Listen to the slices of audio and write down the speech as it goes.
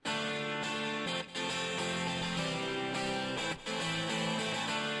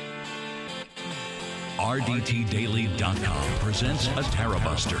RDTDaily.com presents a Tara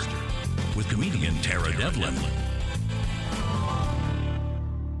Buster with comedian Tara Devlin.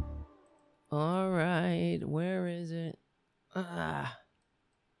 All right, where is it?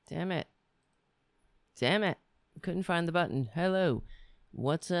 Damn it. Couldn't find the button. Hello.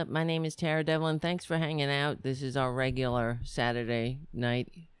 What's up? My name is Tara Devlin. Thanks for hanging out. This is our regular Saturday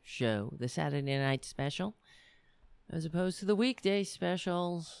night show, the Saturday night special, as opposed to the weekday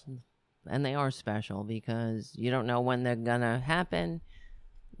specials. And they are special because you don't know when they're gonna happen,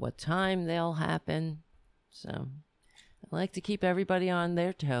 what time they'll happen. So I like to keep everybody on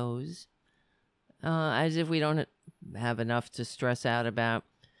their toes, as if we don't have enough to stress out about.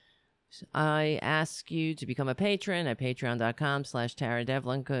 I ask you to become a patron at patreon.com/Tara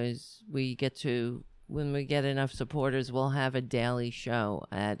Devlin, because when we get enough supporters, we'll have a daily show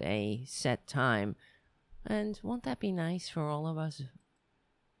at a set time. And won't that be nice for all of us?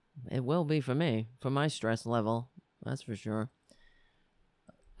 It will be for me, for my stress level, that's for sure.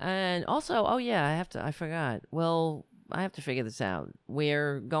 And also, I forgot. Well, I have to figure this out.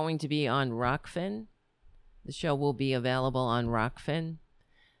 We're going to be on Rockfin. The show will be available on Rockfin.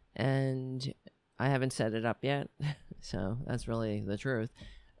 And I haven't set it up yet, so that's really the truth.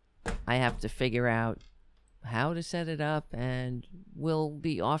 I have to figure out how to set it up, and we'll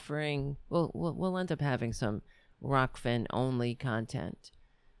be offering. We'll end up having some Rockfin only content.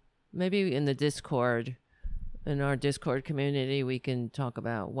 Maybe in the Discord, in our Discord community, we can talk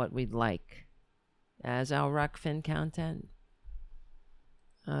about what we'd like as our Rockfin content.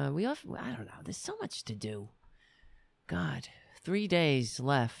 I don't know. There's so much to do. God. 3 days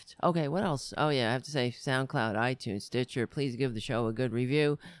left. Okay, what else? Oh, yeah, I have to say SoundCloud, iTunes, Stitcher. Please give the show a good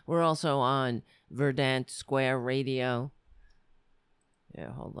review. We're also on Verdant Square Radio.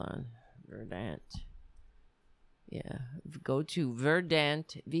 Yeah, hold on. Verdant. Yeah, go to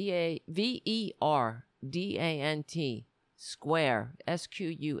Verdant, VERDANT, Square,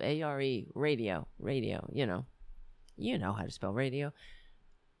 SQUARE, radio, you know how to spell radio.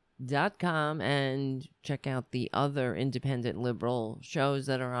 .com, and check out the other independent liberal shows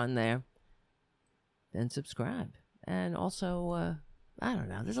that are on there, and subscribe. And also, I don't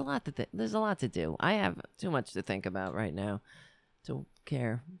know, there's a lot to do. I have too much to think about right now to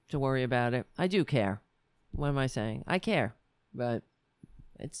worry about it. I do care. What am I saying? I care, but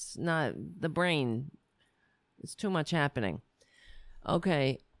it's not the brain. It's too much happening.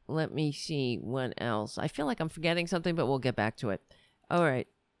 Okay, let me see what else. I feel like I'm forgetting something, but we'll get back to it. All right.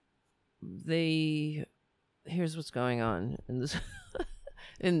 Here's what's going on in this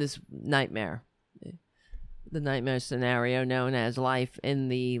in this nightmare, the nightmare scenario known as life in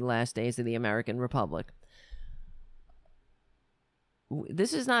the last days of the American Republic.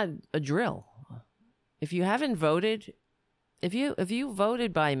 This is not a drill. If you haven't voted, if you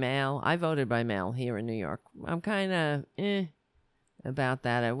voted by mail, I voted by mail here in New York. I'm kind of about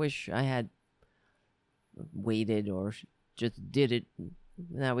that. I wish I had waited or just did it.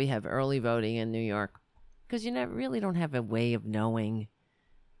 Now we have early voting in New York, because you really don't have a way of knowing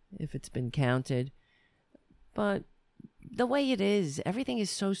if it's been counted. But the way it is, everything is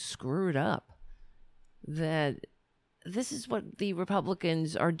so screwed up that this is what the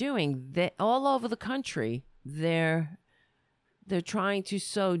Republicans are doing. All over the country, they're trying to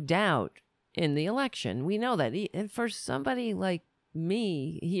sow doubt in the election. We know that. And for somebody like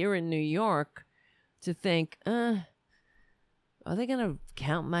me here in New York to think, are they going to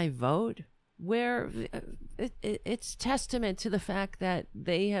count my vote? Where it's testament to the fact that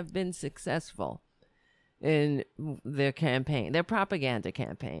they have been successful in their campaign, their propaganda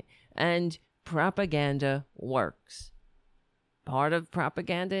campaign. And propaganda works. Part of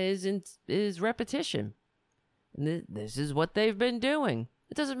propaganda is repetition. And this is what they've been doing.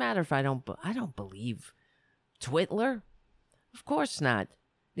 It doesn't matter if I don't believe Twitler. Of course not.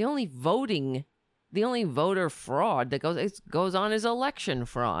 The only voter fraud that goes on is election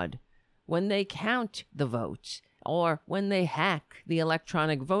fraud. When they count the votes, or when they hack the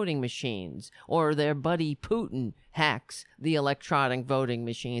electronic voting machines, or their buddy Putin hacks the electronic voting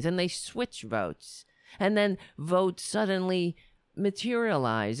machines, and they switch votes, and then votes suddenly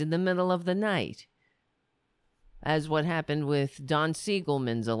materialize in the middle of the night, as what happened with Don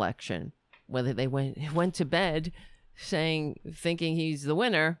Siegelman's election, whether they went to bed thinking he's the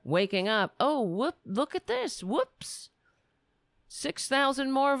winner, waking up, look at this, whoops,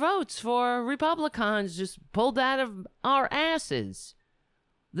 6,000 more votes for Republicans just pulled out of our asses.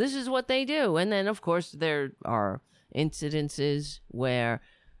 This is what they do. And then, of course, there are incidences where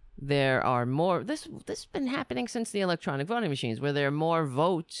there are more. This has been happening since the electronic voting machines, where there are more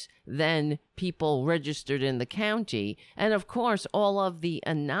votes than people registered in the county. And, of course, all of the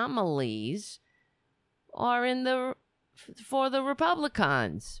anomalies are for the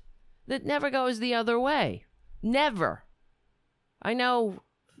Republicans. That never goes the other way. Never. I know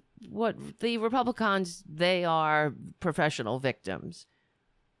what the Republicans, they are professional victims.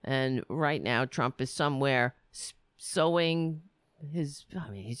 And right now, Trump is somewhere sowing he's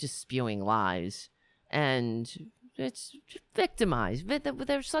just spewing lies. And it's victimized.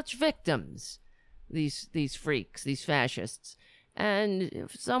 They're such victims, these freaks, these fascists. And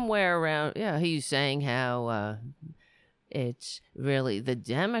somewhere around, he's saying how it's really the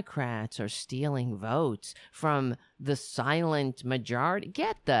Democrats are stealing votes from the silent majority.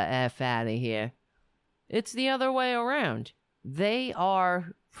 Get the F out of here. It's the other way around.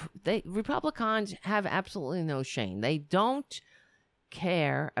 Republicans have absolutely no shame. They don't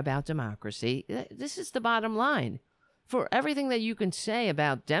care about democracy. This is the bottom line. For everything that you can say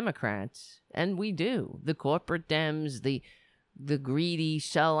about Democrats, and we do, the corporate Dems, the greedy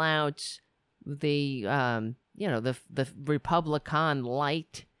sellouts, the Republican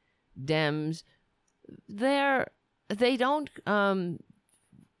light Dems, they don't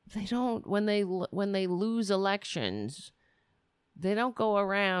when they lose elections, they don't go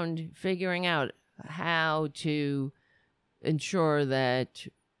around figuring out how to ensure that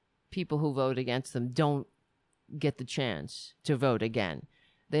people who vote against them don't get the chance to vote again.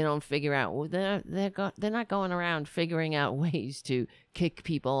 They don't figure out, they're not going around figuring out ways to kick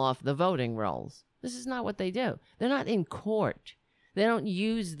people off the voting rolls. This is not what they do. They're not in court. They don't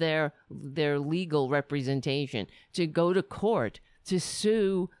use their legal representation to go to court to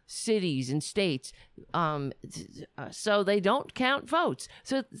sue cities and states so they don't count votes,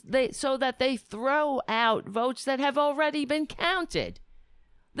 so that they throw out votes that have already been counted.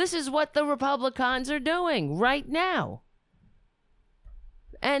 This is what the Republicans are doing right now.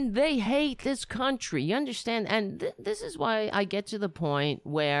 And they hate this country. You understand? And this is why I get to the point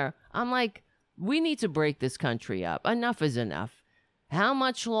where I'm like, we need to break this country up. Enough is enough. How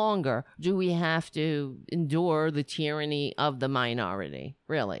much longer do we have to endure the tyranny of the minority?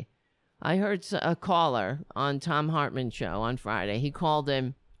 Really? I heard a caller on Tom Hartman's show on Friday. He called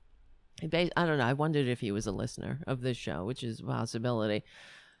him, I don't know, I wondered if he was a listener of this show, which is a possibility.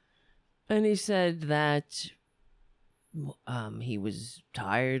 And he said that he was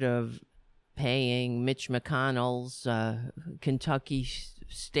tired of paying Mitch McConnell's Kentucky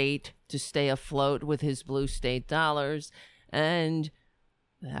state to stay afloat with his blue state dollars and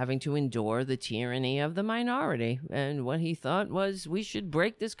having to endure the tyranny of the minority. And what he thought was, we should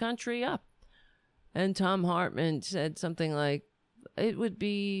break this country up. And Tom Hartman said something like, it would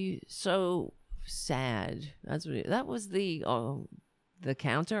be so sad. That was the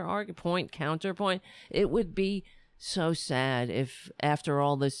counterpoint. It would be so sad if after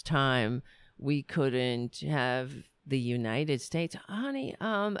all this time we couldn't have the United States. Honey,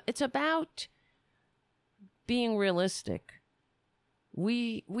 it's about being realistic.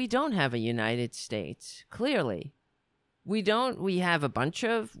 We don't have a United States, clearly. We don't. We have a bunch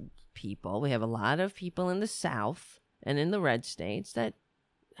of people. We have a lot of people in the South and in the red states that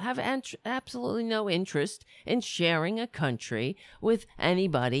have absolutely no interest in sharing a country with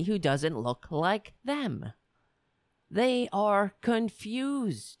anybody who doesn't look like them. They are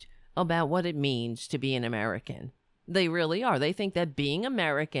confused about what it means to be an American. They really are. They think that being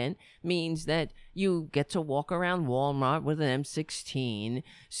American means that you get to walk around Walmart with an M16,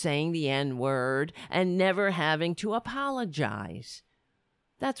 saying the N-word, and never having to apologize.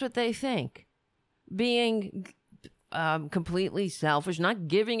 That's what they think. Being completely selfish, not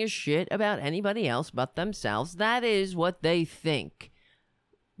giving a shit about anybody else but themselves, that is what they think.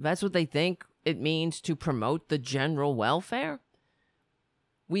 That's what they think it means to promote the general welfare.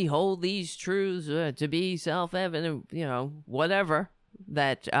 We hold these truths to be self-evident, whatever,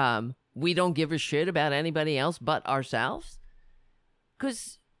 that we don't give a shit about anybody else but ourselves.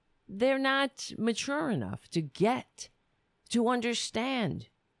 Because they're not mature enough to understand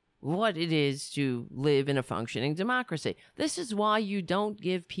what it is to live in a functioning democracy. This is why you don't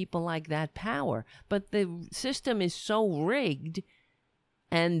give people like that power. But the system is so rigged,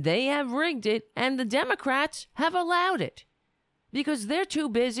 and they have rigged it, and the Democrats have allowed it. Because they're too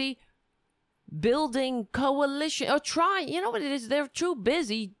busy building coalition or trying. You know what it is? They're too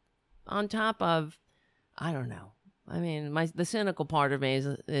busy on top of, I don't know. I mean, the cynical part of me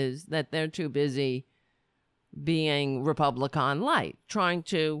is that they're too busy being Republican light, trying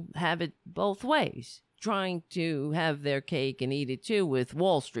to have it both ways, trying to have their cake and eat it too with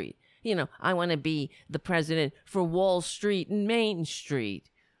Wall Street. I want to be the president for Wall Street and Main Street.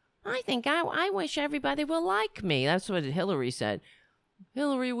 I think I wish everybody will like me. That's what Hillary said.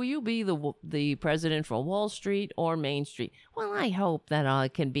 Hillary, will you be the president for Wall Street or Main Street? Well, I hope that I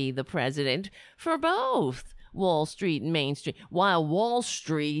can be the president for both Wall Street and Main Street. While Wall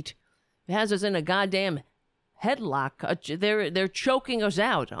Street has us in a goddamn headlock, they're choking us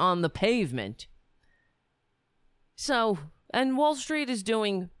out on the pavement. So, and Wall Street is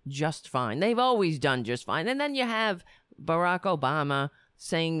doing just fine. They've always done just fine. And then you have Barack Obama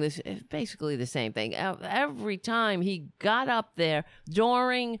saying this, basically the same thing. Every time he got up there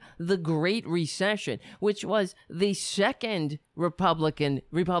during the Great Recession, which was the second Republican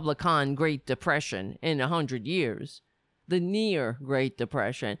Great Depression in 100 years, the near Great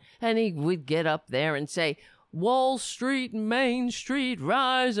Depression, and he would get up there and say, Wall Street and Main Street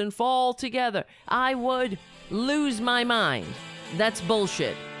rise and fall together. I would lose my mind. That's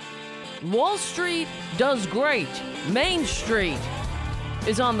bullshit. Wall Street does great. Main Street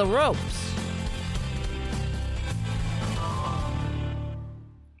is on the ropes.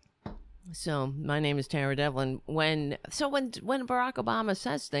 So my name is Tara Devlin. When Barack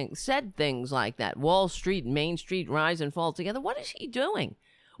Obama said things like that, Wall Street and Main Street rise and fall together, what is he doing?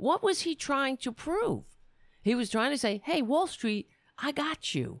 What was he trying to prove? He was trying to say, hey, Wall Street, I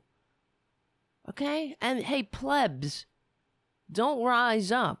got you. Okay? And hey, plebs, don't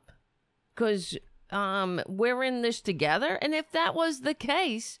rise up. Because we're in this together. And if that was the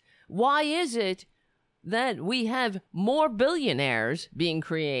case, why is it that we have more billionaires being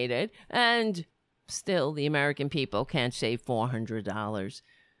created and still the American people can't save $400?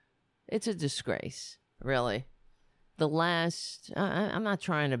 It's a disgrace, really. I'm not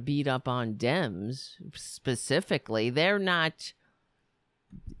trying to beat up on Dems specifically. They're not,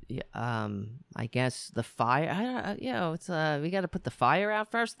 I guess the fire, we got to put the fire out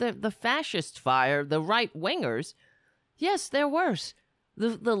first. The fascist fire, the right wingers, yes, they're worse.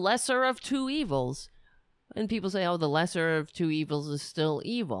 The lesser of two evils. And people say, oh, the lesser of two evils is still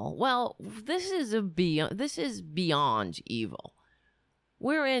evil. Well, this is beyond evil.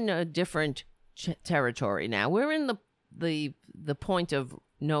 We're in a different territory now. We're in the point of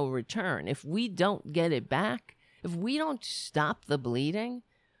no return. If we don't get it back, if we don't stop the bleeding,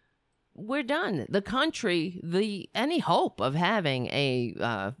 we're done. The country, any hope of having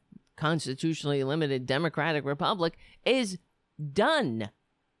a constitutionally limited democratic republic is done.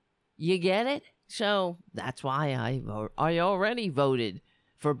 You get it? So that's why I already voted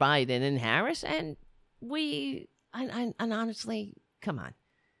for Biden and Harris, and and honestly, come on,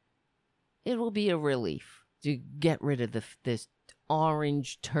 it will be a relief to get rid of this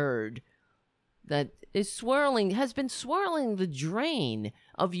orange turd that has been swirling the drain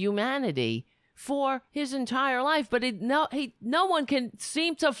of humanity for his entire life, but no one can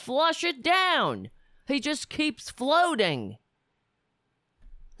seem to flush it down. He just keeps floating.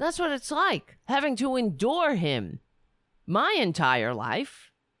 That's what it's like, having to endure him my entire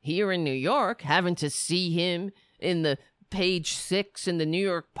life here in New York, having to see him in the page 6 in the New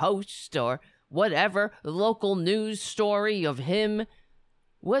York Post or whatever, the local news story of him.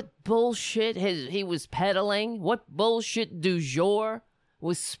 What bullshit he was peddling, what bullshit du jour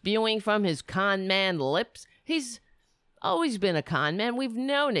was spewing from his con man lips. He's always been a con man. We've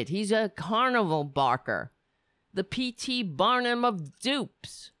known it. He's a carnival barker. The P.T. Barnum of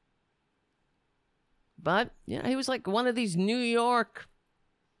dupes. But, he was like one of these New York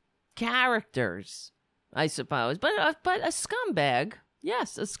characters, I suppose. But a scumbag.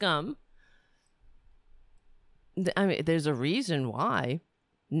 Yes, a scum. I mean, there's a reason why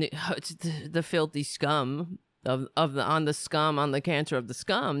it's the filthy scum on the cancer of the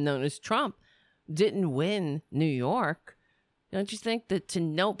scum known as Trump didn't win New York. Don't you think that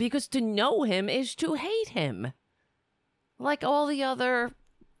because to know him is to hate him? Like all the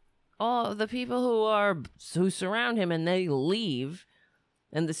people who surround him and they leave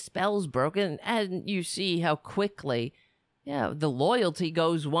and the spell's broken, and you see how quickly, the loyalty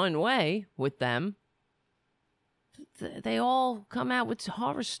goes one way with them. They all come out with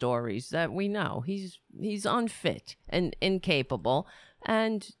horror stories that we know. He's unfit and incapable,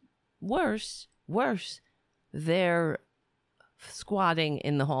 and worse, they're squatting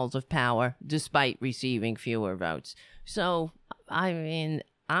in the halls of power despite receiving fewer votes. So, I mean,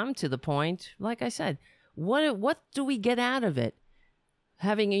 I'm to the point, like I said, what do we get out of it?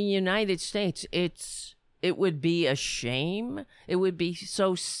 Having a United States, it would be a shame. It would be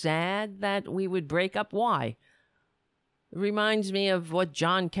so sad that we would break up. Why? It reminds me of what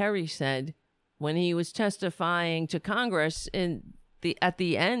John Kerry said when he was testifying to Congress at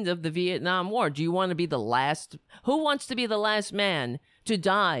the end of the Vietnam War. Do you want to be the last? Who wants to be the last man to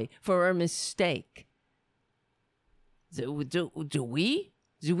die for a mistake? Do we?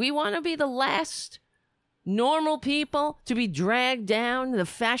 Do we want to be the last normal people to be dragged down the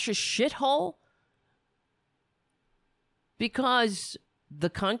fascist shithole because the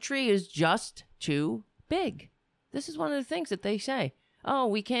country is just too big. This is one of the things that they say. Oh,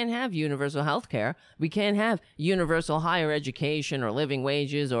 we can't have universal health care. We can't have universal higher education or living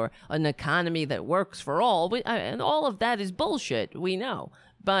wages or an economy that works for all. And all of that is bullshit, we know.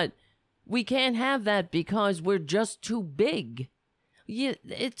 But we can't have that because we're just too big. We're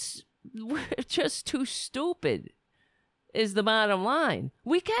just too stupid is the bottom line.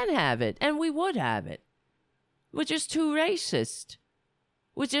 We can have it, and we would have it. We're just too racist.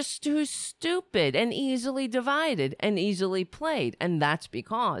 We're just too stupid and easily divided and easily played. And that's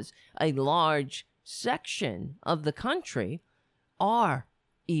because a large section of the country are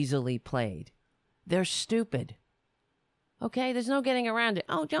easily played. They're stupid. Okay? There's no getting around it.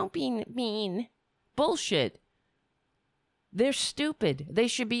 Oh, don't be mean. Bullshit. They're stupid. They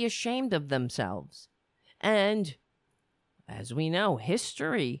should be ashamed of themselves. And as we know,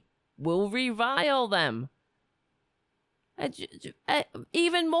 history will revile them.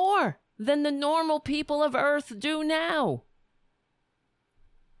 Even more than the normal people of Earth do now.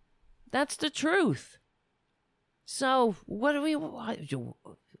 That's the truth. So, what do we...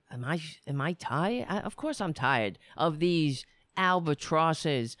 Am I tired? Of course I'm tired of these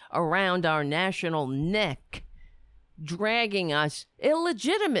albatrosses around our national neck, dragging us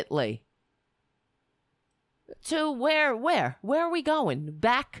illegitimately. To where? Where are we going?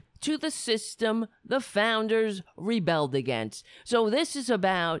 Back to the system the founders rebelled against. So this is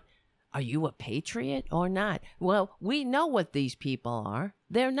about, are you a patriot or not? Well, we know what these people are.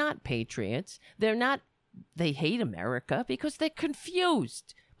 They're not patriots. They hate America because they're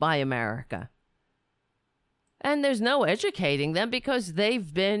confused by America. And there's no educating them because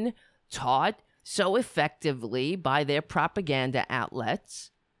they've been taught so effectively by their propaganda outlets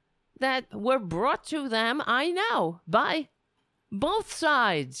that were brought to them, I know, by both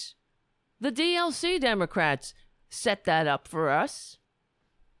sides. The DLC Democrats set that up for us,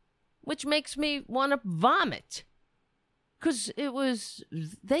 which makes me want to vomit. Because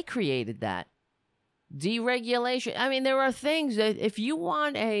they created that. Deregulation. I mean, there are things that if you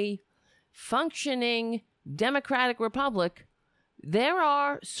want a functioning democratic republic, there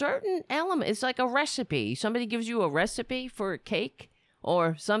are certain elements. It's like a recipe. Somebody gives you a recipe for a cake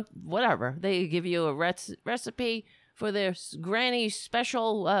or whatever. They give you a recipe for their granny's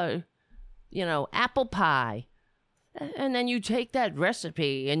special, apple pie. And then you take that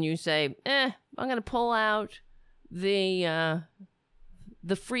recipe and you say, I'm going to pull out the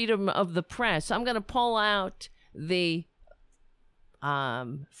freedom of the press. I'm going to pull out the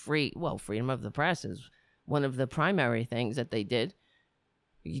freedom of the press is one of the primary things that they did.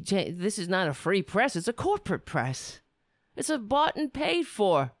 This is not a free press. It's a corporate press. It's a bought and paid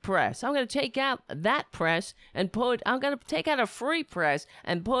for press. I'm going to take out that press and I'm going to take out a free press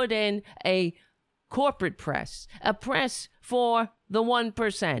and put in a corporate press, a press for the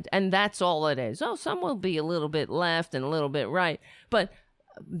 1%. And that's all it is. Oh, some will be a little bit left and a little bit right. But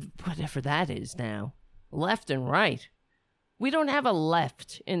whatever that is now, left and right. We don't have a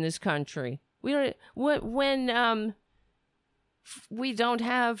left in this country. We don't, we don't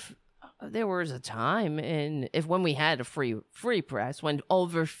have... There was a time when we had a free press, when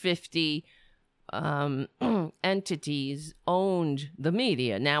over 50 entities owned the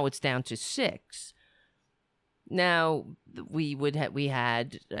media. Now it's down to 6. Now we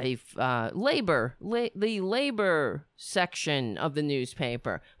had a the labor section of the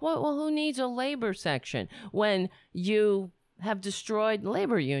newspaper. Well, who needs a labor section when you have destroyed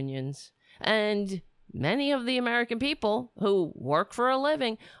labor unions? And many of the American people who work for a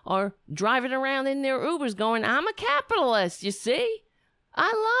living are driving around in their Ubers going, I'm a capitalist, you see?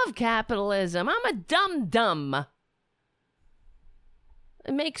 I love capitalism. I'm a dum-dum.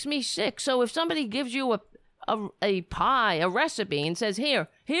 It makes me sick. So if somebody gives you a pie, a recipe, and says,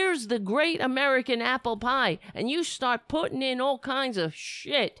 here's the great American apple pie, and you start putting in all kinds of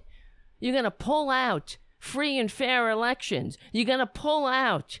shit, you're going to pull out free and fair elections. You're going to pull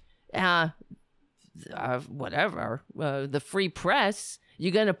out... the free press.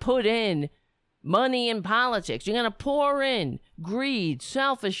 You're going to put in money in politics. You're going to pour in greed,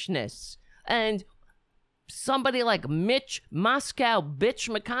 selfishness, and somebody like Mitch Moscow Bitch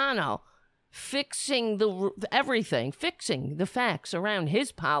McConnell fixing everything, fixing the facts around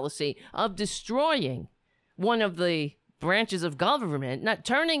his policy of destroying one of the branches of government, not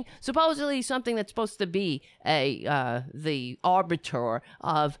turning supposedly something that's supposed to be the arbiter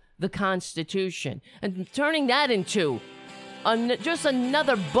of the Constitution, and turning that into just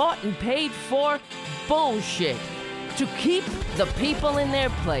another bought and paid for bullshit to keep the people in their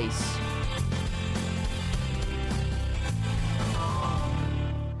place.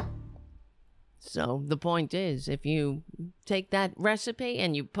 So the point is, if you take that recipe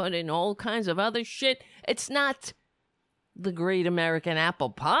and you put in all kinds of other shit, it's not the great American apple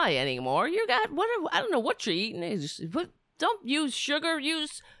pie anymore. You got I don't know what you're eating. Don't use sugar.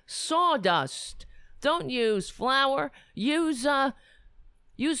 Use sawdust. Don't use flour. Use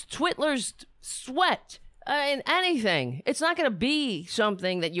Twitler's sweat. In anything. It's not going to be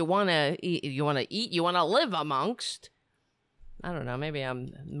something that you want to eat. You want to eat. You want to live amongst. I don't know. Maybe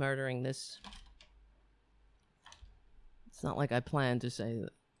I'm murdering this. It's not like I planned to say that.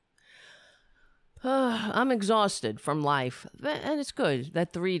 I'm exhausted from life, and it's good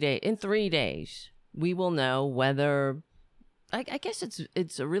that in 3 days we will know whether. I guess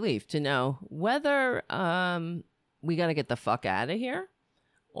it's a relief to know whether we got to get the fuck out of here,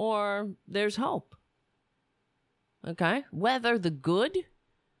 or there's hope. Okay, whether the good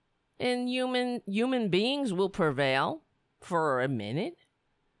in human beings will prevail for a minute,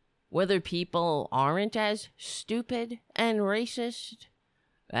 whether people aren't as stupid and racist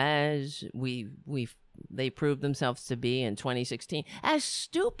as they proved themselves to be in 2016, as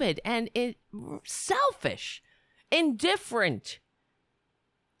stupid and selfish, indifferent.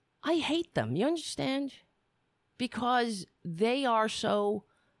 I hate them. You understand? Because they are so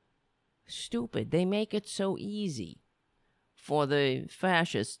stupid. They make it so easy for the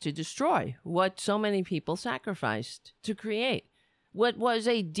fascists to destroy what so many people sacrificed to create. What was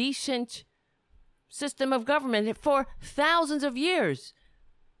a decent system of government for thousands of years.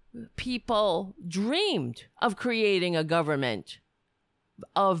 People dreamed of creating a government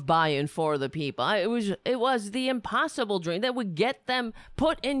of by and for the people. It was the impossible dream that would get them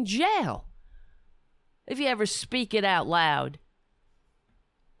put in jail if you ever speak it out loud.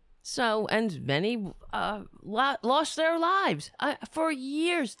 So, and many lost their lives for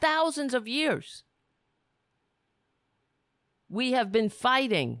years, thousands of years. We have been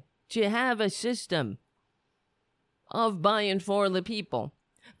fighting to have a system of by and for the people.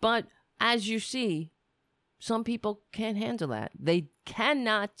 But as you see, some people can't handle that. They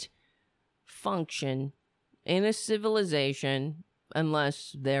cannot function in a civilization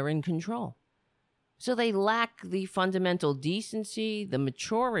unless they're in control. So they lack the fundamental decency, the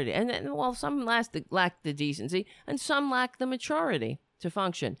maturity, and well, some lack the decency, and some lack the maturity to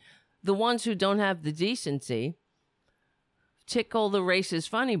function. The ones who don't have the decency tickle the racist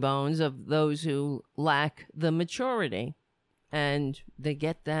funny bones of those who lack the maturity, and they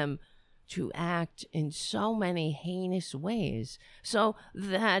get them to act in so many heinous ways. So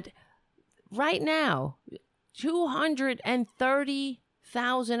that right now,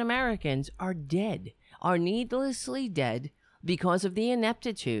 230,000 Americans are dead, are needlessly dead because of the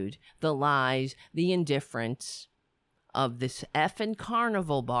ineptitude, the lies, the indifference of this effing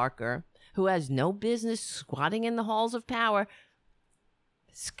carnival barker who has no business squatting in the halls of power,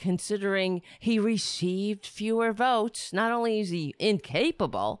 considering he received fewer votes. Not only is he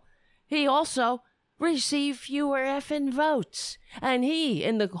incapable, he also received fewer effing votes. And he,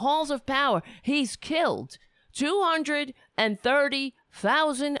 in the halls of power, he's killed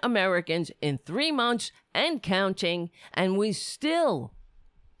 230,000 Americans in 3 months and counting. And we still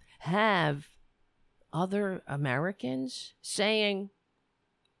have other Americans saying,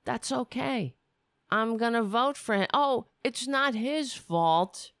 that's okay. I'm going to vote for him. Oh, it's not his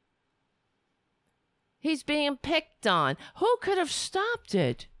fault. He's being picked on. Who could have stopped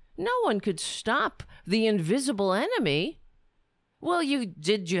it? No one could stop the invisible enemy. Well,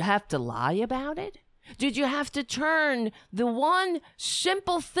 did you have to lie about it? Did you have to turn the one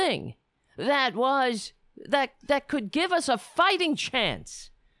simple thing that could give us a fighting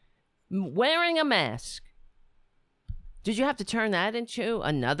chance, wearing a mask? Did you have to turn that into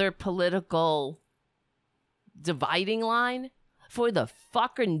another political dividing line for the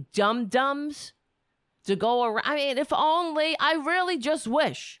fucking dum-dums to go around? I mean, if only, I really just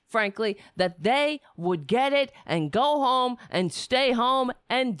wish, frankly, that they would get it and go home and stay home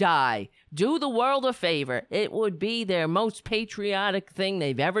and die. Do the world a favor. It would be their most patriotic thing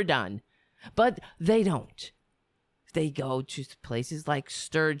they've ever done. But they don't. They go to places like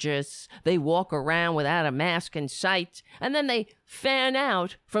Sturgis. They walk around without a mask in sight. And then they fan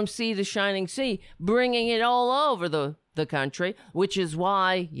out from sea to shining sea, bringing it all over the country, which is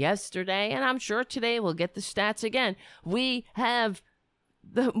why yesterday, and I'm sure today we'll get the stats again, we have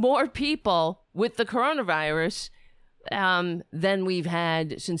more people with the coronavirus than we've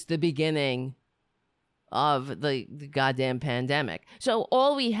had since the beginning of the goddamn pandemic. So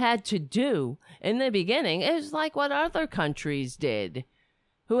all we had to do in the beginning is like what other countries did,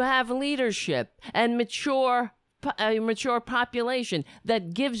 who have leadership and a mature population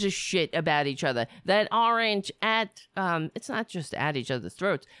that gives a shit about each other, that aren't at, it's not just at each other's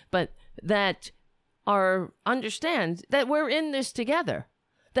throats, but that are understand that we're in this together.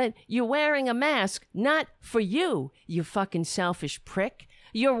 That you're wearing a mask not for you, you fucking selfish prick.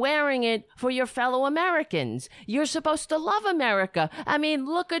 You're wearing it for your fellow Americans. You're supposed to love America. I mean,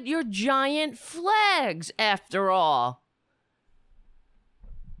 look at your giant flags, after all.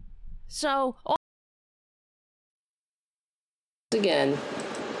 So, again.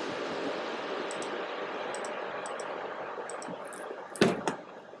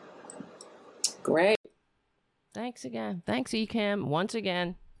 Great. Thanks again. Thanks, Ecamm, once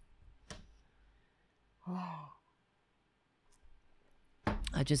again.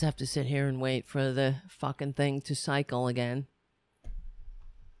 I just have to sit here and wait for the fucking thing to cycle again.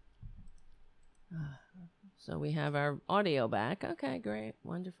 So we have our audio back. Okay, great.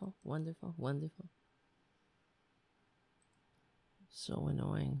 Wonderful, wonderful, wonderful. So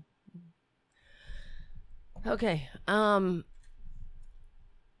annoying. Okay,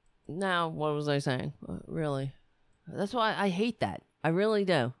 now, what was I saying? Really? That's why I hate that. I really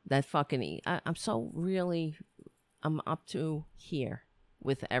do. That fucking... I'm so really... I'm up to here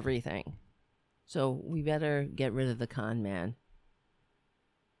with everything. So we better get rid of the con man.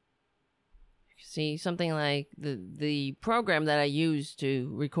 See, something like the program that I use to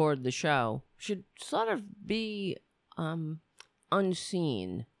record the show should sort of be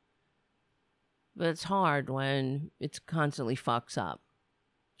unseen. But it's hard when it's constantly fucks up.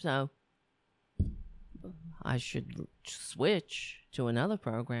 So I should switch to another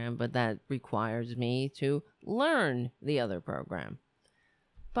program, but that requires me to learn the other program.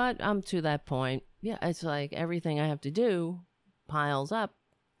 But I'm to that point. Yeah, it's like everything I have to do piles up.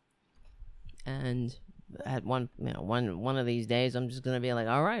 And at one of these days, I'm just going to be like,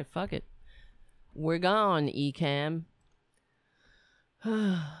 all right, fuck it. We're gone, Ecamm.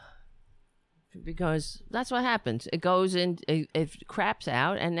 Because that's what happens. It goes in, it craps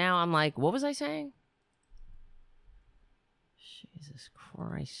out, and now I'm like, what was I saying? Jesus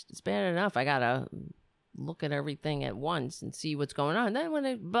Christ. It's bad enough I gotta look at everything at once and see what's going on. Then when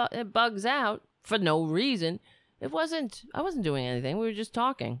it bugs out for no reason, I wasn't doing anything. We were just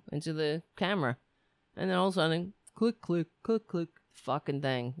talking into the camera. And then all of a sudden, click, click, click, click, fucking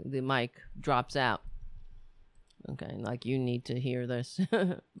thing. The mic drops out. Okay, like you need to hear this.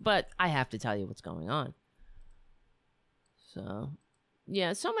 But I have to tell you what's going on. So,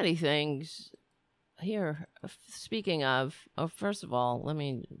 yeah, so many things here. Speaking of, first of all, let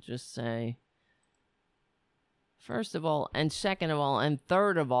me just say, first of all, and second of all, and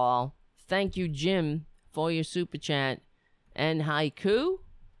third of all, thank you, Jim, for your super chat. And Haiku,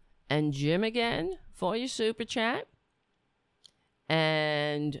 and Jim again for your super chat.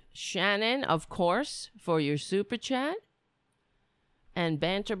 And Shannon, of course, for your super chat. And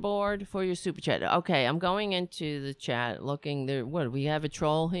Banterboard for your super chat. Okay, I'm going into the chat looking there. What, we have a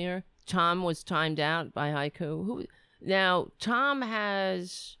troll here? Tom was timed out by Haiku. Who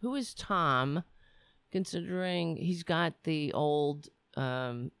is Tom? Considering he's got the old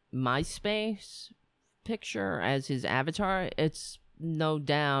MySpace picture as his avatar. It's no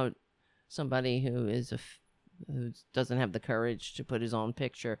doubt somebody who doesn't have the courage to put his own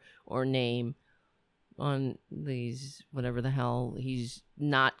picture or name on these, whatever the hell, he's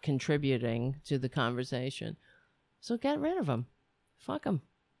not contributing to the conversation. So get rid of him. Fuck him.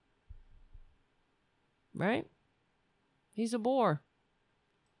 Right? He's a bore.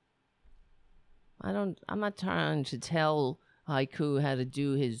 I'm not trying to tell Haiku how to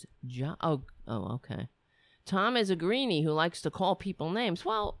do his job. Oh, okay. Tom is a greenie who likes to call people names.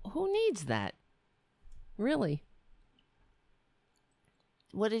 Well, who needs that? Really?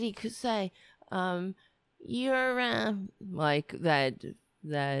 What did he say? You're like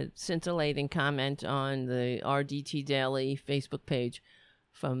that scintillating comment on the RDT Daily Facebook page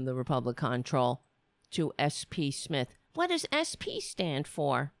from the Republican troll to SP Smith. What does SP stand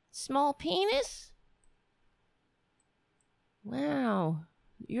for? Small penis? Wow.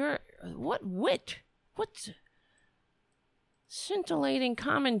 What wit? What scintillating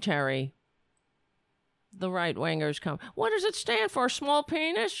commentary the right-wingers come. What does it stand for? Small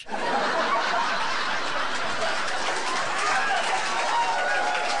penis?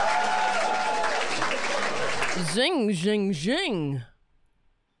 Zing, zing, zing.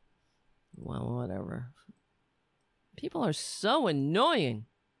 Well, whatever. People are so annoying.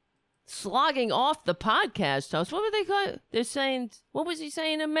 Slogging off the podcast host. What were they call? They're saying, what was he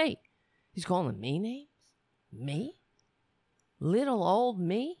saying to me? He's calling me names? Me? Little old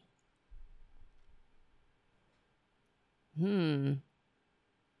me?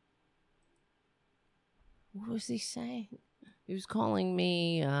 What was he saying? He was calling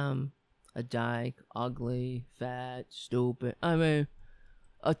me a dyke, ugly, fat, stupid. I mean,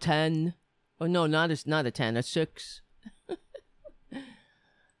 a 10. Oh, no, not a 10, a 6.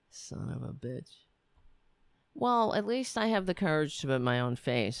 Son of a bitch. Well, at least I have the courage to put my own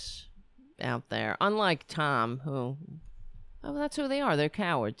face out there. Unlike Tom, who... Oh, that's who they are. They're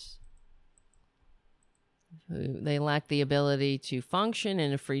cowards. They lack the ability to function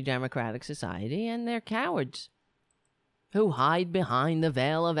in a free democratic society, and they're cowards who hide behind the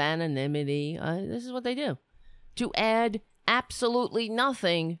veil of anonymity. This is what they do. To add absolutely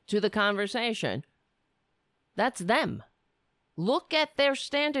nothing to the conversation. That's them. Look at their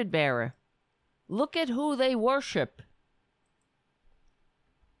standard bearer. Look at who they worship.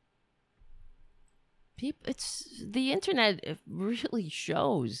 The internet really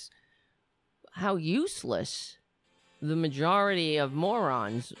shows how useless the majority of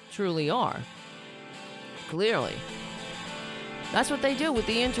morons truly are. Clearly. That's what they do with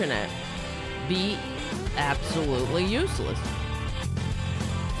the internet. Be absolutely useless.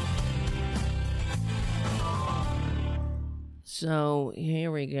 So,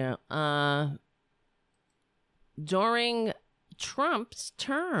 here we go. During Trump's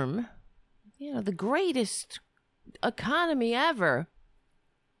term, the greatest economy ever,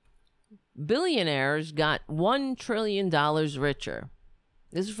 billionaires got $1 trillion richer.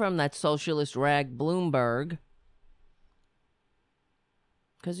 This is from that socialist rag Bloomberg.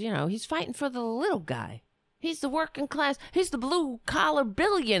 Because, he's fighting for the little guy. He's the working class. He's the blue-collar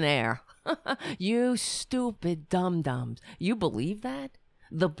billionaire. You stupid dum-dums. You believe that?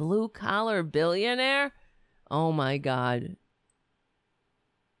 The blue-collar billionaire? Oh, my God.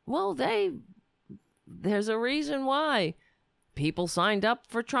 Well, there's a reason why. People signed up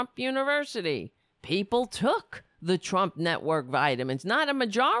for Trump University. People took the Trump Network vitamins. Not a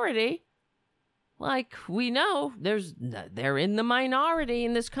majority. Like we know, they're in the minority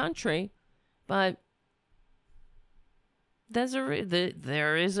in this country, but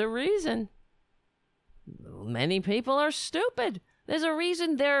there is a reason. Many people are stupid. There's a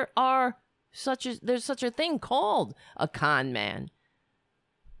reason there's such a thing called a con man.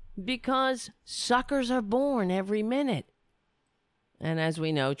 Because suckers are born every minute. And as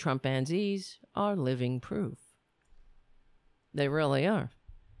we know, Trumpanzees are living proof. They really are.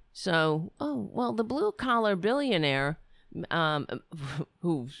 So, the blue-collar billionaire,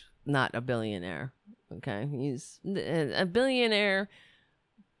 who's not a billionaire, okay? He's a billionaire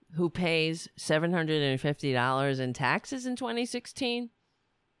who pays $750 in taxes in 2016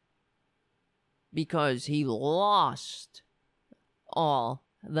 because he lost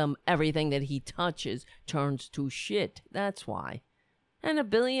everything that he touches turns to shit. That's why. And a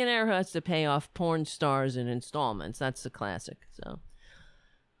billionaire who has to pay off porn stars in installments. That's the classic,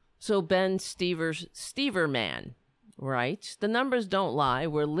 So Ben Steverman writes, the numbers don't lie.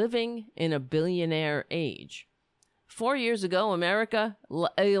 We're living in a billionaire age. 4 years ago, America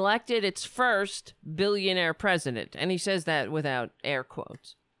elected its first billionaire president. And he says that without air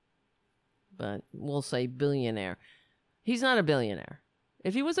quotes. But we'll say billionaire. He's not a billionaire.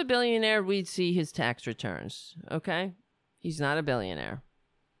 If he was a billionaire, we'd see his tax returns. Okay? He's not a billionaire.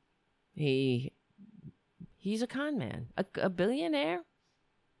 He's a con man. A billionaire?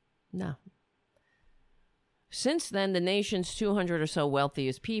 No. Since then, the nation's 200 or so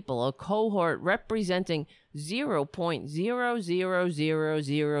wealthiest people, a cohort representing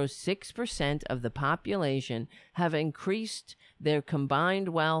 0.00006% of the population, have increased their combined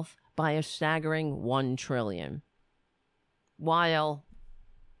wealth by a staggering $1 trillion. While,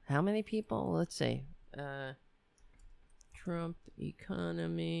 how many people? Let's see. Trump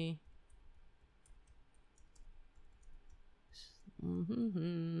economy.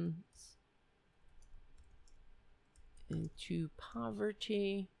 Into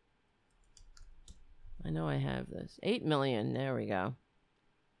poverty. I know I have this. 8 million. There we go.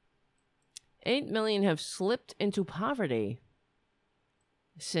 8 million have slipped into poverty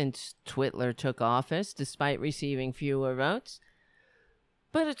since Twitler took office, despite receiving fewer votes.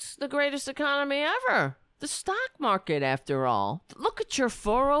 But it's the greatest economy ever. The stock market, after all. Look at your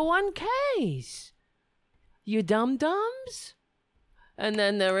 401ks. You dum-dums? And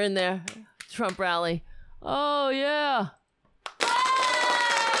then they're in their Trump rally. Oh, yeah.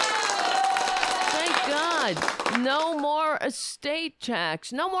 Thank God. No more estate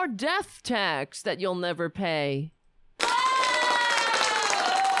tax. No more death tax that you'll never pay.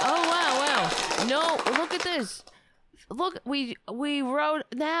 Oh, wow. No, look at this. Look, we wrote,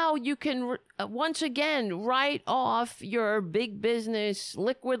 now you can once again write off your big business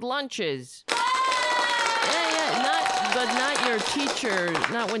liquid lunches. Not your teacher,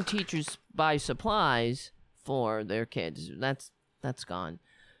 not when teachers buy supplies for their kids. That's gone.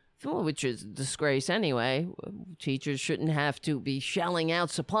 Which is a disgrace anyway. Teachers shouldn't have to be shelling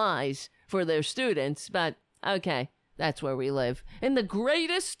out supplies for their students, but okay, that's where we live. In the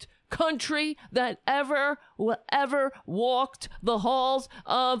greatest country that ever walked the halls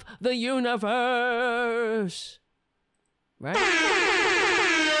of the universe. Right?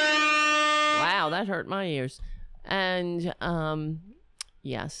 Wow, that hurt my ears. And,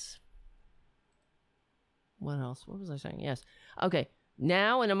 yes. What else? What was I saying? Yes. Okay.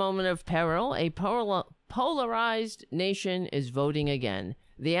 Now, in a moment of peril, a polarized nation is voting again.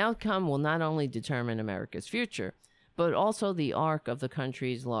 The outcome will not only determine America's future, but also the arc of the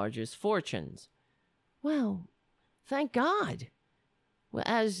country's largest fortunes. Well, thank God.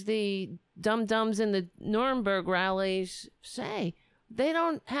 As the dum-dums in the Nuremberg rallies say, they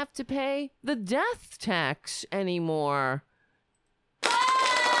don't have to pay the death tax anymore. Isn't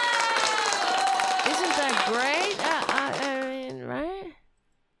that great? I mean, right?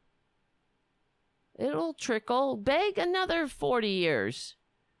 It'll trickle. Beg another 40 years.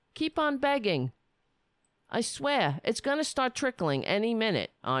 Keep on begging. I swear, it's going to start trickling any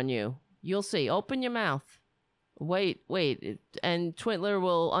minute on you. You'll see. Open your mouth. Wait. And Twitler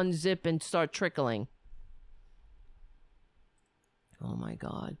will unzip and start trickling. Oh my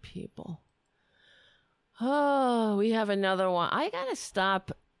God, people. Oh, we have another one. I got to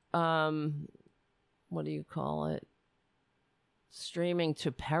stop, what do you call it? Streaming to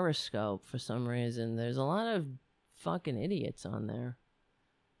Periscope for some reason. There's a lot of fucking idiots on there.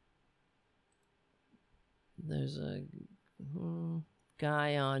 There's a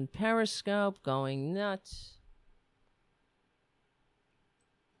guy on Periscope going nuts.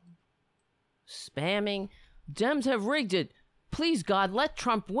 Spamming. Dems have rigged it. Please, God, let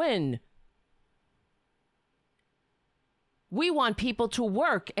Trump win. We want people to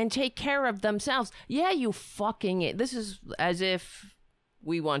work and take care of themselves. Yeah, you fucking... This is as if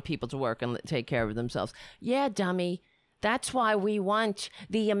we want people to work and take care of themselves. Yeah, dummy. That's why we want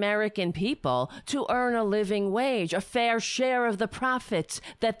the American people to earn a living wage, a fair share of the profits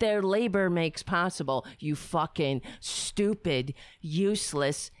that their labor makes possible. You fucking stupid,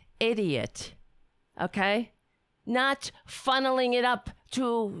 useless idiot. Okay? Not funneling it up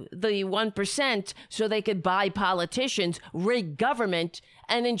to the 1% so they could buy politicians, rig government,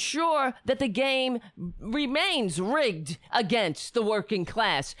 and ensure that the game remains rigged against the working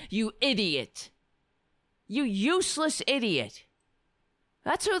class. You idiot. You useless idiot.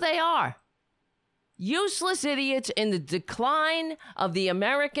 That's who they are. Useless idiots in the decline of the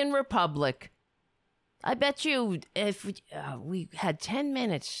American Republic. I bet you if we had 10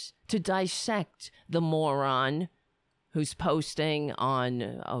 minutes to dissect the moron who's posting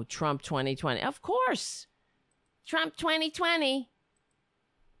on Trump 2020. Of course. Trump 2020.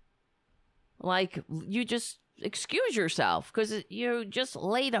 Like, you just excuse yourself because you just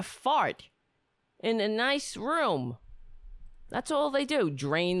laid a fart in a nice room. That's all they do.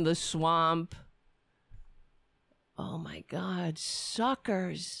 Drain the swamp. Oh my God.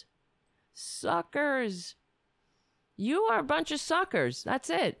 Suckers. Suckers. You are a bunch of suckers. That's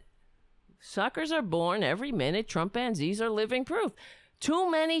it. Suckers are born every minute. Trumpanzees are living proof.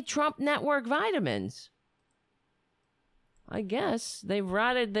 Too many Trump Network vitamins. I guess they've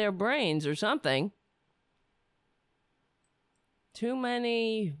rotted their brains or something. Too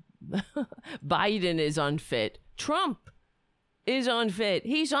many. Biden is unfit. Trump is unfit.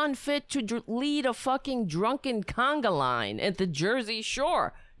 He's unfit to lead a fucking drunken conga line at the Jersey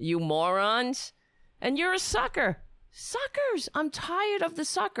Shore, you morons. And you're a sucker. Suckers. I'm tired of the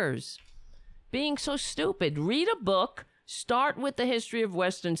suckers being so stupid. Read a book. Start with the history of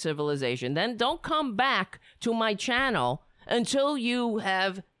Western civilization. Then don't come back to my channel until you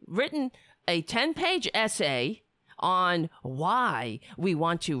have written a 10-page essay on why we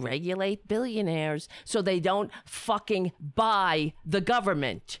want to regulate billionaires so they don't fucking buy the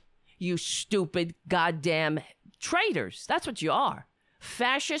government. You stupid goddamn traitors. That's what you are.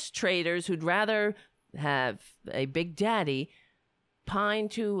 Fascist traitors who'd rather have a big daddy pine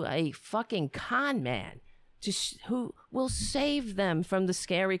to a fucking con man who will save them from the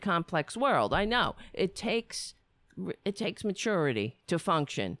scary, complex world. I know. It takes maturity to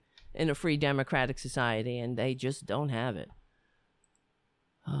function in a free democratic society, and they just don't have it.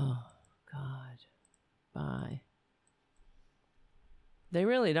 Oh, God. Bye. They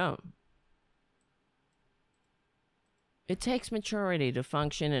really don't. It takes maturity to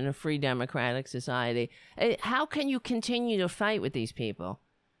function in a free democratic society. How can you continue to fight with these people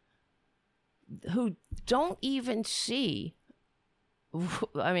who don't even see?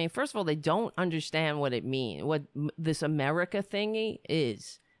 I mean, first of all, they don't understand what it means, what this America thingy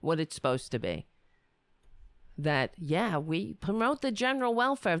is, what it's supposed to be. That, yeah, we promote the general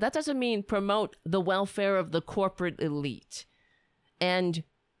welfare. That doesn't mean promote the welfare of the corporate elite. And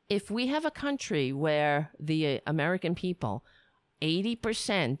if we have a country where the American people,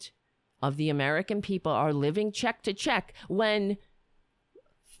 80% of the American people are living check to check, when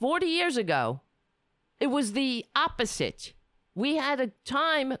 40 years ago, it was the opposite. We had a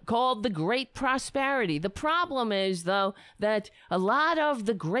time called the Great Prosperity. The problem is, though, that a lot of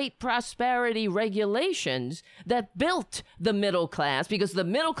the Great Prosperity regulations that built the middle class, because the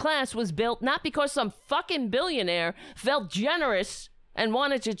middle class was built not because some fucking billionaire felt generous and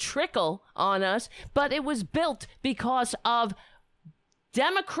wanted to trickle on us, but it was built because of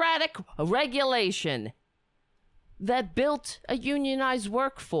democratic regulation that built a unionized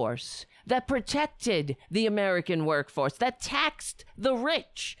workforce, that protected the American workforce, that taxed the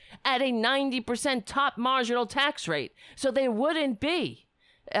rich at a 90% top marginal tax rate, so there wouldn't be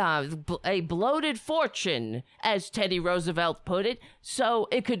a bloated fortune, as Teddy Roosevelt put it, so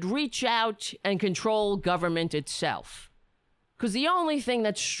it could reach out and control government itself. Because the only thing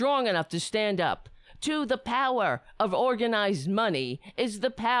that's strong enough to stand up to the power of organized money is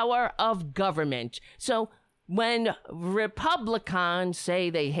the power of government. So when Republicans say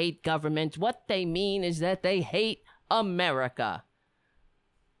they hate government, what they mean is that they hate America.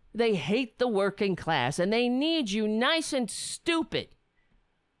 They hate the working class, and they need you nice and stupid.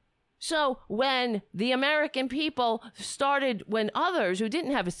 So when the American people started, when others who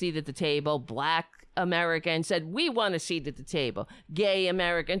didn't have a seat at the table, black Americans said, we want a seat at the table. Gay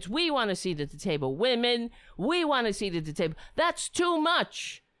Americans, we want a seat at the table. Women, we want a seat at the table. That's too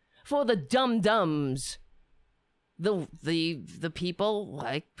much for the dum-dums. The people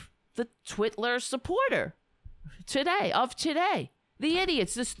like the Twitler supporter today. The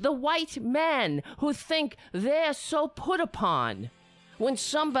idiots, the white men who think they're so put upon. When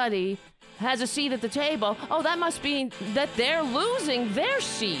somebody has a seat at the table, oh, that must be that they're losing their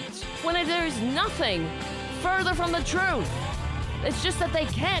seats, when there's nothing further from the truth. It's just that they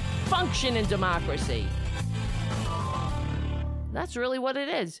can't function in democracy. That's really what it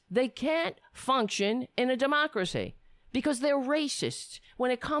is. They can't function in a democracy because they're racist.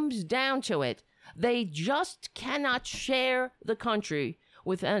 When it comes down to it, they just cannot share the country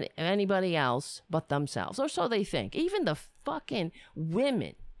with anybody else but themselves, or so they think. Even the fucking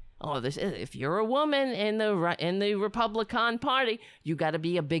women. Oh, if you're a woman in the Republican Party, you got to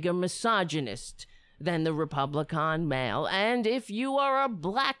be a bigger misogynist than the Republican male. And if you are a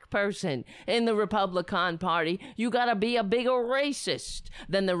black person in the Republican Party, you got to be a bigger racist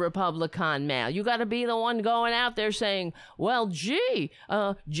than the Republican male. You got to be the one going out there saying, well, gee,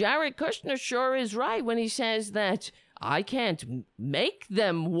 Jared Kushner sure is right when he says that I can't make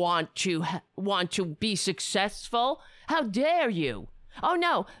them want to be successful. How dare you? Oh,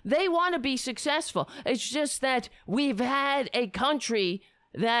 no, they want to be successful. It's just that we've had a country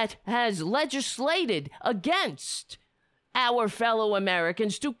that has legislated against our fellow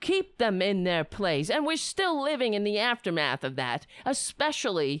Americans to keep them in their place. And we're still living in the aftermath of that,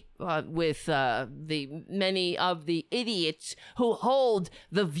 especially with the many of the idiots who hold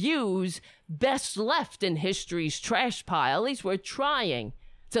the views best left in history's trash pile. At least we're trying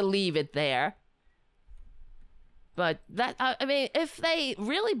to leave it there. But that, I mean, if they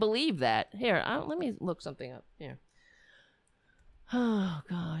really believe that, here, let me look something up here. Oh,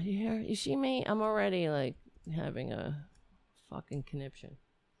 God, you hear? You see me? I'm already, like, having a fucking conniption.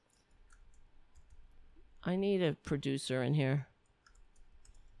 I need a producer in here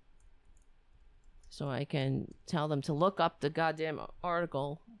so I can tell them to look up the goddamn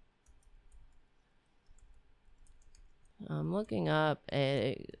article. I'm looking up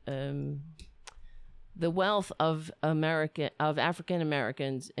the wealth of African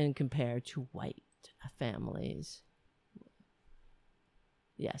Americans in compared to white families.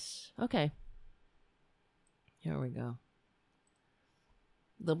 Yes. Okay. Here we go.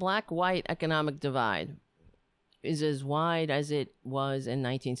 The black-white economic divide is as wide as it was in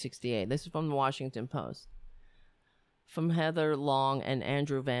 1968. This is from the Washington Post. From Heather Long and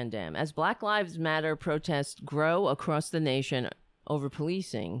Andrew Van Dam. As Black Lives Matter protests grow across the nation over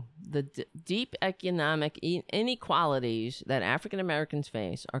policing, the deep economic inequalities that African Americans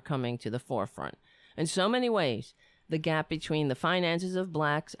face are coming to the forefront. In so many ways, the gap between the finances of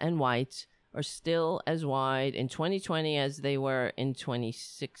blacks and whites are still as wide in 2020 as they were in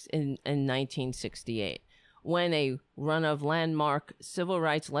 1968, when a run of landmark civil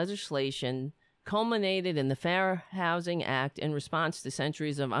rights legislation culminated in the Fair Housing Act in response to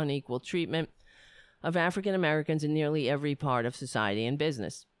centuries of unequal treatment of African Americans in nearly every part of society and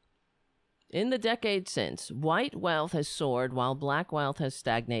business. In the decades since, white wealth has soared while black wealth has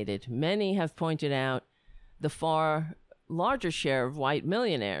stagnated. Many have pointed out the far larger share of white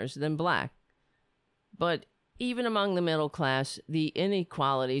millionaires than black. But even among the middle class, the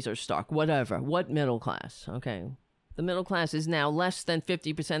inequalities are stark. Whatever. What middle class? Okay. The middle class is now less than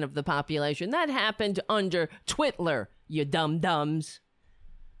 50% of the population. That happened under Twitler, you dum-dums.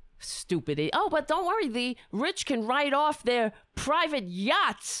 Stupid. Oh, but don't worry. The rich can write off their private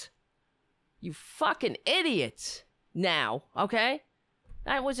yachts. You fucking idiots. Now, okay?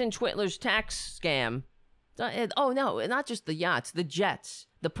 That was in Twitler's tax scam. Oh, no, not just the yachts, the jets,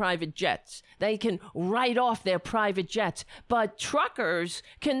 the private jets. They can write off their private jets, but truckers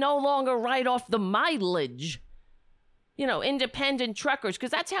can no longer write off the mileage. You know, independent truckers, because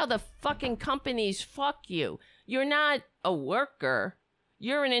that's how the fucking companies fuck you. You're not a worker.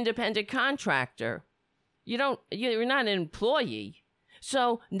 You're an independent contractor. You're not an employee.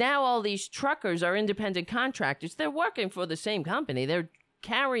 So now all these truckers are independent contractors. They're working for the same company. They're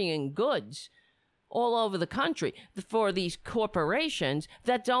carrying goods all over the country for these corporations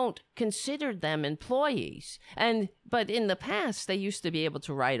that don't consider them employees. But in the past, they used to be able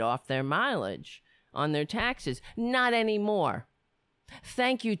to write off their mileage on their taxes. Not anymore.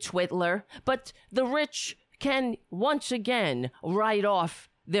 Thank you, Twitler. But the rich can once again write off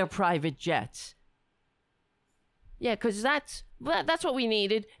their private jets. Yeah, because that's what we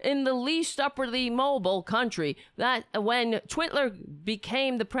needed in the least upwardly mobile country. That when Twitler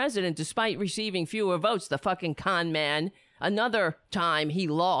became the president, despite receiving fewer votes, the fucking con man, another time he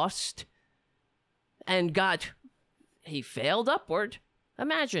lost and he failed upward.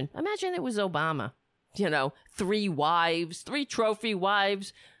 Imagine it was Obama. 3 wives, 3 trophy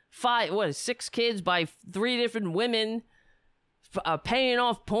wives, 6 kids by 3 different women, paying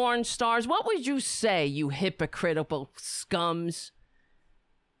off porn stars. What would you say, you hypocritical scums?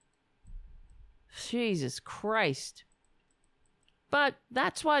 Jesus Christ. But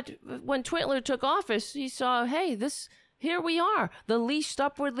that's what, when Twitler took office, he saw, hey, here we are, the least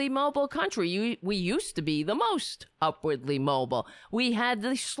upwardly mobile country. We used to be the most upwardly mobile. We had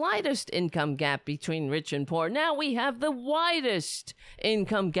the slightest income gap between rich and poor. Now we have the widest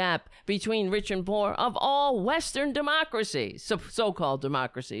income gap between rich and poor of all Western democracies, so-called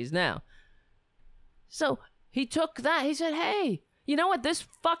democracies now. So he took that. He said, hey, you know what this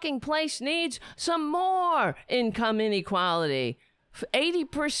fucking place needs? Some more income inequality.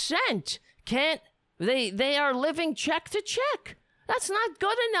 80% can't. They are living check to check. That's not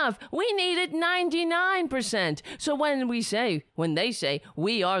good enough. We needed 99%. So when they say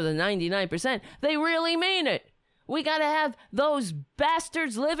we are the 99%, they really mean it. We got to have those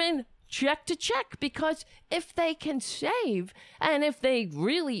bastards living check to check, because if they can save and if they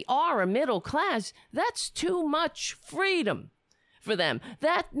really are a middle class, that's too much freedom for them.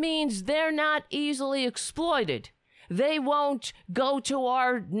 That means they're not easily exploited. They won't go to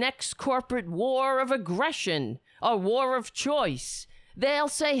our next corporate war of aggression or war of choice. They'll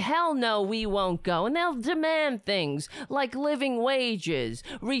say, hell no, we won't go. And they'll demand things like living wages,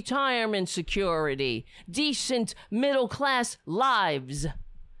 retirement security, decent middle-class lives.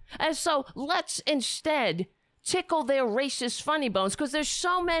 And so let's instead tickle their racist funny bones, because there's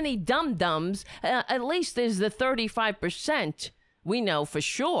so many dum-dums, at least there's the 35%, we know for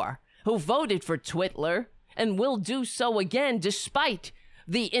sure, who voted for Twitler, and will do so again despite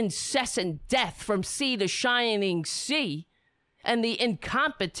the incessant death from sea to shining sea and the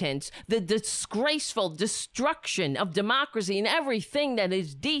incompetence, the disgraceful destruction of democracy and everything that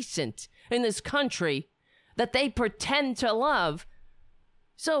is decent in this country that they pretend to love.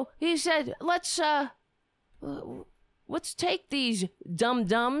 So he said, let's take these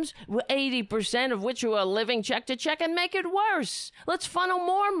dum-dums, 80% of which are living check to check, and make it worse. Let's funnel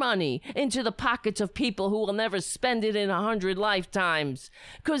more money into the pockets of people who will never spend it in 100 lifetimes.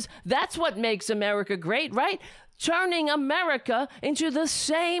 Because that's what makes America great, right? Turning America into the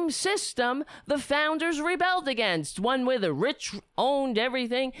same system the founders rebelled against. One where the rich owned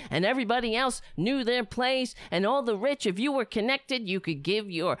everything and everybody else knew their place. And all the rich, if you were connected, you could give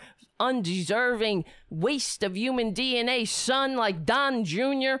your undeserving waste of human DNA son like Don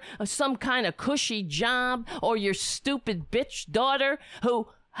Jr. some kind of cushy job, or your stupid bitch daughter who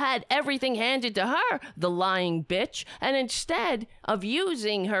had everything handed to her, the lying bitch, and instead of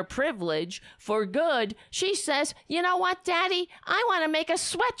using her privilege for good, she says, you know what, Daddy? I want to make a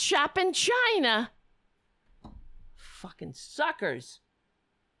sweatshop in China. Fucking suckers.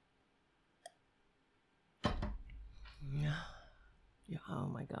 Oh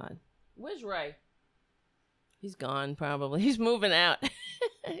my God. Where's Ray? He's gone, probably. He's moving out.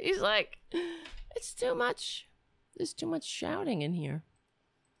 He's like, it's too much. There's too much shouting in here.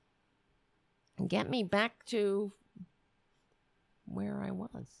 Get me back to where I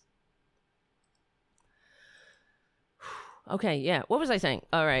was. Okay, yeah. What was I saying?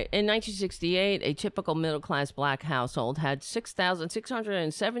 All right. In 1968, a typical middle-class black household had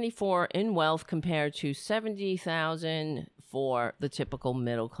 6,674 in wealth compared to 70,000 for the typical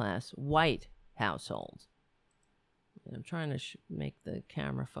middle-class white household. I'm trying to make the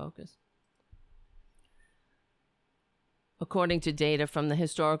camera focus. According to data from the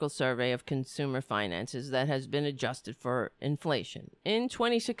Historical Survey of Consumer Finances that has been adjusted for inflation. In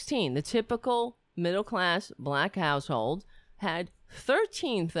 2016, the typical middle-class black household had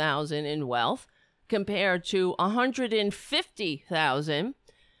 13,000 in wealth compared to 150,000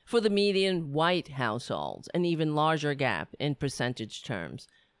 for the median white household, an even larger gap in percentage terms.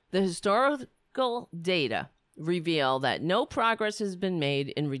 The historical data reveal that no progress has been made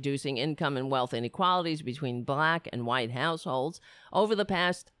in reducing income and wealth inequalities between black and white households over the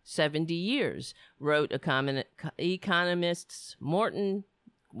past 70 years, wrote economists Morton,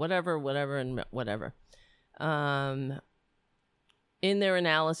 whatever, in their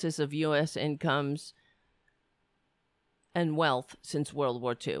analysis of U.S. incomes and wealth since World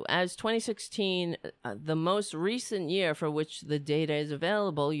War II. As 2016, the most recent year for which the data is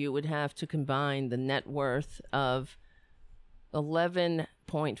available, you would have to combine the net worth of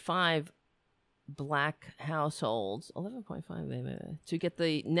 11.5 black households, 11.5 to get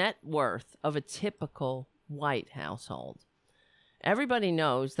the net worth of a typical white household. Everybody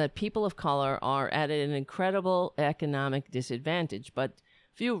knows that people of color are at an incredible economic disadvantage, but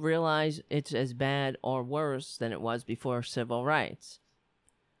few realize it's as bad or worse than it was before civil rights.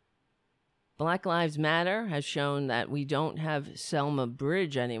 Black Lives Matter has shown that we don't have Selma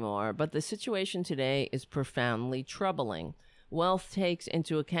Bridge anymore, but the situation today is profoundly troubling. Wealth takes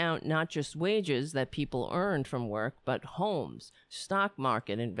into account not just wages that people earned from work, but homes, stock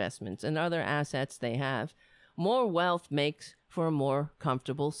market investments, and other assets they have. More wealth makes for a more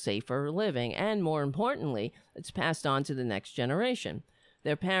comfortable, safer living, and more importantly, it's passed on to the next generation.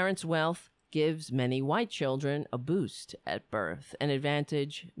 Their parents' wealth gives many white children a boost at birth, an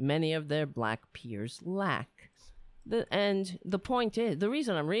advantage many of their black peers lack. And the point is, the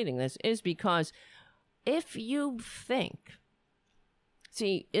reason I'm reading this is because if you think,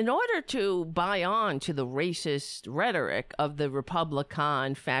 see, in order to buy on to the racist rhetoric of the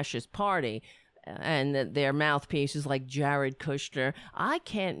Republican Fascist Party, and their mouthpieces like Jared Kushner, I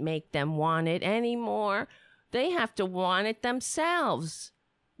can't make them want it anymore. They have to want it themselves.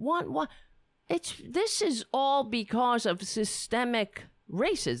 This is all because of systemic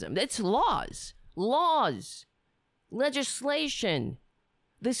racism. It's laws, legislation.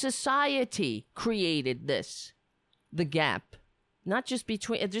 The society created this, the gap. Not just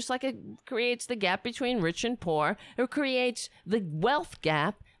between, just like it creates the gap between rich and poor, it creates the wealth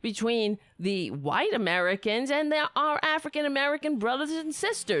gap between the white Americans and our African American brothers and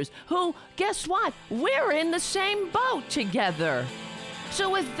sisters who, guess what? We're in the same boat together.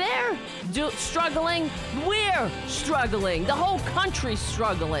 So if they're struggling, we're struggling. The whole country's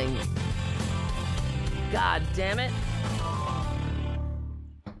struggling. God damn it.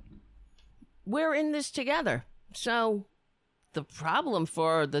 We're in this together. So the problem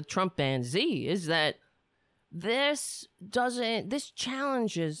for the Trumpanzee is that this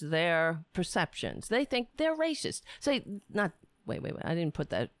challenges their perceptions. They think they're racist. I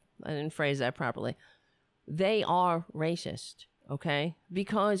didn't phrase that properly. They are racist, okay?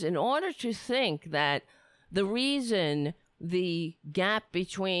 Because in order to think that the reason the gap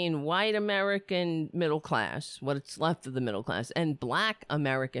between white American middle class, what's left of the middle class, and black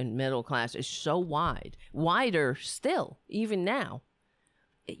American middle class is so wide, wider still, even now,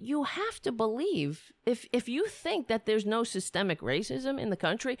 you have to believe, if you think that there's no systemic racism in the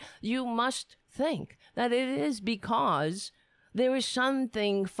country, you must think that it is because there is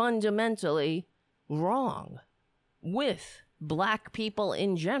something fundamentally wrong with black people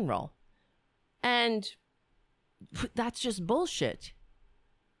in general. And that's just bullshit.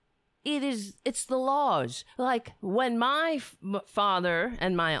 It's the laws. Like when my father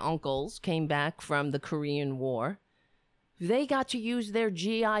and my uncles came back from the Korean War, they got to use their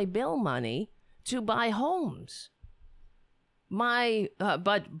GI Bill money to buy homes. But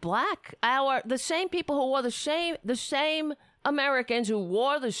the same people who wore the same Americans who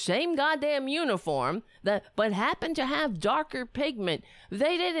wore the same goddamn uniform but happened to have darker pigment,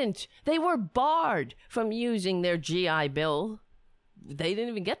 they didn't. They were barred from using their GI Bill. They didn't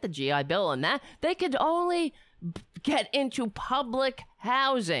even get the GI Bill on that. They could only get into public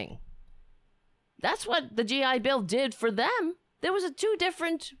housing. That's what the GI Bill did for them. There was two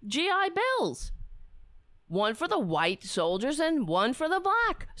different GI Bills. One for the white soldiers and one for the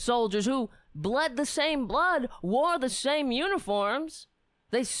black soldiers who bled the same blood, wore the same uniforms.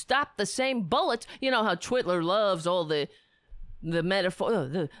 They stopped the same bullets. You know how Twitler loves all the the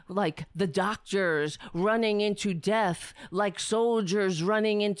metaphor, like the doctors running into death, like soldiers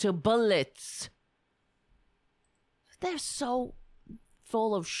running into bullets. They're so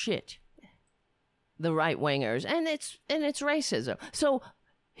full of shit, the right-wingers, and it's racism. So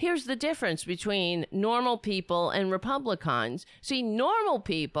here's the difference between normal people and Republicans. See, normal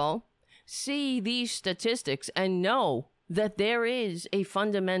people see these statistics and know that there is a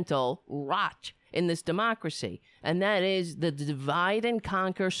fundamental rot in this democracy, and that is the divide and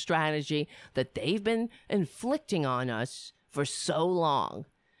conquer strategy that they've been inflicting on us for so long.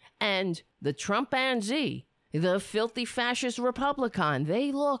 And the Trumpanzee, the filthy fascist Republican,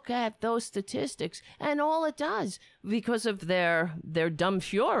 they look at those statistics, and all it does, because of their dumb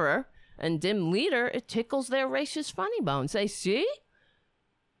Führer and dim leader, it tickles their racist funny bones. They see?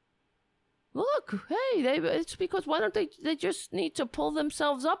 Look, hey, it's because why don't they just need to pull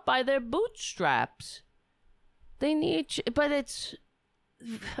themselves up by their bootstraps. They need, but it's,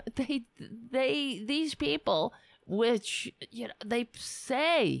 these people, which, you know, they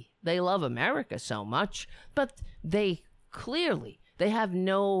say they love America so much, but they have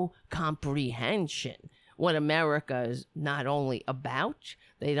no comprehension what America is not only about.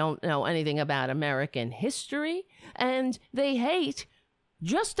 They don't know anything about American history, and they hate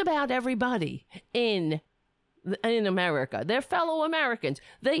just about everybody in America. They're fellow Americans.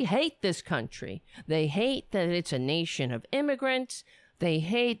 They hate this country. They hate that it's a nation of immigrants. They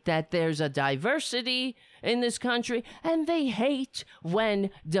hate that there's a diversity in this country. And they hate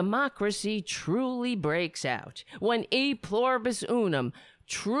when democracy truly breaks out. When e pluribus unum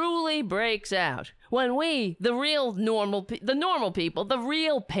truly breaks out. When we, the real normal people, the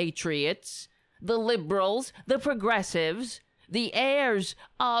real patriots, the liberals, the progressives, the heirs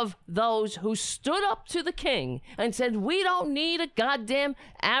of those who stood up to the king and said, we don't need a goddamn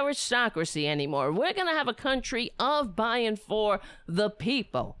aristocracy anymore. We're going to have a country of, by, and for the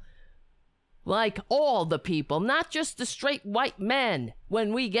people. Like all the people, not just the straight white men.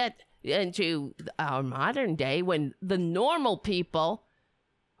 When we get into our modern day, when the normal people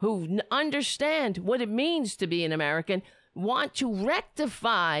who understand what it means to be an American want to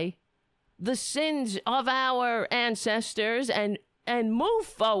rectify the sins of our ancestors and move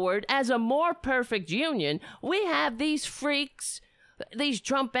forward as a more perfect union, we have these freaks, these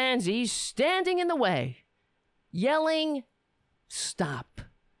Trumpanzees standing in the way, yelling, stop,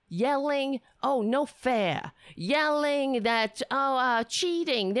 yelling, oh, no fair, yelling that,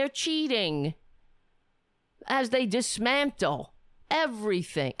 cheating, they're cheating, as they dismantle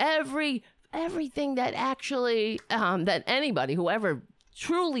everything that actually, that anybody who ever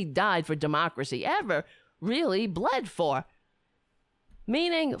truly died for democracy ever really bled for.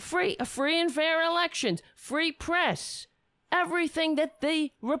 Meaning free and fair elections, free press, everything that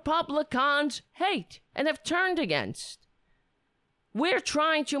the Republicans hate and have turned against. We're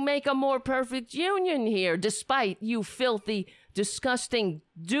trying to make a more perfect union here, despite you filthy, disgusting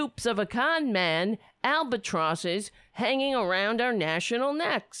dupes of a con man, albatrosses hanging around our national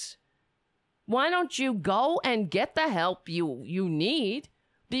necks. Why don't you go and get the help you need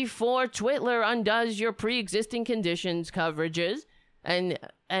before Twitler undoes your pre-existing conditions coverages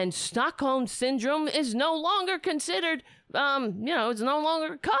and Stockholm Syndrome is no longer considered, it's no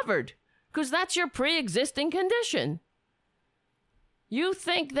longer covered because that's your pre-existing condition. You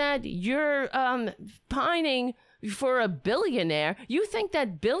think that you're pining for a billionaire. You think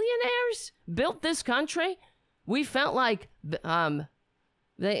that billionaires built this country? We felt like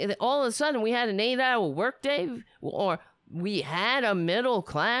all of a sudden we had an 8-hour workday, or we had a middle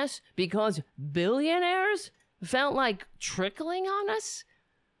class because billionaires felt like trickling on us?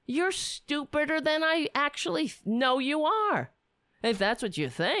 You're stupider than I actually know you are, if that's what you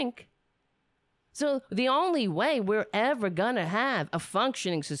think. So the only way we're ever going to have a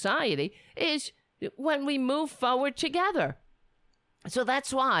functioning society is when we move forward together. So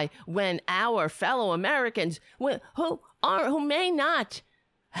that's why when our fellow Americans who may not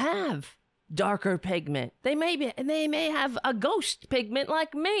have darker pigment, they may have a ghost pigment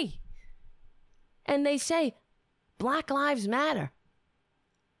like me, and they say Black Lives Matter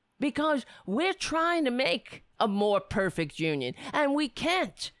because we're trying to make a more perfect union, and we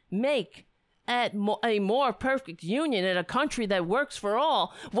can't make a more perfect union in a country that works for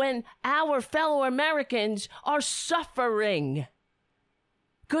all when our fellow Americans are suffering,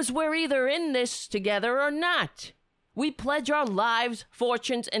 because we're either in this together or not. We pledge our lives,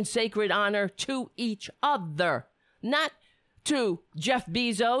 fortunes, and sacred honor to each other, not to Jeff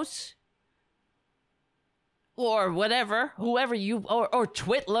Bezos or whatever, whoever you, or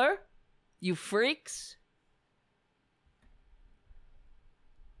Twitler, you freaks.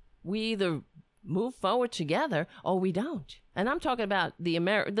 We either move forward together or we don't. And I'm talking about the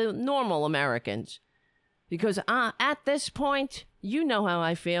normal Americans. Because at this point, you know how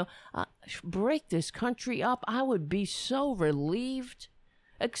I feel. Break this country up. I would be so relieved.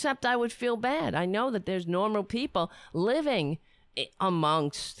 Except I would feel bad. I know that there's normal people living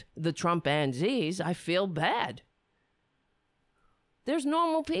amongst the Trumpanzees. I feel bad. There's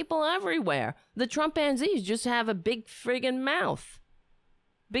normal people everywhere. The Trumpanzees just have a big friggin' mouth.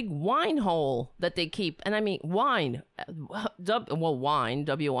 Big wine hole that they keep. And I mean, wine. Wine,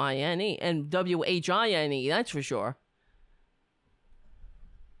 W-I-N-E, and W-H-I-N-E, that's for sure.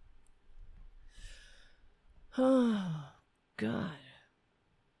 Oh, God.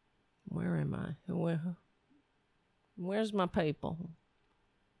 Where am I? Where's my people?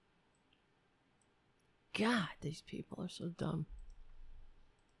 God, these people are so dumb.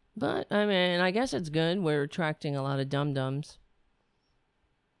 But, I mean, I guess it's good. We're attracting a lot of dum-dums.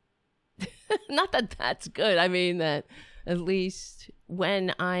 Not that that's good. I mean that at least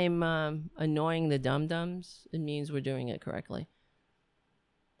when I'm annoying the dum-dums, it means we're doing it correctly.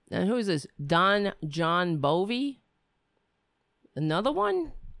 And who is this? Don John Bovey? Another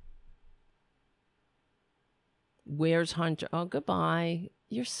one? Where's Hunter? Oh, goodbye.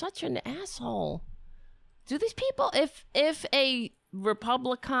 You're such an asshole. Do these people, if a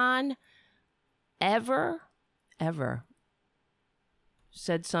Republican ever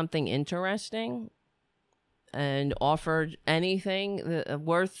said something interesting and offered anything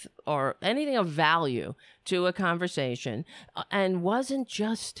worth or anything of value to a conversation and wasn't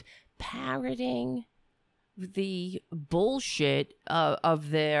just parroting the bullshit of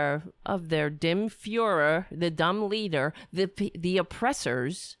their dim Führer, the dumb leader, the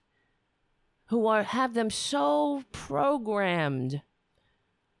oppressors who have them so programmed.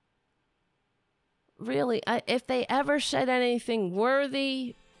 Really, if they ever said anything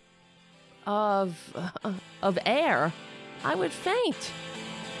worthy of air, I would faint.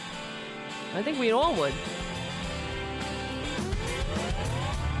 I think we all would.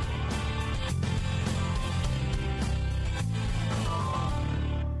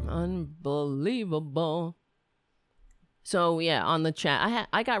 Unbelievable. So yeah, on the chat,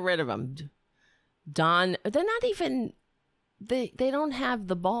 I got rid of them. Don, they're not even. They don't have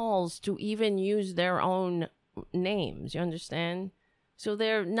the balls to even use their own names. You understand? So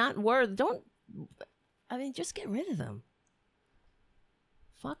they're not worth. Just get rid of them.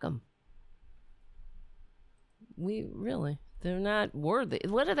 Fuck them. They're not worthy.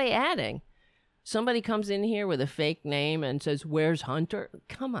 What are they adding? Somebody comes in here with a fake name and says, "Where's Hunter?"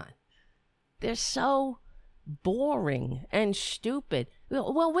 Come on. They're so boring and stupid.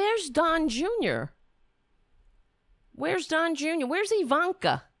 Well, where's Don Jr.? Where's Don Jr.? Where's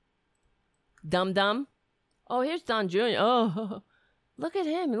Ivanka? Dum-dum. Oh, here's Don Jr. Oh, look at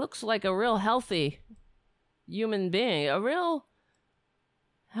him. He looks like a real healthy human being. A real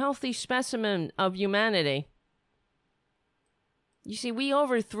healthy specimen of humanity. You see, we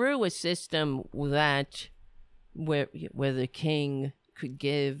overthrew a system that where the king could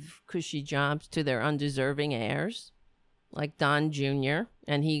give cushy jobs to their undeserving heirs, like Don Jr.,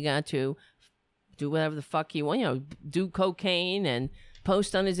 and he got to do whatever the fuck he wants, do cocaine and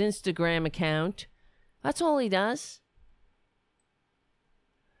post on his Instagram account. That's all he does.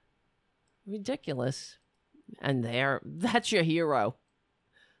 Ridiculous. And that's your hero.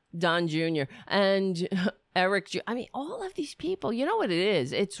 Don Jr. and Eric all of these people, you know what it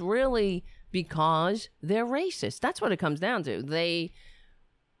is? It's really because they're racist. That's what it comes down to.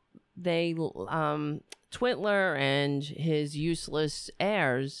 Twitler and his useless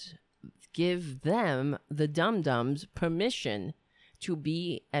heirs give them, the dum-dums, permission to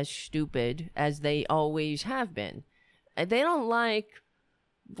be as stupid as they always have been. They don't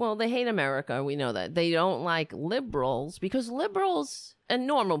they hate America, we know that. They don't like liberals because liberals and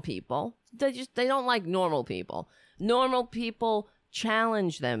normal people, they don't like normal people. Normal people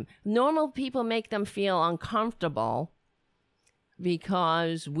challenge them. Normal people make them feel uncomfortable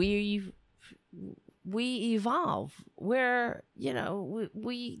because we evolve.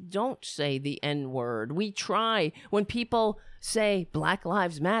 We don't say the N-word. We try. When people say Black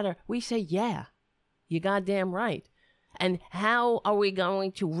Lives Matter, we say, yeah, you goddamn right. And how are we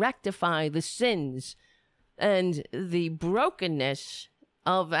going to rectify the sins and the brokenness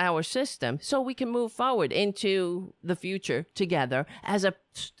of our system so we can move forward into the future together as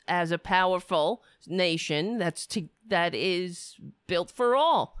a powerful nation that is built for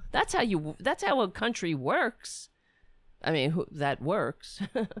all? That's how a country works. I mean, that works.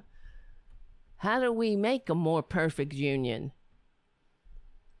 How do we make a more perfect union?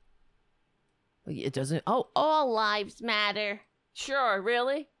 It doesn't. Oh, all lives matter. Sure,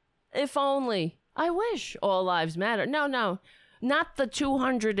 really? If only. I wish all lives matter. No, no, not the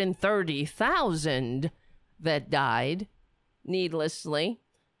 230,000 that died needlessly.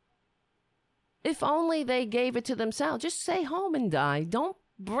 If only they gave it to themselves. Just stay home and die. Don't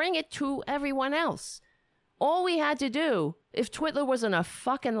bring it to everyone else. All we had to do, if Twitler wasn't a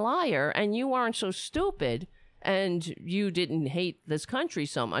fucking liar and you weren't so stupid and you didn't hate this country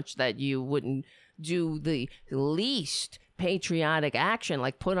so much that you wouldn't do the least patriotic action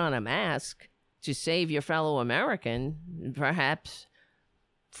like put on a mask to save your fellow American, perhaps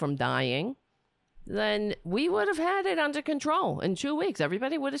from dying, then we would have had it under control in 2 weeks.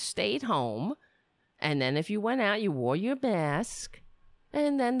 Everybody would have stayed home. And then if you went out, you wore your mask.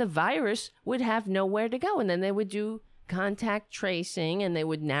 And then the virus would have nowhere to go. And then they would do contact tracing and they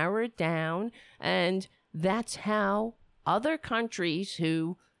would narrow it down. And that's how other countries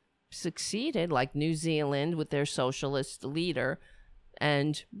who succeeded, like New Zealand with their socialist leader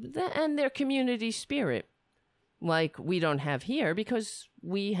and their community spirit, like we don't have here because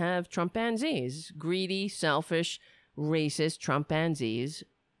we have Trumpanzees, greedy, selfish, racist Trumpanzees,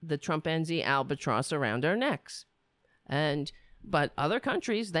 the Trumpanzee albatross around our necks. But other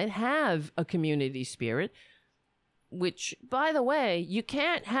countries that have a community spirit, which, by the way, you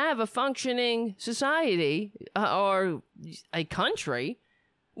can't have a functioning society or a country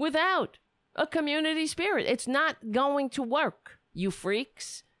without a community spirit. It's not going to work, you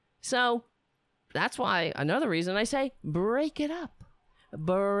freaks. So that's why another reason I say break it up.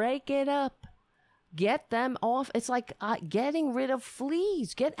 Break it up. Get them off. It's like getting rid of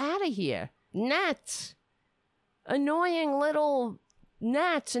fleas. Get out of here. Gnats. Annoying little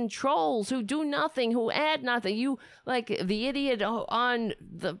gnats and trolls who do nothing, who add nothing. You, like the idiot on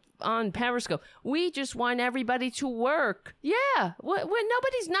Periscope. We just want everybody to work. Yeah, when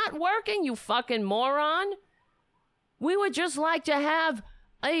nobody's not working, you fucking moron. We would just like to have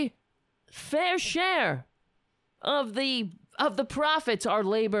a fair share of the profits our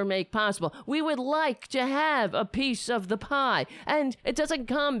labor make possible. We would like to have a piece of the pie, and it doesn't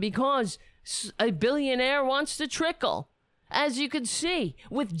come because a billionaire wants to trickle. As you can see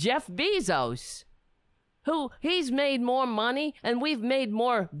with Jeff Bezos, who he's made more money and we've made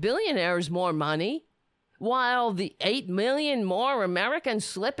more billionaires more money, while the 8 million more Americans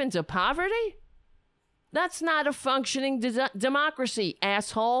slip into poverty? That's not a functioning democracy,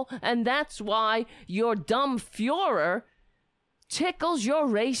 asshole. And that's why your dumb Führer tickles your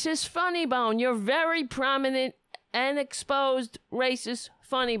racist funny bone, your very prominent and exposed racist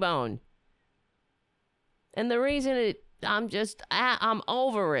funny bone. And the reason I'm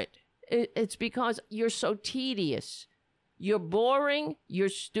over it. It's because you're so tedious. You're boring. You're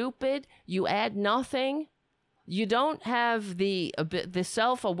stupid. You add nothing. You don't have the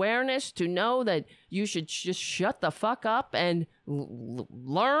self-awareness to know that you should just shut the fuck up and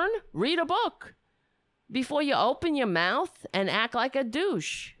learn. Read a book before you open your mouth and act like a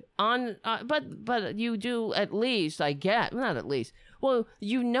douche. But you do at least, I get, not at least. Well,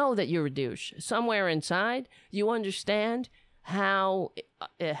 you know that you're a douche. Somewhere inside, you understand how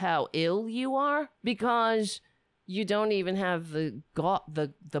ill you are because you don't even have the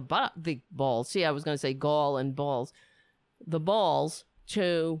balls. See, I was going to say gall and balls. The balls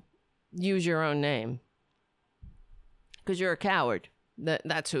to use your own name because you're a coward.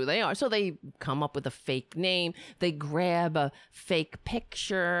 That's who they are. So they come up with a fake name. They grab a fake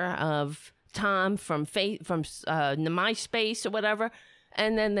picture of Tom from MySpace or whatever,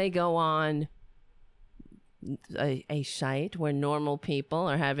 and then they go on a site where normal people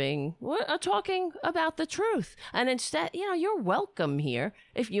are talking about the truth. And instead, you're welcome here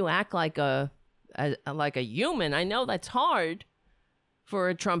if you act like a human. I know that's hard for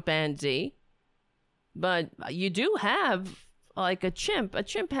a Trumpanzee, but you do have like a chimp. A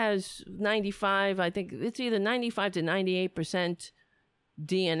chimp has 95, I think it's either 95 to 98%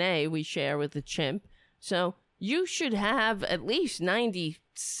 DNA we share with the chimp. So you should have at least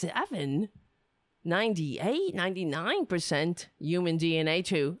 97, 98, 99% human DNA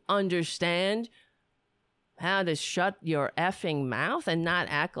to understand how to shut your effing mouth and not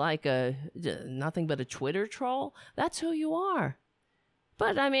act like nothing but a Twitter troll. That's who you are.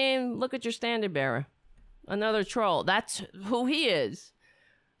 But I mean, look at your standard bearer. Another troll. That's who he is.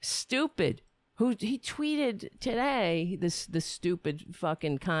 Stupid. Who he tweeted today, this stupid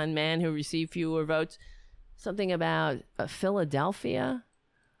fucking con man who received fewer votes, something about Philadelphia.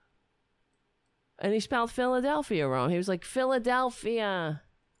 And he spelled Philadelphia wrong. He was like, Philadelphia,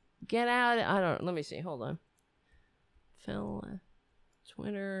 get out. Let me see. Hold on.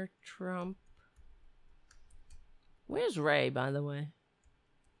 Twitter, Trump. Where's Ray, by the way?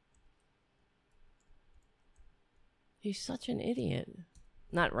 He's such an idiot.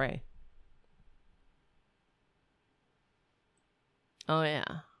 Not Ray. Oh, yeah.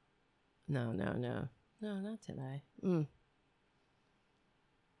 No, not today.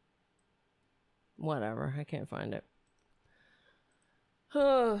 Whatever. I can't find it.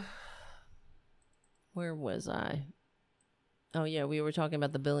 Where was I? Oh, yeah, we were talking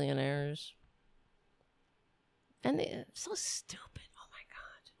about the billionaires. And they're so stupid. Oh, my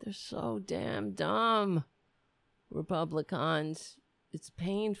God. They're so damn dumb. Republicans. It's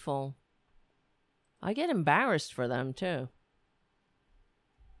painful. I get embarrassed for them, too.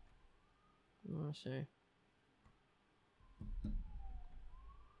 Let's see.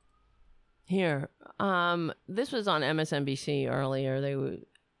 Here. This was on MSNBC earlier. They were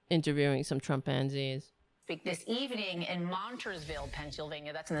interviewing some Trumpanzees. This evening in Montoursville,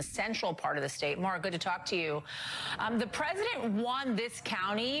 Pennsylvania. That's in the central part of the state. Maura, good to talk to you. The president won this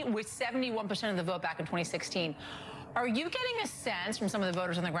county with 71% of the vote back in 2016. Are you getting a sense from some of the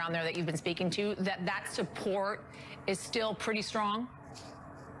voters on the ground there that you've been speaking to that that support is still pretty strong?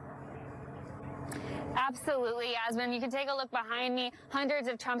 Absolutely, Yasmin. You can take a look behind me. Hundreds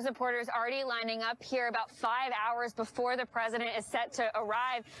of Trump supporters already lining up here about 5 hours before the president is set to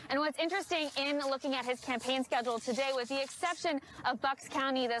arrive. And what's interesting in looking at his campaign schedule today, with the exception of Bucks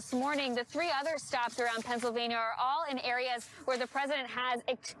County this morning, the 3 other stops around Pennsylvania are all in areas where the president has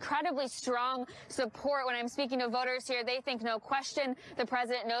incredibly strong support. When I'm speaking to voters here, they think no question the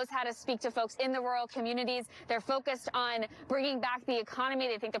president knows how to speak to folks in the rural communities. They're focused on bringing back the economy.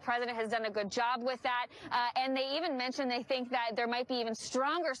 They think the president has done a good job with that. And they even mentioned they think that there might be even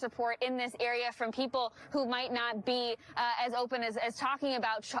stronger support in this area from people who might not be as open as talking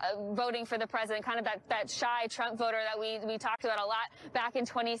about voting for the president, kind of that shy Trump voter that we talked about a lot back in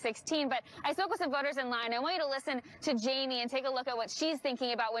 2016. But I spoke with some voters in line. I want you to listen to Jamie and take a look at what she's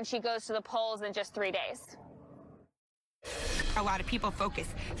thinking about when she goes to the polls in just 3 days. A lot of people focus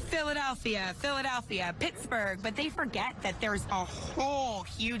Philadelphia, Pittsburgh, but they forget that there's a whole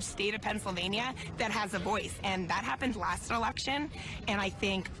huge state of Pennsylvania that has a voice. And that happened last election. And I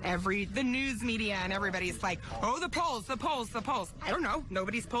think the news media and everybody's like, oh, the polls. I don't know.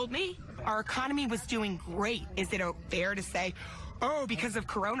 Nobody's polled me. Our economy was doing great. Is it fair to say, oh, because of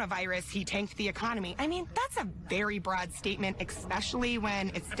coronavirus, he tanked the economy? I mean, that's a very broad statement, especially when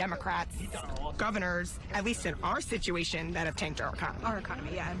it's Democrats, governors, at least in our situation, that have tanked our economy. Our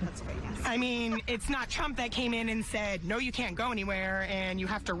economy, yeah, in Pennsylvania. I mean, it's not Trump that came in and said, no, you can't go anywhere, and you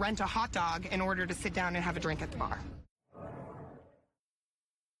have to rent a hot dog in order to sit down and have a drink at the bar.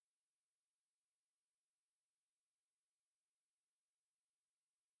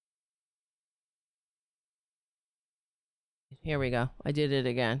 Here we go. I did it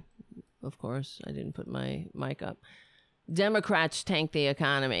again. Of course, I didn't put my mic up. Democrats tank the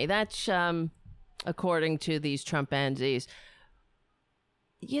economy. That's according to these Trumpanzees.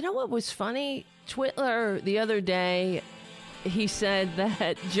 You know what was funny? Twitler the other day, he said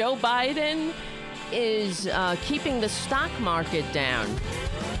that Joe Biden is keeping the stock market down.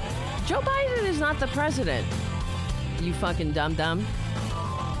 Joe Biden is not the president. You fucking dum-dum.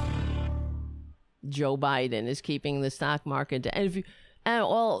 Joe Biden is keeping the stock market down.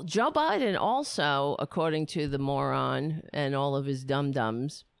 Well, Joe Biden also, according to the moron and all of his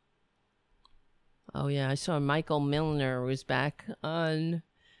dum-dums. Oh, yeah, I saw Michael Milner was back on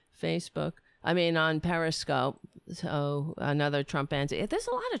Facebook. I mean, on Periscope. So, another Trumpanzee. There's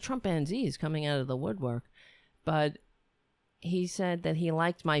a lot of Trumpanzees coming out of the woodwork. But he said that he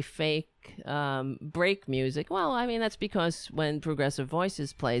liked my fake break music. Well, I mean, that's because when Progressive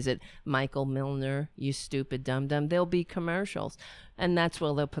Voices plays it, Michael Milner, you stupid dum-dum, there'll be commercials. And that's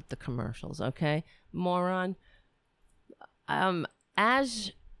where they'll put the commercials, okay? Moron.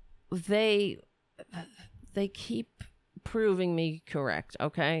 As they keep proving me correct,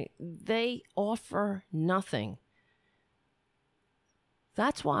 okay? They offer nothing.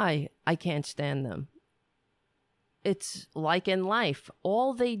 That's why I can't stand them. It's like in life.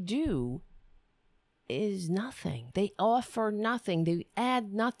 All they do is nothing. They offer nothing. They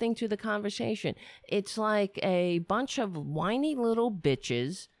add nothing to the conversation. It's like a bunch of whiny little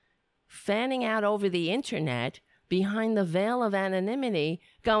bitches fanning out over the internet behind the veil of anonymity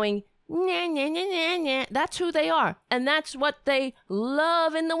going, nah, nah, nah, nah, nah. That's who they are. And that's what they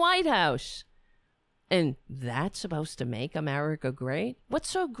love in the White House. And that's supposed to make America great? What's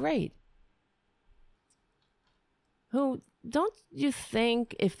so great? Who, don't you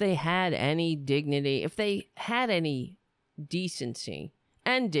think if they had any dignity, if they had any decency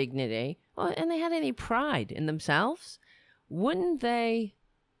and dignity, and they had any pride in themselves, wouldn't they,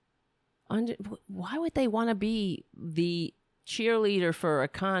 why would they want to be the cheerleader for a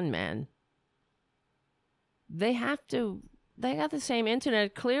con man? They got the same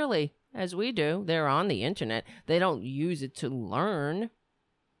internet, clearly. as we do. They're on the internet. They don't use it to learn.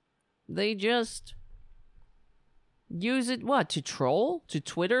 They just use it, what, to troll? To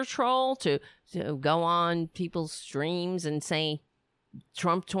Twitter troll? To go on people's streams and say,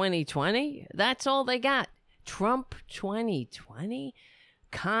 Trump 2020? That's all they got. Trump 2020?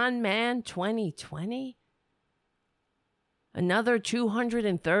 Con man 2020? Another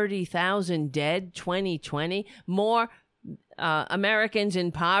 230,000 dead 2020? More Americans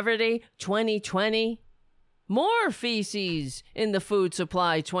in poverty 2020? More feces in the food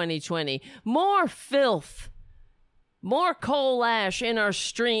supply 2020? More filth? More coal ash in our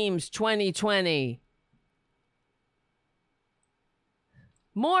streams 2020?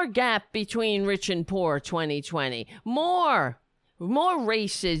 More gap between rich and poor 2020? More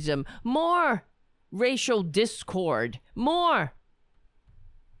racism, more racial discord, more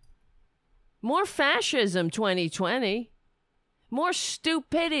fascism 2020, more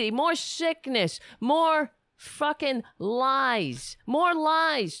stupidity, more sickness, more fucking lies, more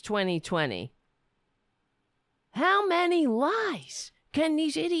lies 2020. How many lies can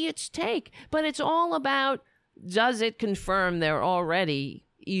these idiots take? But it's all about, does it confirm their already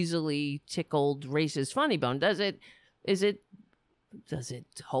easily tickled racist funny bone? Does it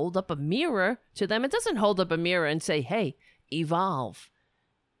hold up a mirror to them? It doesn't hold up a mirror and say, hey, evolve.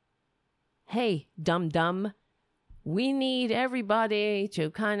 Hey, dum-dum, we need everybody to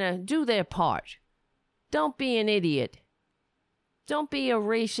kind of do their part. Don't be an idiot. Don't be a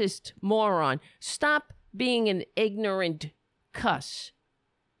racist moron. Stop being an ignorant cuss.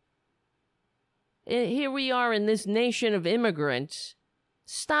 Here we are in this nation of immigrants.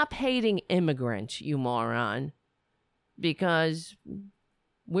 Stop hating immigrants, you moron. Because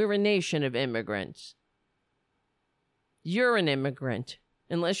we're a nation of immigrants. You're an immigrant,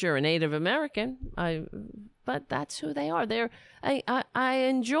 unless you're a Native American. But that's who they are. I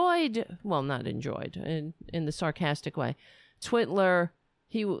enjoyed, well, not enjoyed, in the sarcastic way. Twitler,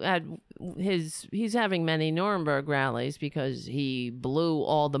 he's having many Nuremberg rallies because he blew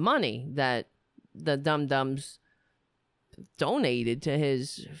all the money that the dum-dums donated to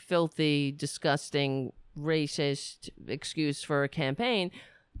his filthy, disgusting, racist excuse for a campaign.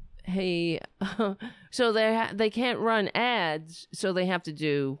 So they can't run ads, so they have to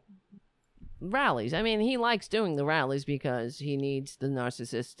do rallies. I mean, he likes doing the rallies because he needs the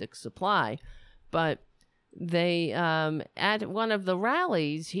narcissistic supply. But they at one of the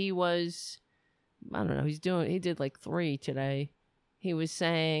rallies, he was, I don't know, he did like 3 today. He was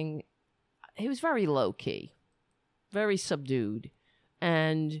saying, he was very low key, very subdued,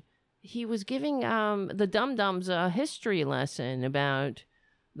 and he was giving the dum-dums a history lesson about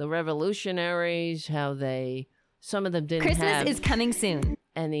the revolutionaries, how some of them didn't have... Christmas is coming soon.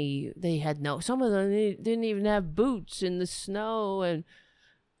 Some of them didn't even have boots in the snow, and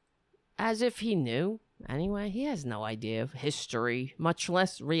as if he knew. Anyway, he has no idea of history, much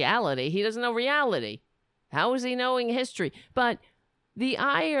less reality. He doesn't know reality. How is he knowing history? But the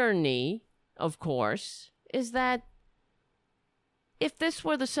irony, of course, is that if this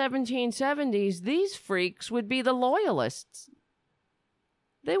were the 1770s, these freaks would be the loyalists.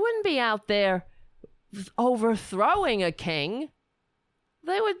 They wouldn't be out there overthrowing a king.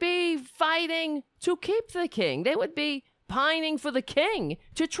 They would be fighting to keep the king. They would be pining for the king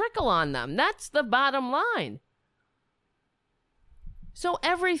to trickle on them. That's the bottom line. So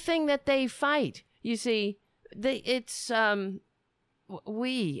everything that they fight, you see, it's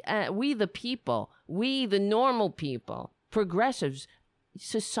we the people, we the normal people, progressives,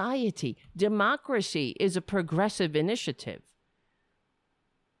 society, democracy is a progressive initiative.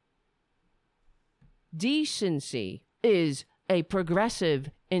 Decency is a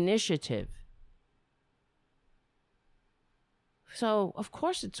progressive initiative. So, of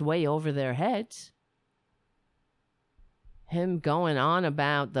course, it's way over their heads. Him going on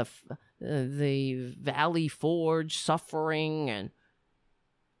about the Valley Forge suffering, and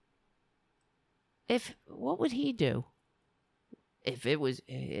what would he do? If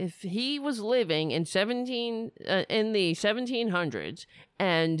he was living in the 1700s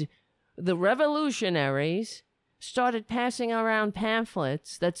and the revolutionaries started passing around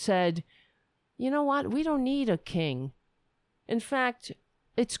pamphlets that said, you know what, we don't need a king. In fact,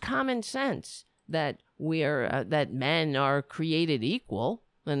 it's common sense that that men are created equal,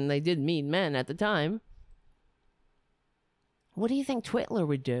 and they did mean men at the time. What do you think Twitler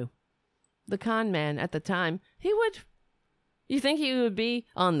would do? The con man at the time, you think he would be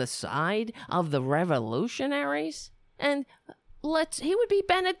on the side of the revolutionaries? And he would be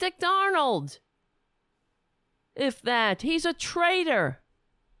Benedict Arnold. If that, he's a traitor.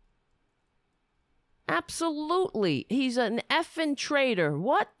 Absolutely. He's an effing traitor.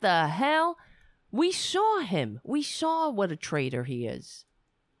 What the hell? We saw him. We saw what a traitor he is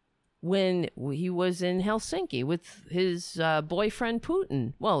when he was in Helsinki with his boyfriend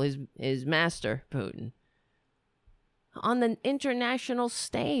Putin. Well, his master Putin. On the international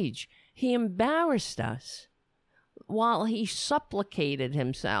stage, he embarrassed us while he supplicated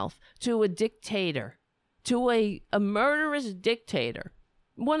himself to a dictator, to a murderous dictator.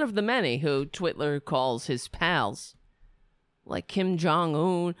 One of the many who Twitler calls his pals. Like Kim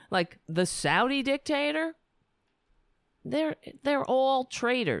Jong-un, like the Saudi dictator. They're all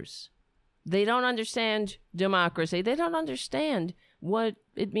traitors. They don't understand democracy. They don't understand what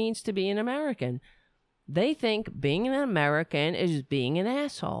it means to be an American. They think being an American is being an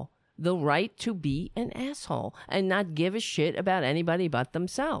asshole. The right to be an asshole and not give a shit about anybody but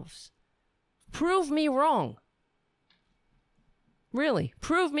themselves. Prove me wrong. Really,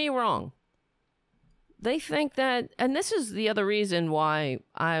 prove me wrong. They think that, and this is the other reason why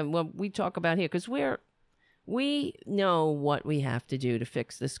we talk about here, because we know what we have to do to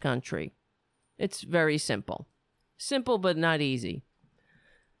fix this country. It's very simple. Simple, but not easy.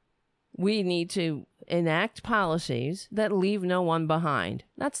 We need to enact policies that leave no one behind.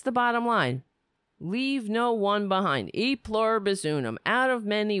 That's the bottom line. Leave no one behind. E pluribus unum. Out of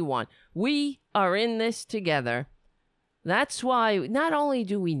many, one. We are in this together. That's why not only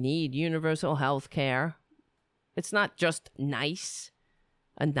do we need universal health care, it's not just nice,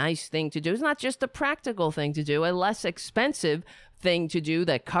 a nice thing to do. It's not just a practical thing to do, a less expensive thing to do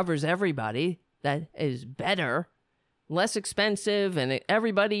that covers everybody, that is better, less expensive and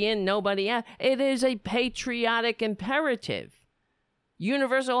everybody in, nobody out. It is a patriotic imperative.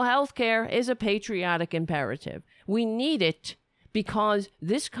 Universal health care is a patriotic imperative. We need it because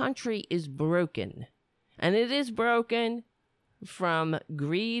this country is broken. And it is broken from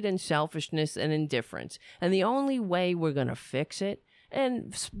greed and selfishness and indifference. And the only way we're going to fix it,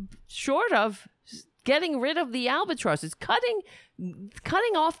 and short of getting rid of the albatross, is cutting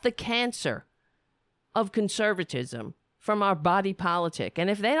off the cancer of conservatism from our body politic. And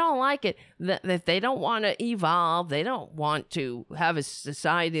if they don't like it, if they don't want to evolve, they don't want to have a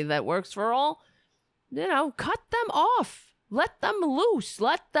society that works for all, cut them off. Let them loose.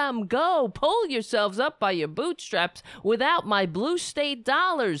 Let them go. Pull yourselves up by your bootstraps without my blue state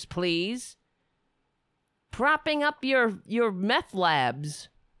dollars, please. Propping up your meth labs.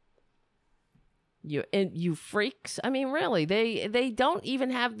 You freaks. I mean, really, they don't even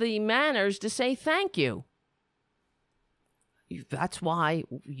have the manners to say thank you. That's why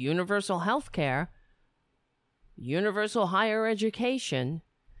universal health care, universal higher education,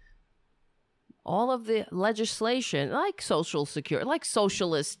 all of the legislation, like Social Security, like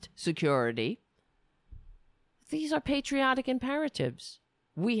socialist security, these are patriotic imperatives.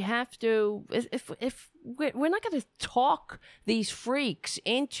 We have to, if we're not going to talk these freaks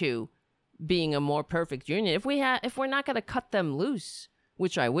into being a more perfect union, if we're not going to cut them loose,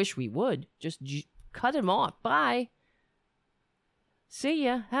 which I wish we would, just cut them off. Bye. See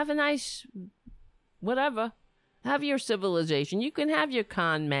ya. Have a nice whatever. Have your civilization. You can have your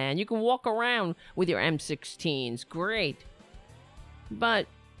con man. You can walk around with your M16s. Great. But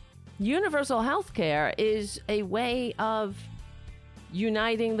universal health care is a way of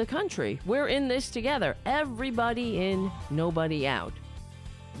uniting the country. We're in this together. Everybody in, nobody out.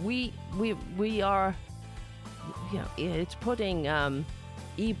 We are, it's putting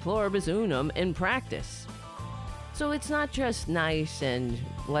e pluribus unum in practice. So it's not just nice and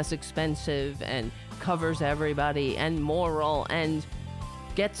less expensive and covers everybody and moral and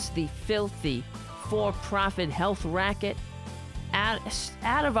gets the filthy for-profit health racket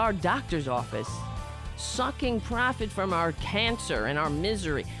out of our doctor's office, sucking profit from our cancer and our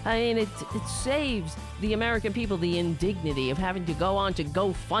misery. I mean, it saves the American people the indignity of having to go on to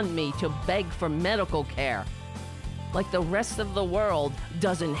GoFundMe to beg for medical care, like the rest of the world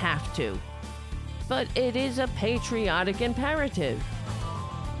doesn't have to. But it is a patriotic imperative.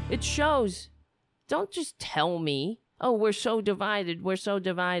 It shows. Don't just tell me, oh, we're so divided, we're so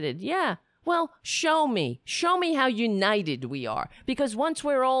divided. Yeah, well, show me. Show me how united we are. Because once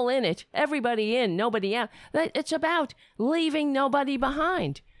we're all in it, everybody in, nobody out, it's about leaving nobody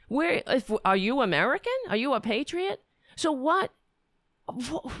behind. Are you American? Are you a patriot? So what?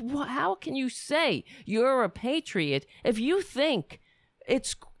 How can you say you're a patriot if you think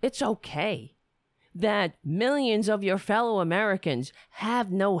it's okay that millions of your fellow Americans have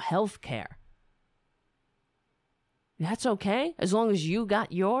no health care? That's okay? As long as you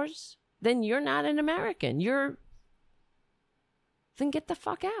got yours? Then you're not an American. Then get the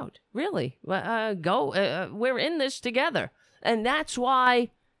fuck out. Really. Go. We're in this together. And that's why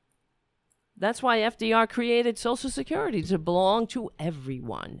That's why FDR created Social Security, to belong to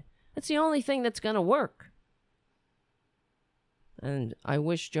everyone. That's the only thing that's going to work. And I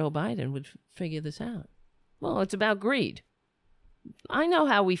wish Joe Biden would figure this out. Well, it's about greed. I know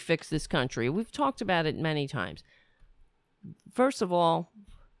how we fix this country. We've talked about it many times. First of all,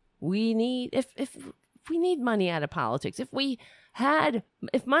 we need, if we need money out of politics. If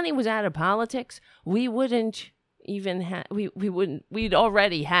money was out of politics, we wouldn't even have, we'd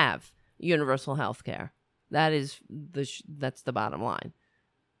already have universal health care. That's the bottom line.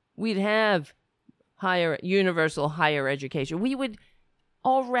 We'd have universal higher education. We would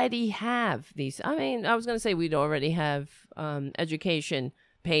already have these. I mean, I was going to say we'd already have education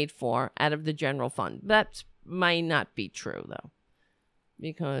paid for out of the general fund. That might not be true, though,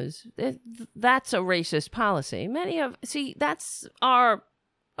 because that's a racist policy. That's our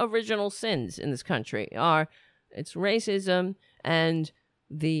original sins in this country. It's racism and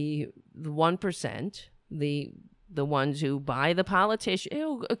the 1%, the ones who buy the politicians,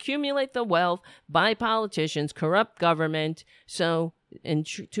 who accumulate the wealth, buy politicians, corrupt government, to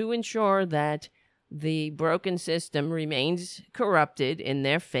ensure that the broken system remains corrupted in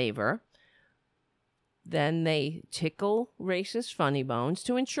their favor. Then they tickle racist funny bones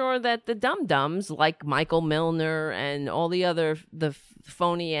to ensure that the dum-dums like Michael Milner and all the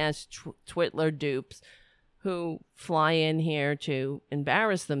phony-ass Twitler dupes who fly in here to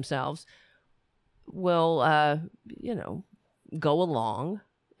embarrass themselves will, go along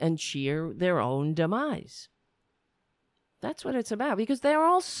and cheer their own demise. That's what it's about, because they're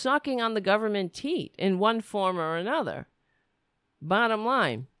all sucking on the government teat in one form or another. Bottom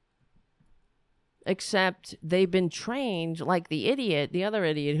line. Except they've been trained, like the other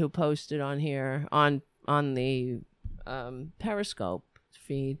idiot who posted on here, on the Periscope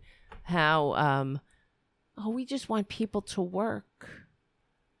feed, how, we just want people to work.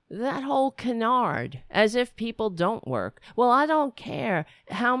 That whole canard, as if people don't work. Well, I don't care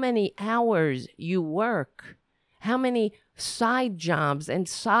how many hours you work, how many side jobs and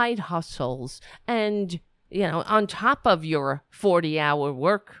side hustles, and, on top of your 40-hour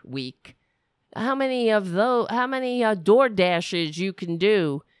work week, how many door dashes you can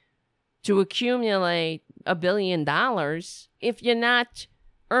do to accumulate $1 billion if you're not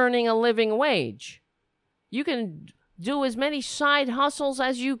earning a living wage. You can do as many side hustles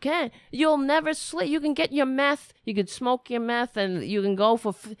as you can. You'll never sleep. You can get your meth. You can smoke your meth, and you can go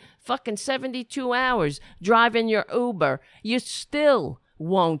for fucking 72 hours driving your Uber. You still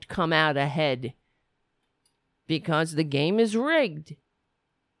won't come out ahead because the game is rigged.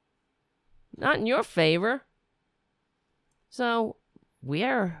 Not in your favor. So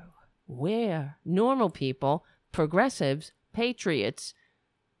we're normal people, progressives, patriots.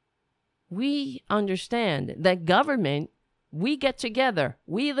 We understand that government, we get together,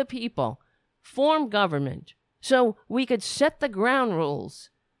 we the people, form government so we could set the ground rules.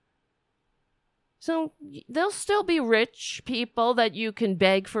 So there'll still be rich people that you can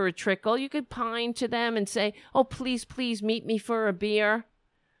beg for a trickle. You could pine to them and say, oh, please, please meet me for a beer.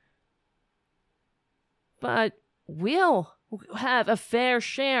 But we'll have a fair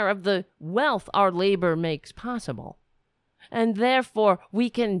share of the wealth our labor makes possible. And therefore, we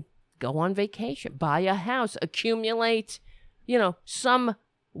can go on vacation, buy a house, accumulate,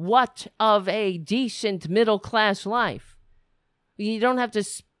 somewhat of a decent middle-class life. You don't have to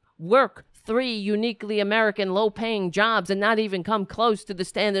work 3 uniquely American low-paying jobs and not even come close to the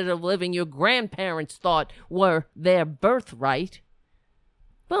standard of living your grandparents thought were their birthright.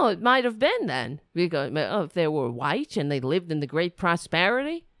 Well, it might have been then, because if they were white and they lived in the great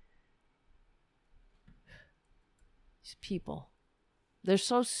prosperity. These people, they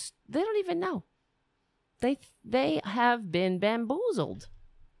don't even know. They have been bamboozled.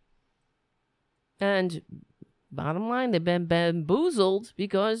 And bottom line, they've been bamboozled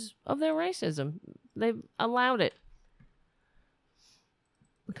because of their racism. They've allowed it.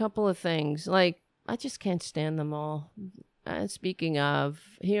 A couple of things, I just can't stand them all. Speaking of,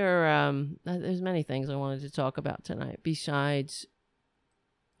 here, there's many things I wanted to talk about tonight besides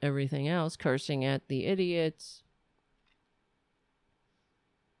everything else, cursing at the idiots.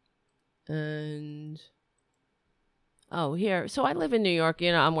 And, here. So I live in New York.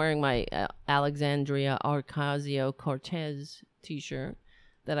 I'm wearing my Alexandria Ocasio-Cortez t-shirt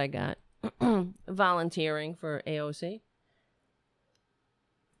that I got volunteering for AOC.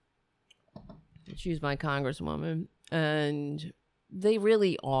 She's my congresswoman. And they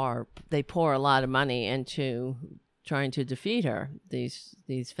really they pour a lot of money into trying to defeat her,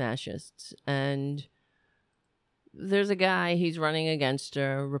 these fascists. And there's a guy, he's running against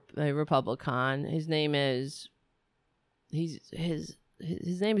her, a Republican. His name is, his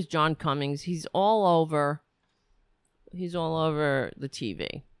his name is John Cummings. He's all over the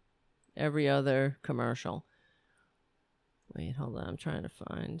TV. Every other commercial. Wait, hold on. I'm trying to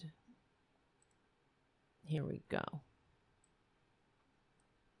find. Here we go.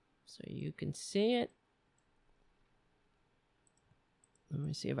 So you can see it. Let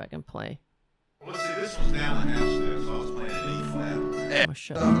me see if I can play. Let's see, this was down the house there, so I was playing an E flat. Oh,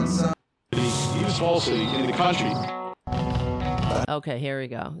 shut up. He was falsely in the country. Okay, here we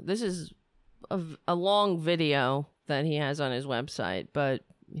go. This is a long video that he has on his website, but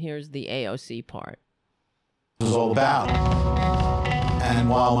here's the AOC part. This is all about. And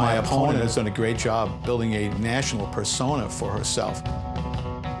while my opponent has done a great job building a national persona for herself,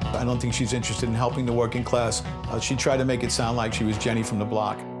 I don't think she's interested in helping the working class. She tried to make it sound like she was Jenny from the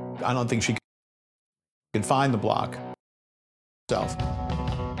block. I don't think she can find the block herself.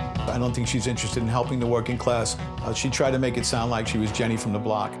 I don't think she's interested in helping the working class. She tried to make it sound like she was Jenny from the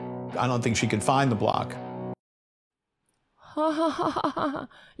block. I don't think she can find the block.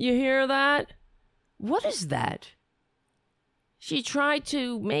 You hear that? What is that? She tried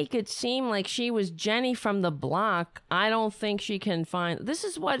to make it seem like she was Jenny from the block. I don't think she can find. This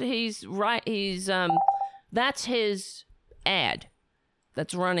is what he's right. That's his ad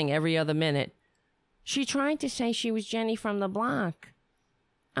that's running every other minute. She tried to say she was Jenny from the block.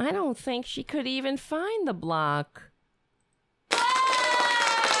 I don't think she could even find the block.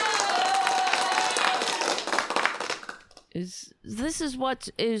 This is what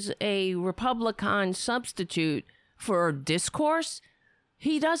is a Republican substitute for discourse.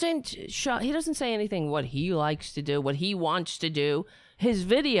 He doesn't say anything what he likes to do, what he wants to do. His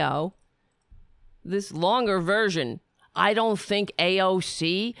video, this longer version, I don't think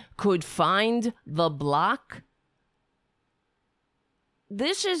AOC could find the block.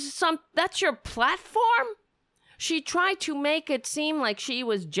 That's your platform? She tried to make it seem like she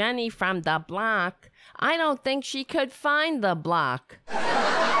was Jenny from the block. I don't think she could find the block.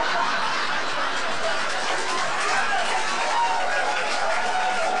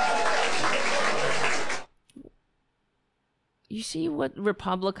 You see what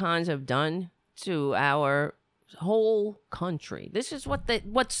Republicans have done to our whole country. This is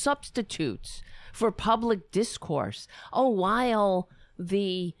what substitutes for public discourse. Oh, while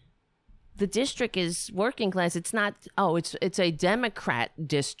the district is working class, it's not. Oh, it's a Democrat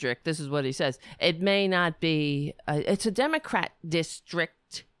district. This is what he says. It may not be. It's a Democrat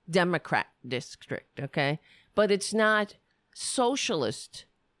district. Okay, but it's not socialist.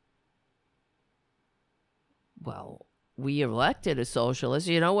 Well, we elected a socialist.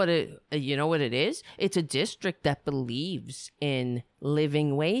 You know what it is? It's a district that believes in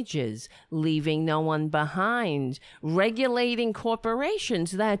living wages, leaving no one behind, regulating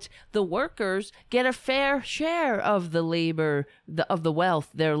corporations that the workers get a fair share of the labor, of the wealth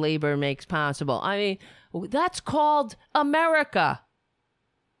their labor makes possible. I mean, that's called America.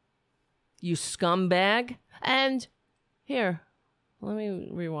 You scumbag. And here, let me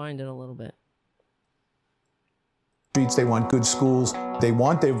rewind it a little bit. They want good schools. They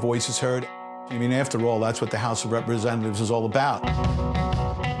want their voices heard. I mean, after all, that's what the House of Representatives is all about.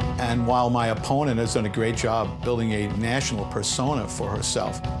 And while my opponent has done a great job building a national persona for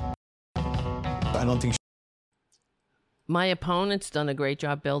herself, I don't think my opponent's done a great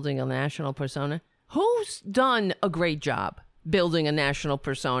job building a national persona. Who's done a great job building a national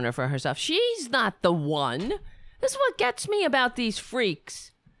persona for herself? She's not the one. This is what gets me about these freaks.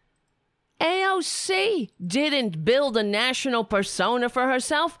 AOC didn't build a national persona for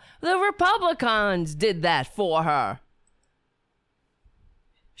herself. The Republicans did that for her.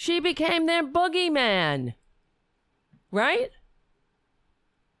 She became their boogeyman. Right?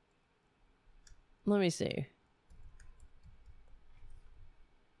 Let me see.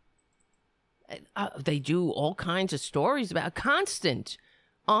 They do all kinds of stories about Constant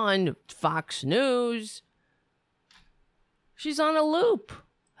on Fox News. She's on a loop.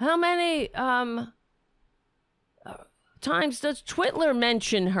 How many times does Twitler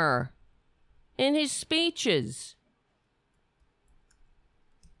mention her in his speeches?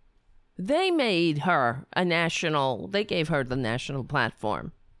 They made her they gave her the national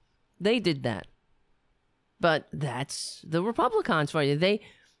platform. They did that. But that's the Republicans for you. They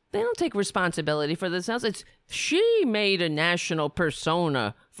don't take responsibility for themselves. It's she made a national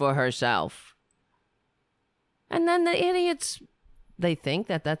persona for herself. And then the idiots, they think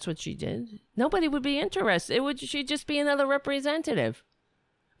that that's what she did. Nobody would be interested. She'd just be another representative.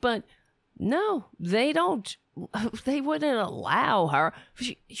 But no, they don't. They wouldn't allow her.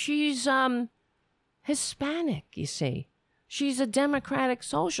 She's Hispanic, you see. She's a Democratic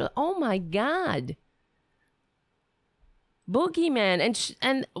social. Oh, my God. boogeyman.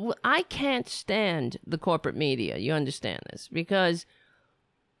 And I can't stand the corporate media. You understand this? Because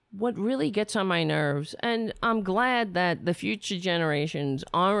what really gets on my nerves, and I'm glad that the future generations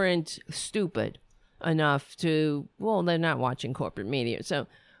aren't stupid enough to, well, they're not watching corporate media. So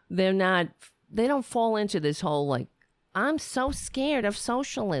they don't fall into this whole, like, I'm so scared of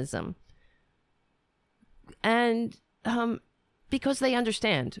socialism. And because they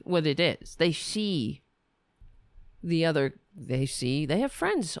understand what it is. They see they have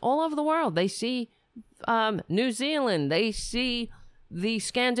friends all over the world. They see New Zealand. They see the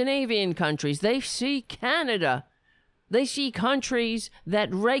Scandinavian countries. They see Canada. They see countries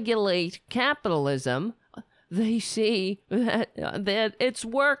that regulate capitalism. They see that it's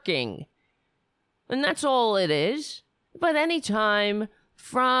working. And that's all it is. But anytime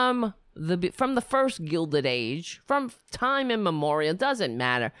from the first Gilded Age, from time immemorial, doesn't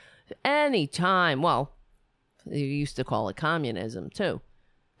matter. Anytime, well, you used to call it communism too.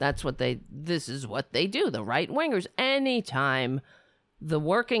 This is what they do, the right-wingers. Anytime the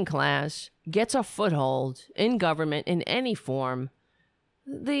working class gets a foothold in government in any form,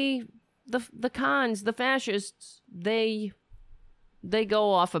 the cons, the fascists, they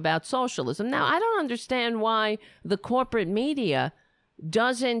go off about socialism. Now, I don't understand why the corporate media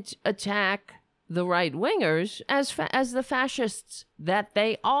doesn't attack the right-wingers as the fascists that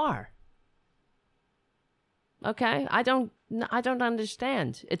they are. Okay? I don't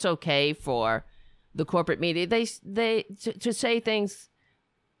understand. It's okay for the corporate media. To say things.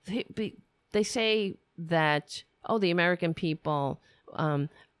 They say that, the American people,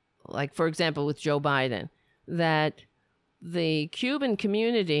 like, for example, with Joe Biden, that the Cuban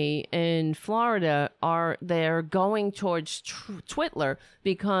community in Florida they're going towards Twitler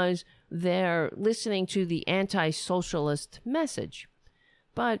because they're listening to the anti-socialist message.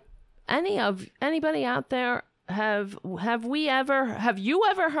 But anybody out there, have you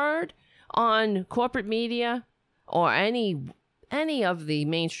ever heard on corporate media or any of the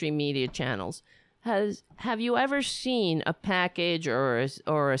mainstream media channels, have you ever seen a package or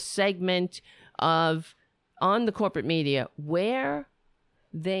a segment on the corporate media where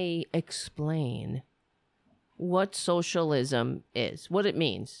they explain what socialism is, what it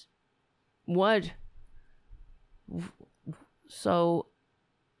means? So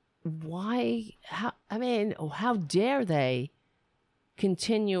why, how dare they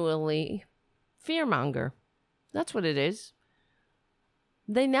continually fearmonger? That's what it is.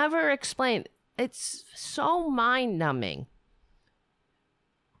 They never explain. It's so mind-numbing.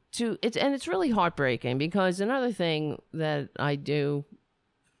 It's really heartbreaking, because another thing that I do,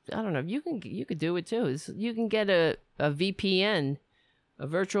 I don't know, you could do it too, is you can get a VPN, a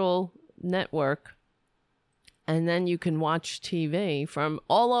virtual network, and then you can watch TV from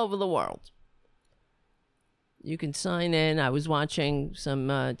all over the world. You can sign in. I was watching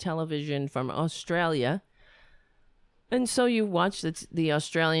some television from Australia, and so you watch the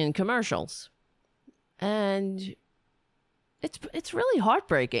Australian commercials, and it's really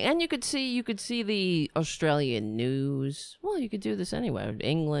heartbreaking. And you could see the Australian news. Well, you could do this anywhere.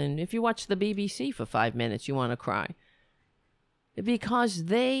 England. If you watch the BBC for 5 minutes, you want to cry, because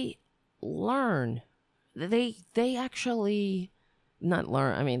they learn. They actually not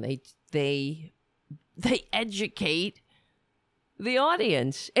learn. I mean, they educate the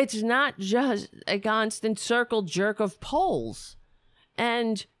audience. It's not just a constant circle jerk of polls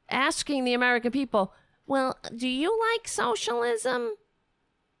and asking the American people, well, do you like socialism?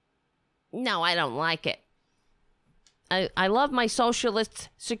 No, I don't like it. I love my socialist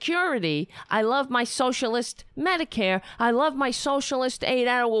security. I love my socialist Medicare. I love my socialist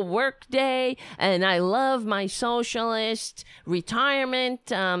 8-hour workday. And I love my socialist retirement,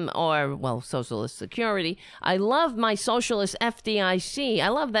 socialist security. I love my socialist FDIC. I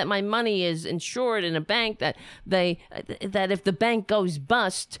love that my money is insured in a bank, that if the bank goes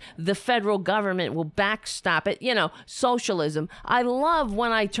bust, the federal government will backstop it. Socialism. I love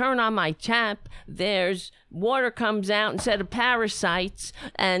when I turn on my tap, there's water comes out instead of parasites,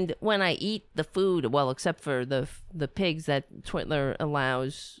 and when I eat the food, well, except for the pigs that Twitler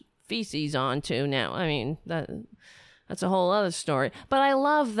allows feces onto now. I mean, that's a whole other story. But I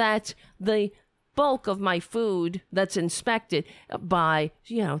love that the bulk of my food that's inspected by,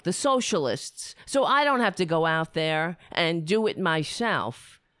 the socialists, so I don't have to go out there and do it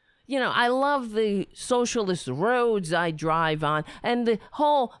myself. I love the socialist roads I drive on and the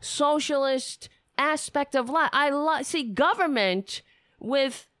whole socialist aspect of life. I see government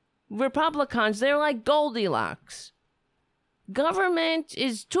with Republicans. They're like Goldilocks. Government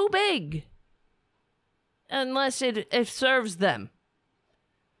is too big unless it serves them.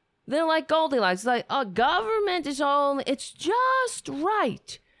 They're like Goldilocks. Like, government is only, it's just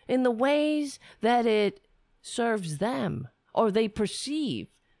right in the ways that it serves them, or they perceive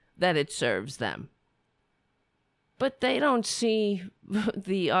that it serves them. But they don't see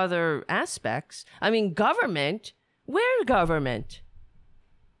the other aspects. I mean, government, we're government.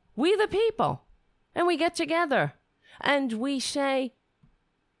 We the people. And we get together and we say,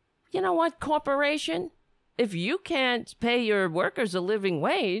 you know what, corporation? If you can't pay your workers a living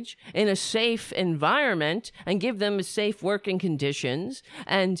wage in a safe environment and give them safe working conditions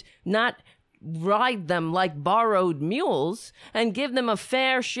and not ride them like borrowed mules and give them a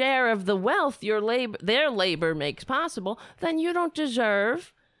fair share of the wealth their labor makes possible, then you don't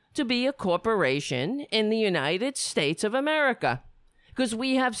deserve to be a corporation in the United States of America. Because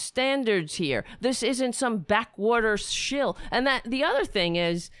we have standards here. This isn't some backwater shill. And that the other thing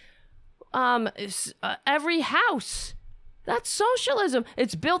is, every house, that's socialism.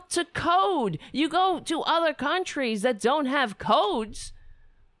 It's built to code. You go to other countries that don't have codes.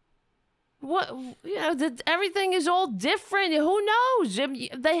 Everything is all different. Who knows?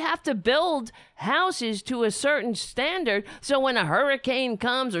 They have to build houses to a certain standard. So when a hurricane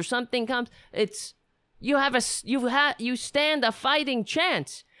comes or something comes, you stand a fighting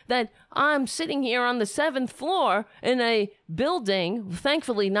chance. That I'm sitting here on the 7th floor in a building,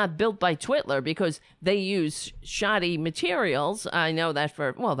 thankfully not built by Twitler because they use shoddy materials. I know that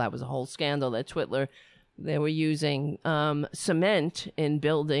that was a whole scandal that Twitler, they were using cement in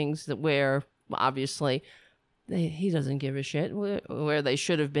buildings where obviously he doesn't give a shit, where they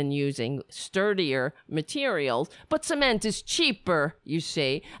should have been using sturdier materials. But cement is cheaper, you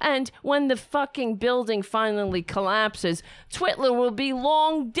see. And when the fucking building finally collapses, Twitler will be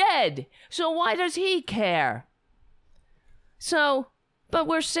long dead. So why does he care? But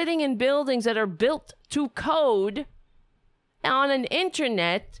we're sitting in buildings that are built to code on an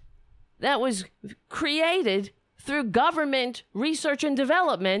internet that was created through government research and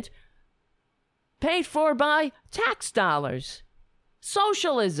development paid for by tax dollars.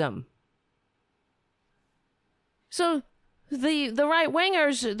 Socialism. So the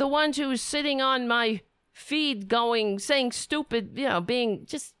right-wingers, the ones who are sitting on my feed saying stupid,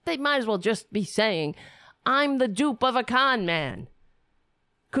 they might as well just be saying, I'm the dupe of a con man.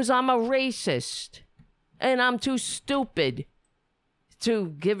 Because I'm a racist. And I'm too stupid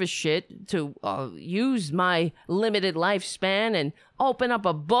to give a shit, to use my limited lifespan and open up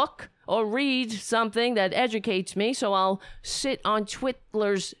a book or read something that educates me, so I'll sit on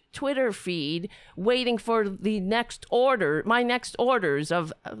Twitler's Twitter feed waiting for my next orders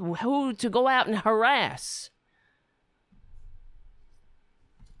of who to go out and harass.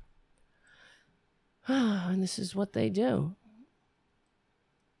 And this is what they do.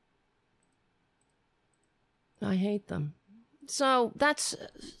 I hate them. So that's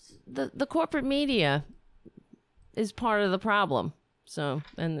the corporate media is part of the problem. So,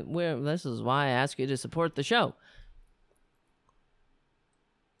 and this is why I ask you to support the show.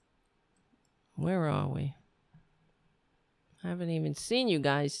 Where are we? I haven't even seen you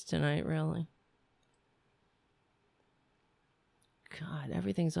guys tonight, really. God,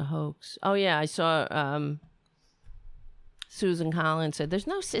 everything's a hoax. Oh, yeah, I saw Susan Collins said there's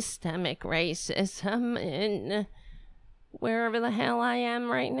no systemic racism in wherever the hell I am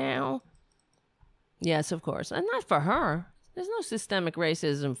right now. Yes, of course. And not for her. There's no systemic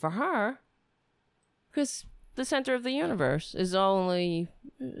racism for her. Because the center of the universe is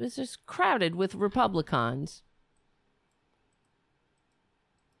just crowded with Republicans.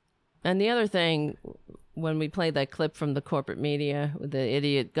 And the other thing, when we played that clip from the corporate media with the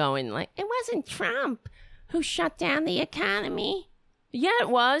idiot going like, it wasn't Trump who shut down the economy. Yeah, it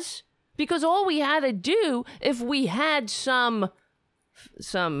was. Because all we had to do, if we had some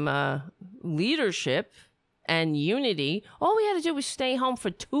leadership and unity, all we had to do was stay home for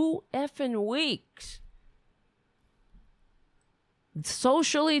 2 effing weeks.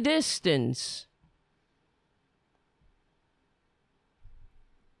 Socially distance.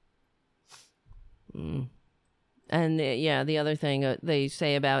 And the other thing they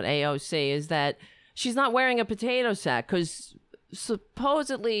say about AOC is that she's not wearing a potato sack because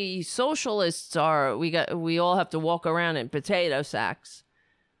supposedly socialists we all have to walk around in potato sacks.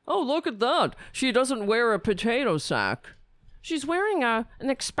 Oh, look at that. She doesn't wear a potato sack. She's wearing an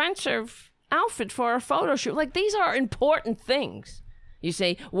expensive outfit for a photo shoot. Like, these are important things. You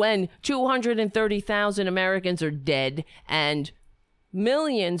see, when 230,000 Americans are dead and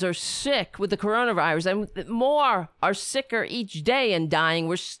millions are sick with the coronavirus and more are sicker each day and dying,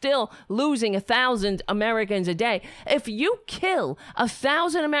 we're still losing 1,000 Americans a day. If you kill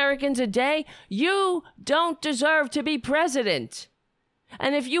 1,000 Americans a day, you don't deserve to be president.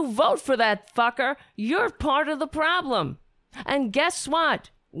 And if you vote for that fucker, you're part of the problem. And guess what?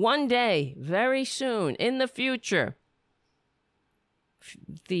 One day, very soon, in the future,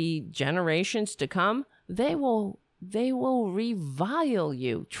 the generations to come, they will revile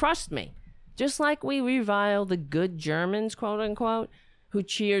you. Trust me. Just like we revile the good Germans, quote unquote, who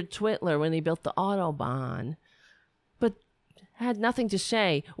cheered Hitler when he built the Autobahn, but had nothing to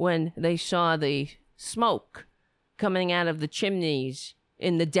say when they saw the smoke coming out of the chimneys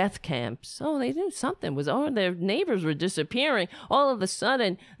in the death camps. Oh, they knew something was, their neighbors were disappearing. All of a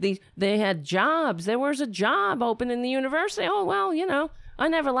sudden, they had jobs. There was a job open in the university. Oh, well, you know, I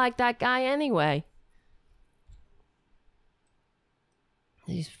never liked that guy anyway.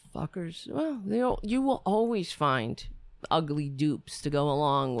 These fuckers, well, you will always find ugly dupes to go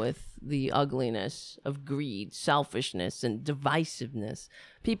along with the ugliness of greed, selfishness, and divisiveness.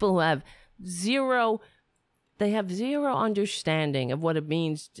 People who have zero understanding of what it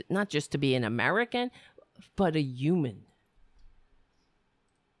means not just to be an American, but a human.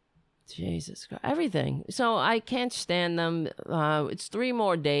 Jesus Christ, everything. So I can't stand them. It's 3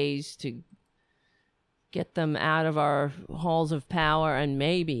 more days to get them out of our halls of power and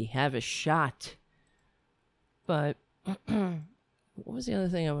maybe have a shot. But what was the other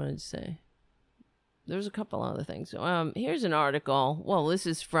thing I wanted to say? There's a couple other things. Here's an article. Well, this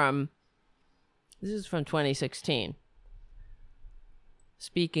is from 2016.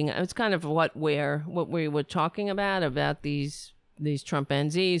 Speaking, it's kind of what we were talking about these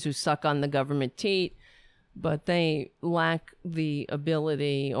Trumpanzees who suck on the government teat, but they lack the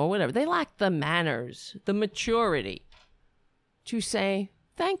ability or whatever. They lack the manners, the maturity to say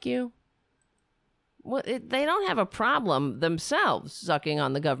thank you. Well, they don't have a problem themselves sucking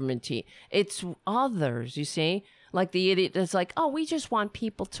on the government teat. It's others, you see, like the idiot that's like, oh, we just want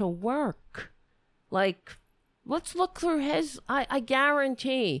people to work. Like, let's look through his, I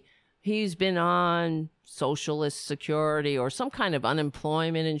guarantee he's been on Socialist Security or some kind of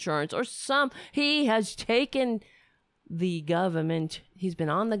unemployment insurance or he has taken the government, he's been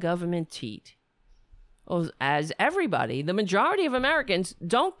on the government teat. As everybody, the majority of Americans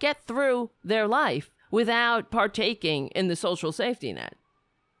don't get through their life without partaking in the social safety net.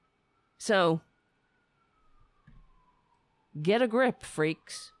 So, get a grip,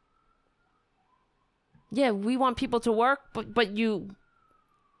 freaks. Yeah, we want people to work, but you,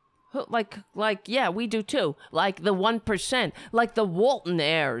 yeah, we do too. Like the 1%, like the Walton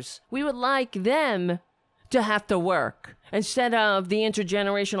heirs. We would like them to have to work instead of the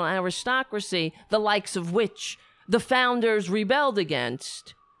intergenerational aristocracy, the likes of which the founders rebelled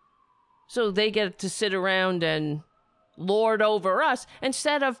against. So they get to sit around and lord over us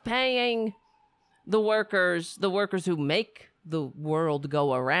instead of paying the workers who make the world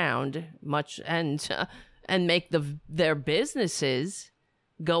go around much and make their businesses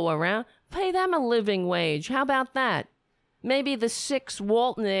go around. Pay them a living wage. How about that? Maybe the 6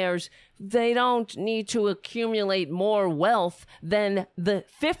 Walton heirs, they don't need to accumulate more wealth than the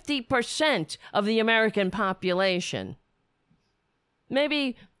 50% of the American population.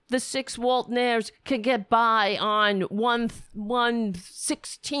 Maybe the 6 Walton heirs could get by on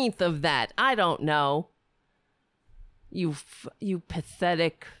 1/16 of that. I don't know. You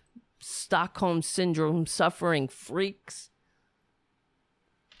pathetic Stockholm Syndrome suffering freaks.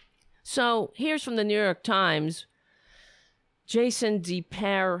 So here's from the New York Times. Jason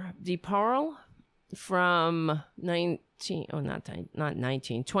DeParle from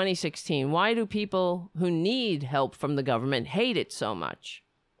 2016. Why do people who need help from the government hate it so much?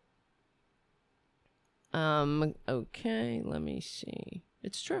 Okay, let me see.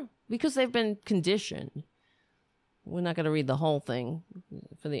 It's true. Because they've been conditioned. We're not going to read the whole thing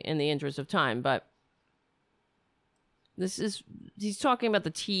in the interest of time, but he's talking about the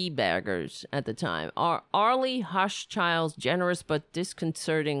tea baggers at the time. Arlie Hochschild's generous but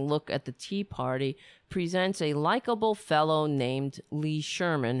disconcerting look at the Tea Party presents a likable fellow named Lee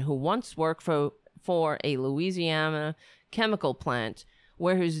Sherman, who once worked for a Louisiana chemical plant,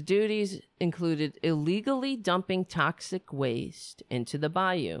 where his duties included illegally dumping toxic waste into the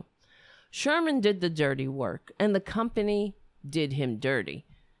bayou. Sherman did the dirty work, and the company did him dirty.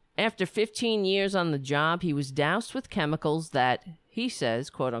 After 15 years on the job, he was doused with chemicals that, he says,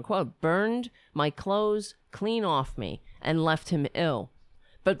 quote unquote, burned my clothes clean off me and left him ill.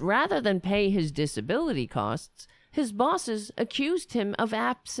 But rather than pay his disability costs, his bosses accused him of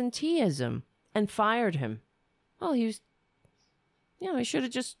absenteeism and fired him. Well, he should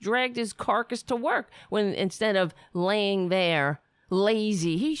have just dragged his carcass to work when instead of laying there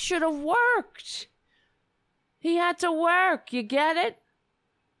lazy. He should have worked. He had to work. You get it?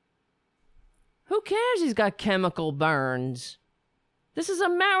 Who cares he's got chemical burns? This is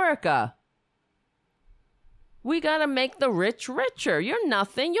America. We got to make the rich richer. You're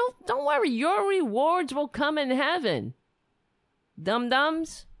nothing. Don't worry. Your rewards will come in heaven.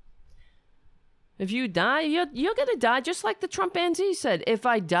 Dum-dums. If you die, you're going to die just like the Trumpanzee said. If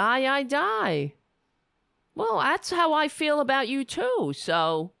I die, I die. Well, that's how I feel about you too.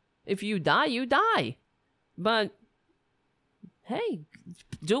 So if you die, you die. But hey,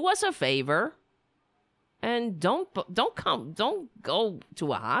 do us a favor and don't go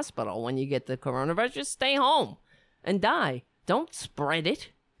to a hospital when you get the coronavirus. Just stay home and die. Don't spread it.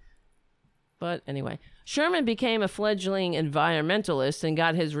 But anyway, Sherman became a fledgling environmentalist and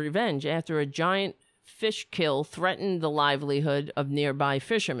got his revenge after a giant fish kill threatened the livelihood of nearby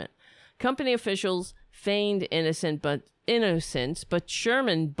fishermen. Company officials feigned innocence, but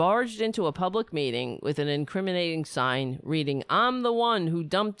Sherman barged into a public meeting with an incriminating sign reading, "I'm the one who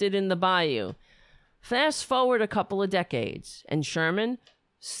dumped it in the bayou." Fast forward a couple of decades, and Sherman,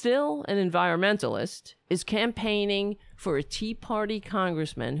 still an environmentalist, is campaigning for a Tea Party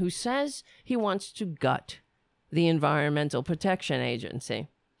congressman who says he wants to gut the Environmental Protection Agency.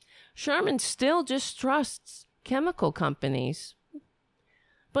 Sherman still distrusts chemical companies,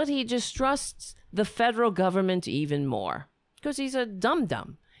 but he distrusts the federal government even more because he's a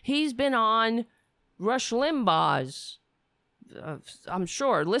dum-dum. He's been on Rush Limbaugh's, I'm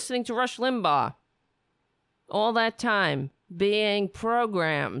sure, listening to Rush Limbaugh all that time, being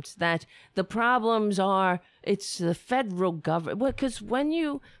programmed that the problems are, it's the federal government. Because when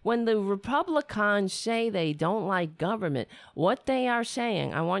the Republicans say they don't like government, what they are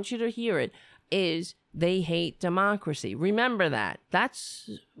saying, I want you to hear it, is they hate democracy. Remember that. That's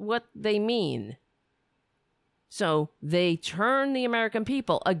what they mean. So they turn the American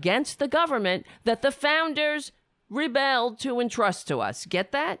people against the government that the founders rebelled to entrust to us.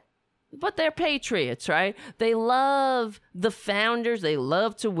 Get that? But they're patriots, right? They love the founders. They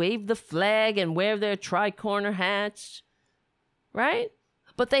love to wave the flag and wear their tricorner hats, right?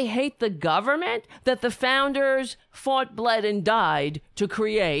 But they hate the government that the founders fought, bled, and died to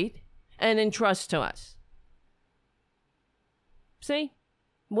create and entrust to us. See?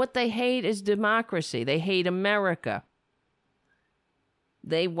 What they hate is democracy. They hate America.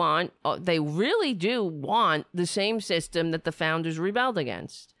 They really do want the same system that the founders rebelled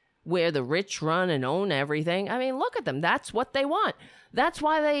against, where the rich run and own everything. I mean, look at them. That's what they want. That's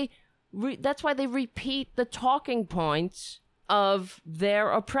why they repeat the talking points of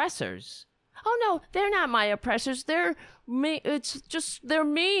their oppressors. Oh no, they're not my oppressors. They're me. They're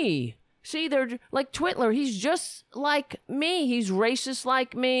me. See, they're like Twitler. He's just like me. He's racist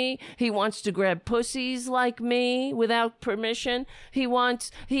like me. He wants to grab pussies like me without permission.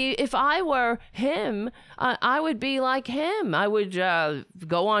 If I were him, I would be like him. I would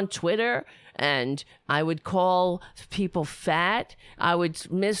go on Twitter and I would call people fat. I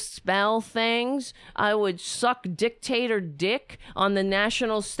would misspell things. I would suck dictator dick on the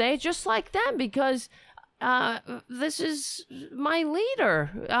national stage just like them because this is my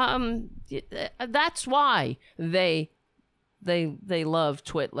leader. That's why they love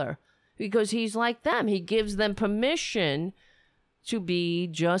Twitler, because he's like them. He gives them permission to be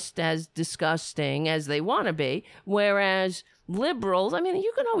just as disgusting as they want to be. Whereas liberals, I mean,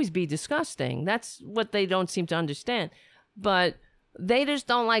 you can always be disgusting. That's what they don't seem to understand. But they just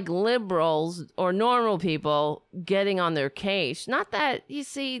don't like liberals or normal people getting on their case. Not that, you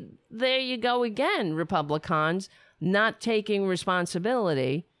see, there you go again, Republicans not taking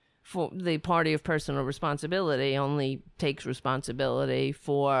responsibility for the party of personal responsibility only takes responsibility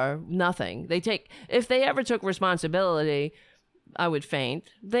for nothing. If they ever took responsibility, I would faint.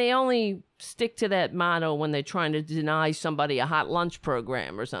 They only stick to that motto when they're trying to deny somebody a hot lunch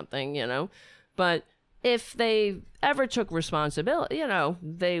program or something, But if they ever took responsibility,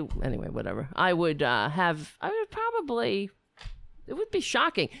 anyway, whatever. It would be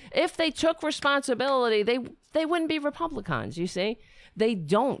shocking. If they took responsibility, they wouldn't be Republicans, you see? They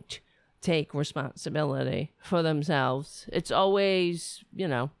don't take responsibility for themselves. It's always,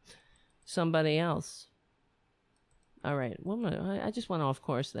 somebody else. All right. I just went off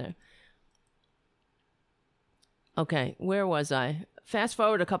course there. Okay, where was I? Fast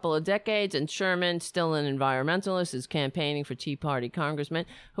forward a couple of decades, and Sherman, still an environmentalist, is campaigning for Tea Party congressman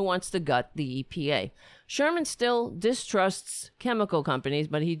who wants to gut the EPA. Sherman still distrusts chemical companies,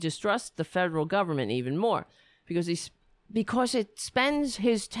 but he distrusts the federal government even more because it spends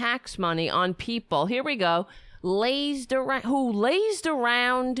his tax money on people. Here we go. Who lazed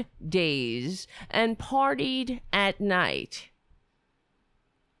around days and partied at night.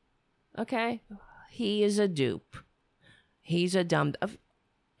 Okay? He is a dupe. He's a dumb...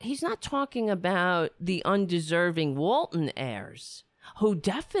 He's not talking about the undeserving Walton heirs. who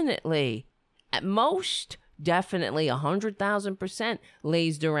definitely, at most, definitely 100,000%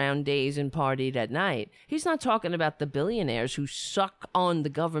 lazed around days and partied at night. He's not talking about the billionaires who suck on the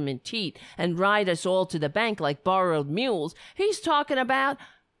government teat and ride us all to the bank like borrowed mules. He's talking about,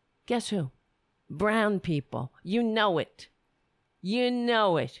 guess who? Brown people. You know it. You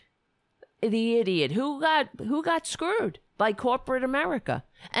know it. The idiot who got screwed by corporate America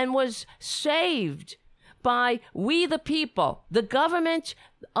and was saved by we the people, the government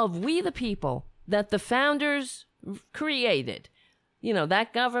of we the people that the founders created. You know,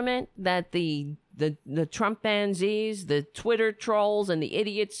 that government that the Trumpanzees, the Twitter trolls, and the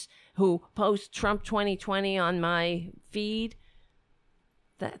idiots who post Trump 2020 on my feed,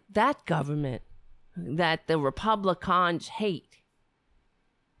 that government that the Republicans hate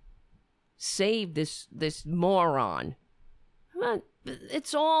saved this moron.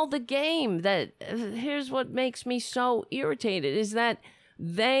 It's all the game. That here's what makes me so irritated is that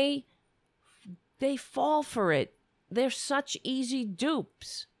they fall for it. They're such easy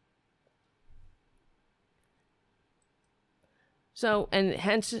dupes. So, and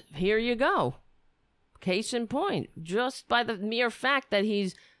hence, here you go. Case in point, just by the mere fact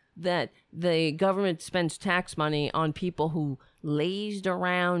that the government spends tax money on people who lazed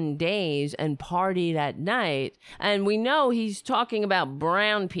around days and partied at night. And we know he's talking about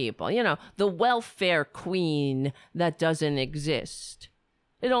brown people, you know, the welfare queen that doesn't exist.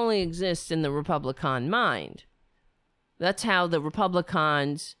 It only exists in the Republican mind. That's how the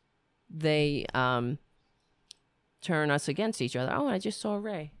Republicans, they turn us against each other. Oh, I just saw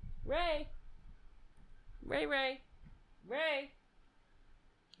Ray. Ray!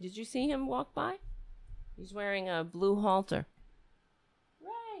 Did you see him walk by? He's wearing a blue halter.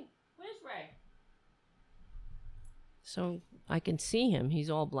 Ray! Where's Ray? So I can see him. He's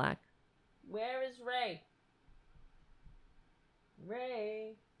all black. Where is Ray?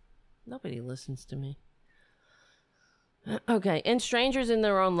 Ray. Nobody listens to me. Okay. In Strangers in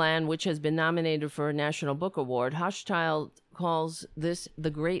Their Own Land, which has been nominated for a National Book Award, Hochschild calls this the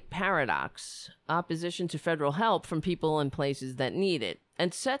great paradox, opposition to federal help from people and places that need it,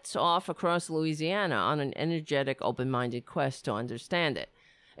 and sets off across Louisiana on an energetic, open-minded quest to understand it.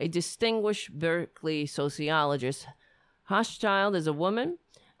 A distinguished Berkeley sociologist, Hochschild is a woman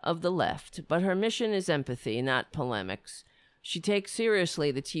of the left, but her mission is empathy, not polemics. She takes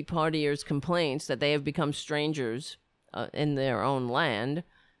seriously the Tea Partiers' complaints that they have become strangers in their own land,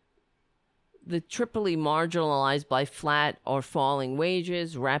 the triply marginalized by flat or falling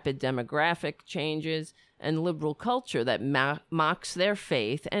wages, rapid demographic changes, and liberal culture that mocks their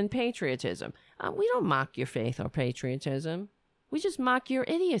faith and patriotism. We don't mock your faith or patriotism. We just mock your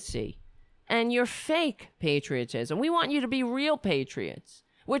idiocy and your fake patriotism. We want you to be real patriots.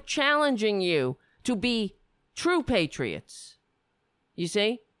 We're challenging you to be true patriots. You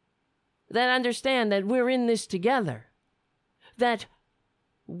see? That understand that we're in this together. That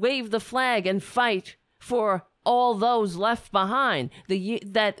wave the flag and fight for all those left behind.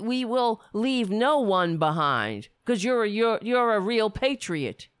 That we will leave no one behind because you're a real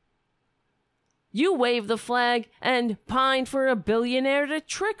patriot. You wave the flag and pine for a billionaire to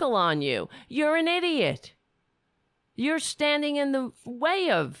trickle on you. You're an idiot. You're standing in the way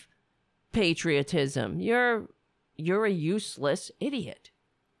of patriotism. You're a useless idiot.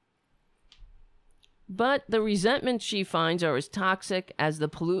 But the resentment she finds are as toxic as the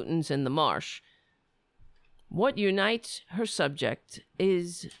pollutants in the marsh. What unites her subject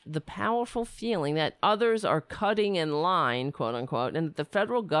is the powerful feeling that others are cutting in line, quote unquote, and that the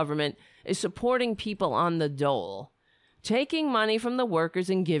federal government is supporting people on the dole, taking money from the workers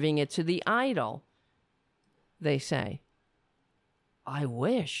and giving it to the idle, they say. I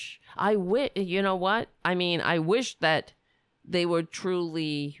wish, you know what? I mean, I wish that they were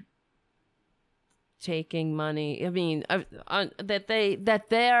truly taking money. I mean, that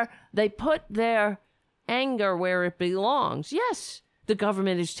they put their anger where it belongs. Yes, the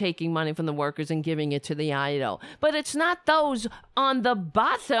government is taking money from the workers and giving it to the idle. But it's not those on the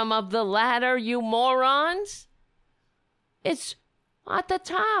bottom of the ladder, you morons. It's at the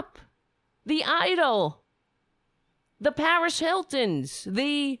top. The idle. The Paris Hiltons.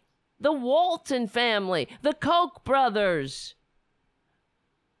 The Walton family. The Koch brothers.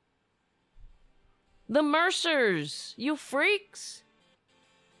 The Mercers. You freaks.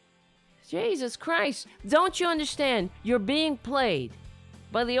 Jesus Christ. Don't you understand? You're being played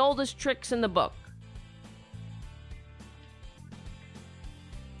by the oldest tricks in the book.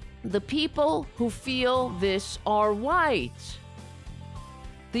 The people who feel this are white.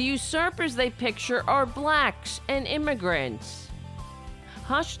 The usurpers they picture are blacks and immigrants.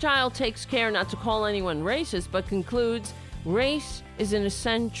 Hochschild takes care not to call anyone racist, but concludes Race is an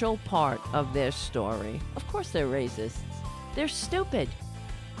essential part of their story. Of course they're racists. They're stupid.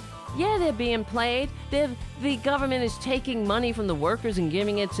 Yeah, they're being played. The government is taking money from the workers and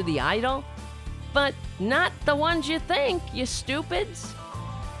giving it to the idol. But not the ones you think, you stupids.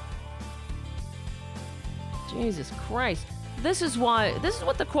 Jesus Christ. This is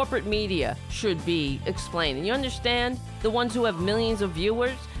what the corporate media should be explaining. You understand? The ones who have millions of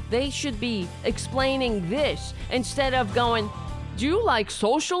viewers, they should be explaining this instead of going, do you like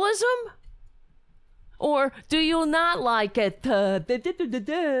socialism? Or do you not like it? Who's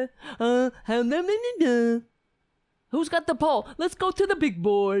got the poll? Let's go to the big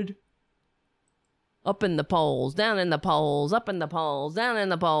board. Up in the polls, down in the polls, up in the polls, down in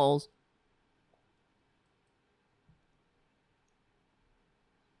the polls.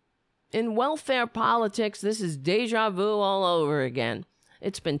 In welfare politics, this is deja vu all over again.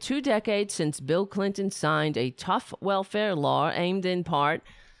 It's been 2 decades since Bill Clinton signed a tough welfare law aimed in part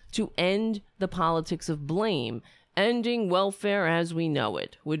to end the politics of blame. Ending welfare as we know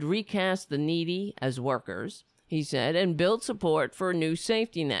it would recast the needy as workers, he said, and build support for a new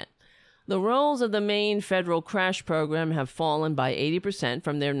safety net. The rolls of the main federal crash program have fallen by 80%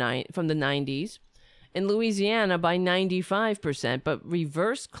 from the 90s. In Louisiana by 95%, but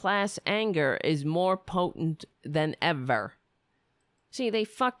reverse class anger is more potent than ever. See, they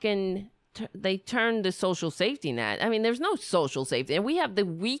turned the social safety net. I mean, there's no social safety. And we have the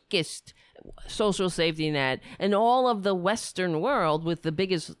weakest social safety net in all of the Western world with the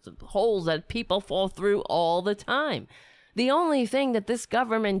biggest holes that people fall through all the time. The only thing that this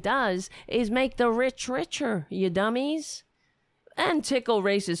government does is make the rich richer, you dummies. And tickle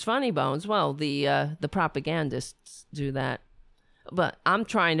racist funny bones. Well, the propagandists do that. But I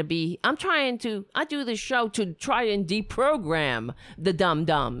do this show to try and deprogram the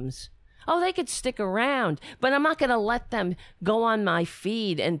dum-dums. Oh, they could stick around, but I'm not going to let them go on my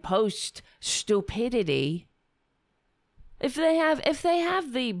feed and post stupidity. If they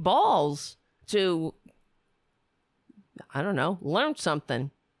have the balls to, I don't know, learn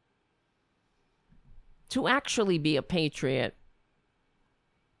something. To actually be a patriot.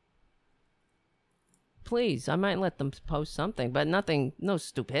 Please, I might let them post something, but nothing, no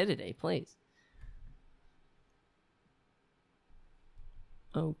stupidity, please.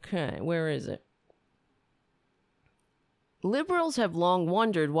 Okay, where is it? Liberals have long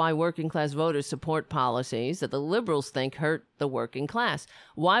wondered why working class voters support policies that the liberals think hurt the working class.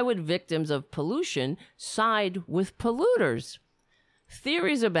 Why would victims of pollution side with polluters?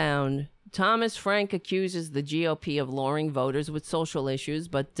 Theories abound. Thomas Frank accuses the GOP of luring voters with social issues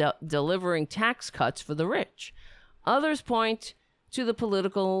but delivering tax cuts for the rich. Others point to the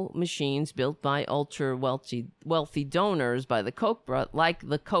political machines built by ultra-wealthy donors by the Koch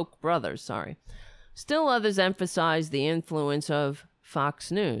brothers. Still others emphasize the influence of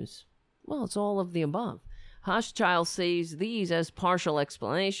Fox News. Well, it's all of the above. Hochschild sees these as partial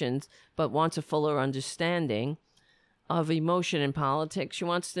explanations but wants a fuller understanding of emotion in politics. She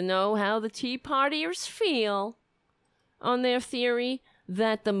wants to know how the Tea Partiers feel on their theory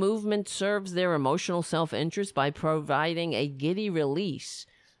that the movement serves their emotional self-interest by providing a giddy release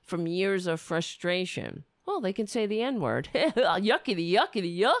from years of frustration. Well, they can say the N-word. Yuckity,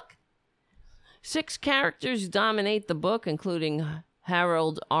 yuckity, yuck. 6 characters dominate the book, including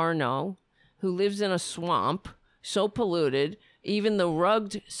Harold Arno, who lives in a swamp so polluted, even the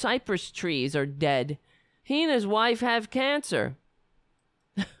rugged cypress trees are dead. He and his wife have cancer.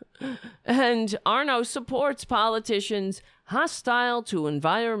 And Arno supports politicians hostile to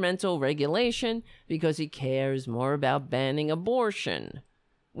environmental regulation because he cares more about banning abortion,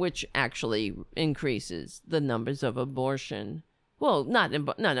 which actually increases the numbers of abortion. Well, no.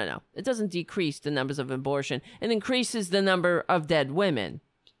 It doesn't decrease the numbers of abortion. It increases the number of dead women.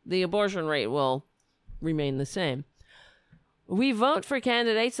 The abortion rate will remain the same. We vote for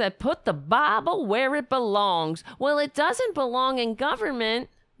candidates that put the Bible where it belongs. Well, it doesn't belong in government,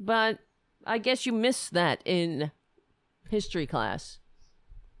 but I guess you missed that in history class.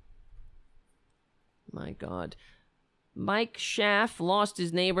 My God. Mike Schaaf lost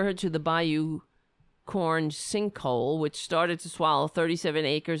his neighborhood to the Bayou Corn sinkhole, which started to swallow 37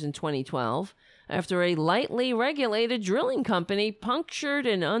 acres in 2012 after a lightly regulated drilling company punctured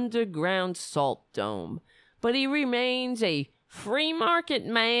an underground salt dome. But he remains a free market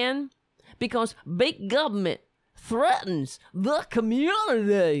man because big government threatens the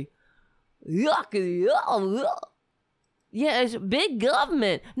community. Yucky. Yeah, it's big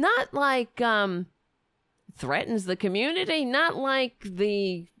government. Not like threatens the community, not like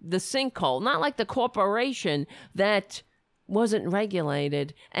the sinkhole, not like the corporation that wasn't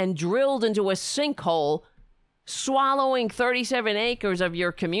regulated and drilled into a sinkhole swallowing 37 acres of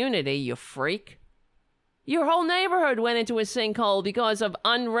your community, you freak. Your whole neighborhood went into a sinkhole because of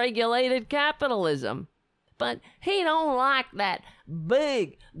unregulated capitalism. But he don't like that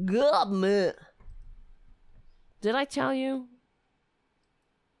big government. Did I tell you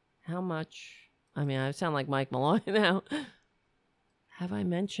how much? I mean, I sound like Mike Malloy now. Have I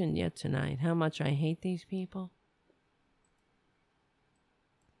mentioned yet tonight how much I hate these people?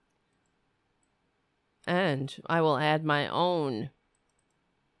 And I will add my own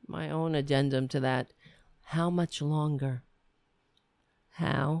addendum to that. How much longer?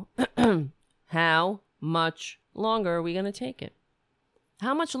 How much longer are we going to take it?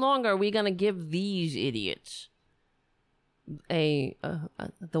 How much longer are we going to give these idiots the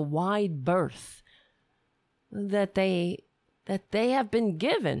wide berth that they have been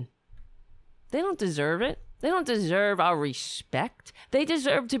given? They don't deserve it. They don't deserve our respect. They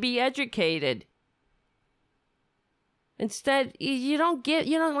deserve to be educated. Instead, you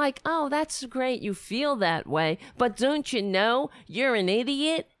don't like, oh, that's great, you feel that way, but don't you know you're an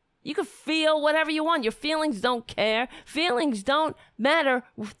idiot? You can feel whatever you want. Your feelings don't care. Feelings don't matter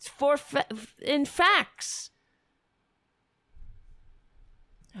in facts.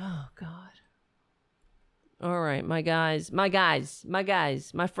 Oh, God. All right, my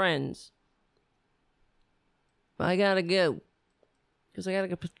friends. I gotta go. Because I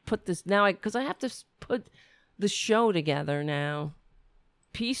gotta put this, because I have to put the show together now.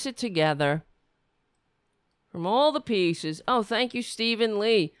 Piece it together from all the pieces. Oh, thank you, Stephen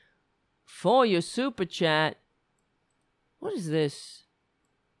Lee, for your super chat. What is this?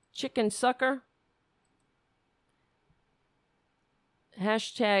 Chicken sucker?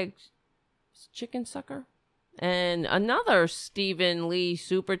 Hashtag chicken sucker? And another Stephen Lee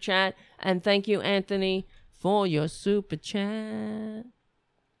super chat. And thank you, Anthony, for your super chat.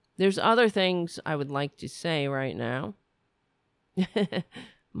 There's other things I would like to say right now.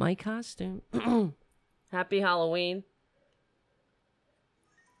 My costume. Happy Halloween.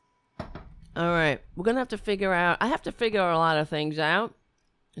 All right. We're going to have to figure out. I have to figure a lot of things out.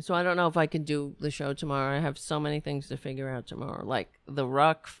 So I don't know if I can do the show tomorrow. I have so many things to figure out tomorrow. Like the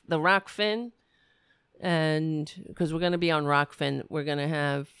Rockfin. And because we're going to be on Rockfin, we're going to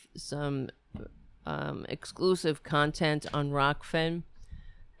have some exclusive content on Rockfin.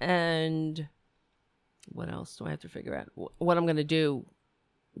 And what else do I have to figure out? What I'm going to do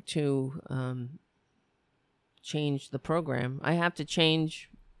to change the program. I have to change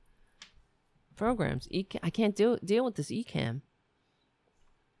programs. I can't deal with this Ecamm.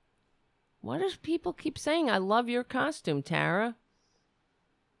 Why does people keep saying, I love your costume, Tara?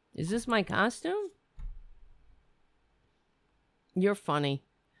 Is this my costume? You're funny.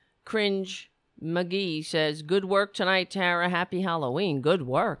 Cringe McGee says, good work tonight, Tara. Happy Halloween. Good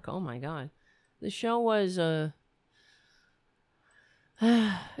work. Oh, my God. The show was, it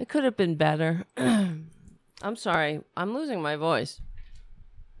could have been better. I'm sorry. I'm losing my voice.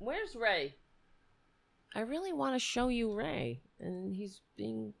 Where's Ray? I really want to show you Ray. And he's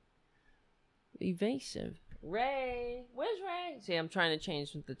being evasive. Ray. Where's Ray? See, I'm trying to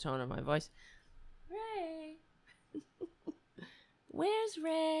change the tone of my voice. Ray. Where's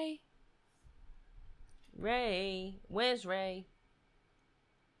Ray? Ray, where's Ray?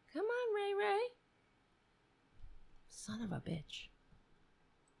 Come on, Ray. Son of a bitch.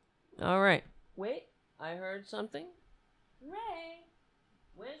 All right. Wait, I heard something. Ray,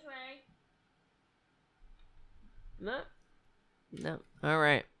 where's Ray? No. All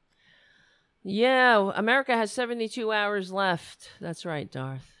right. Yeah, America has 72 hours left. That's right,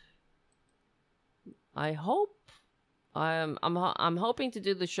 Darth. I hope. I'm hoping to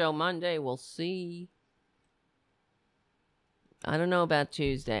do the show Monday. We'll see. I don't know about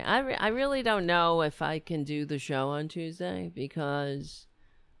Tuesday. I really don't know if I can do the show on Tuesday because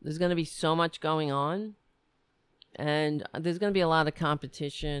there's going to be so much going on. And there's going to be a lot of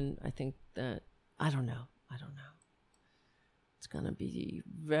competition. I think that, I don't know. It's going to be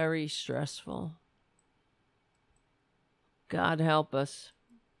very stressful. God help us.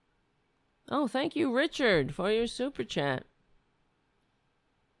 Oh, thank you, Richard, for your super chat.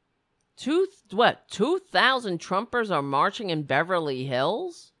 2,000 Trumpers are marching in Beverly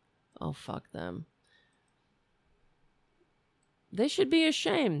Hills? Oh, fuck them. They should be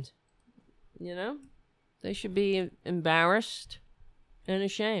ashamed. You know? They should be embarrassed and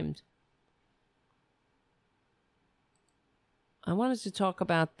ashamed. I wanted to talk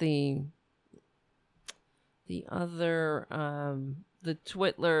about the other, the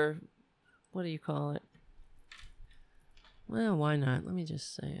Twitler, what do you call it? Well, why not? Let me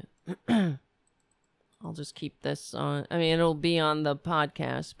just say it. I'll just keep this on. I mean, it'll be on the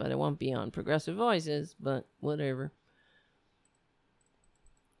podcast, but it won't be on Progressive Voices, but whatever.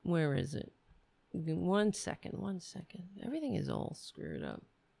 Where is it? 1 second. Everything is all screwed up.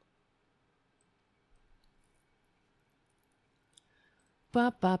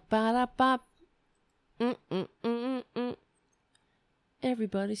 Bop, bop, ba, bop.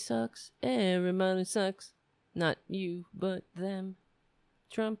 Everybody sucks. Everybody sucks. Not you, but them.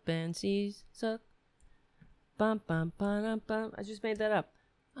 Trump and C's suck. Bum, bum, ba, bum. I just made that up.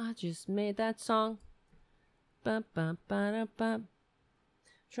 I just made that song. Bum, bum, ba, bum.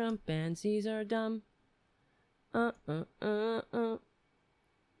 Trump and C's are dumb.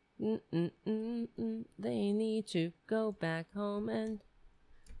 They need to go back home and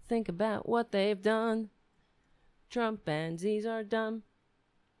think about what they've done. Trump and Z's are dumb.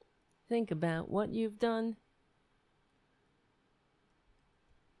 Think about what you've done.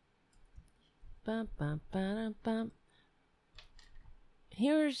 Bum, bum, ba, bum.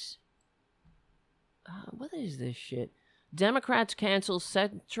 Here's... what is this shit? Democrats cancel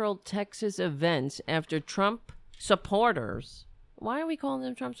Central Texas events after Trump supporters. Why are we calling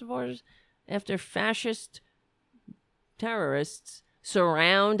them Trump supporters? After fascist terrorists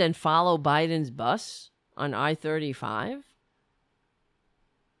surround and follow Biden's bus on I-35.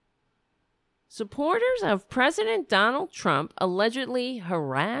 Supporters of President Donald Trump allegedly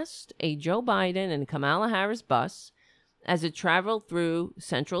harassed a Joe Biden and Kamala Harris bus as it traveled through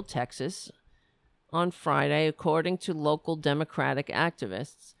Central Texas on Friday, according to local Democratic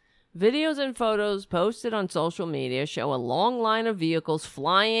activists. Videos and photos posted on social media show a long line of vehicles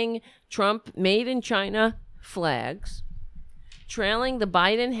flying Trump Made in China flags, trailing the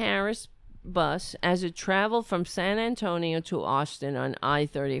Biden-Harris bus as it traveled from San Antonio to Austin on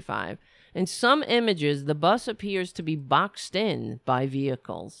I-35. In some images, the bus appears to be boxed in by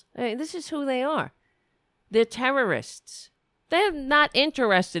vehicles. Hey, this is who they are. They're terrorists. They're not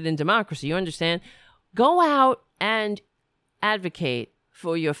interested in democracy, you understand? Go out and advocate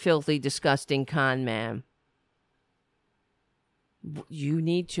for your filthy, disgusting con man. You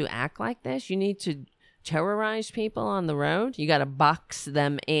need to act like this? You need to terrorize people on the road? You got to box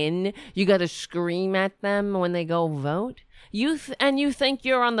them in? You got to scream at them when they go vote? You think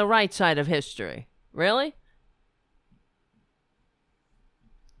you're on the right side of history? Really?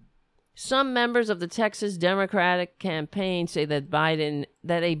 Some members of the Texas Democratic campaign say that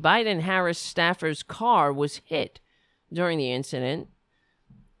a Biden-Harris staffer's car was hit during the incident.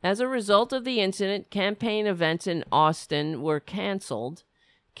 As a result of the incident, campaign events in Austin were canceled.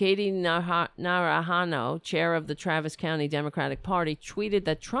 Katie Naranjo, chair of the Travis County Democratic Party, tweeted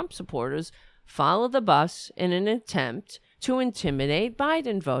that Trump supporters followed the bus in an attempt to intimidate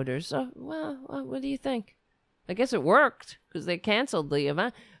Biden voters. Well, what do you think? I guess it worked because they canceled the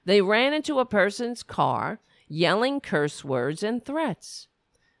event. They ran into a person's car, yelling curse words and threats.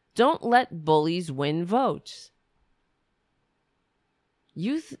 Don't let bullies win votes.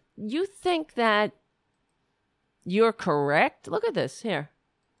 You think that you're correct? Look at this here.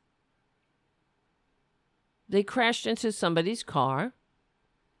 They crashed into somebody's car.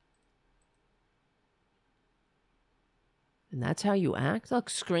 And that's how you act? Look,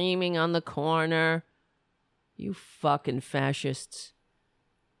 screaming on the corner. You fucking fascists.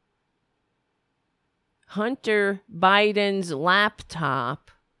 Hunter Biden's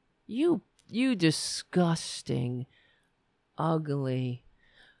laptop. You disgusting, ugly,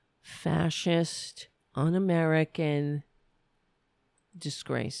 fascist, un-American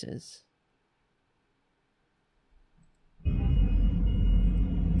disgraces.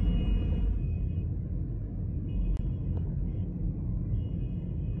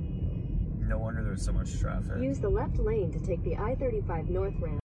 No wonder there's so much traffic. Use the left lane to take the I-35 north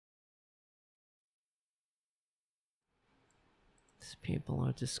ramp. These people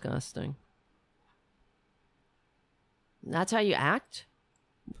are disgusting. That's how you act?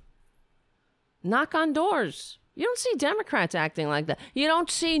 Knock on doors. You don't see Democrats acting like that. You don't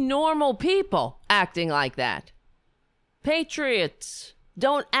see normal people acting like that. Patriots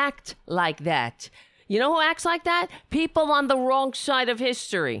don't act like that. You know who acts like that? People on the wrong side of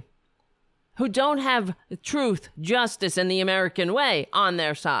history, who don't have truth, justice, and the American way on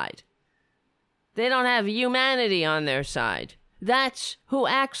their side. They don't have humanity on their side. That's who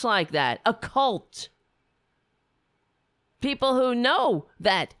acts like that. A cult. People who know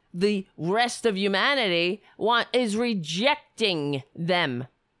that the rest of humanity is rejecting them.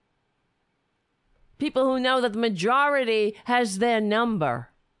 People who know that the majority has their number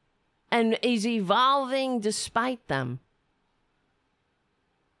and is evolving despite them.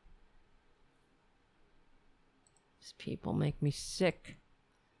 These people make me sick.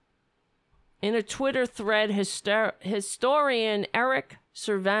 In a Twitter thread, historian Eric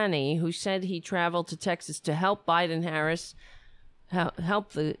Cervani, who said he traveled to Texas to help help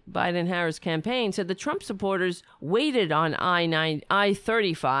the Biden-Harris campaign, said the Trump supporters waited on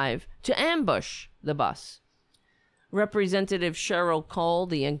I-35 to ambush the bus. Representative Cheryl Cole,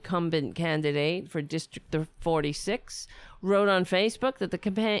 the incumbent candidate for District 46, wrote on Facebook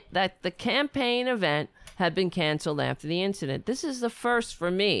that the campaign event had been canceled after the incident. This is the first for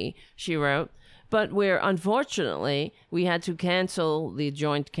me, she wrote, but unfortunately we had to cancel the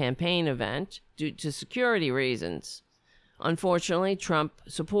joint campaign event due to security reasons. Unfortunately, Trump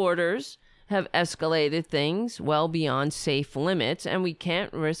supporters have escalated things well beyond safe limits, and we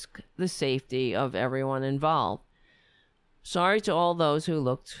can't risk the safety of everyone involved. Sorry to all those who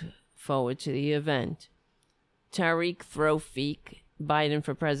looked forward to the event. Tariq Throfiq, Biden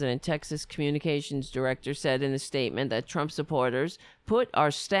for President, Texas Communications Director, said in a statement that Trump supporters put our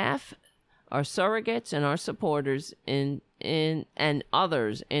staff, our surrogates, and our supporters in and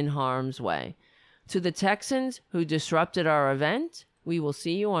others in harm's way. To the Texans who disrupted our event, we will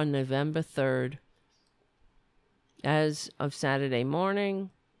see you on November 3rd. As of Saturday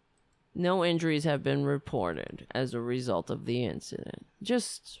morning, no injuries have been reported as a result of the incident.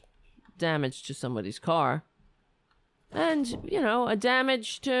 Just damage to somebody's car. And, a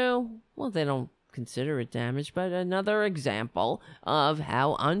damage to, well, they don't consider it damage, but another example of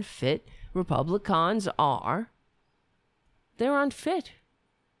how unfit Republicans are. They're unfit.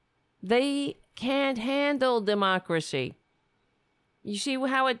 They can't handle democracy. You see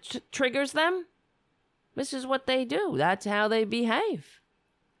how it triggers them? This is what they do. That's how they behave.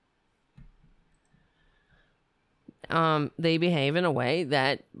 They behave in a way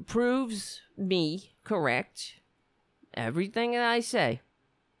that proves me correct. Everything that I say.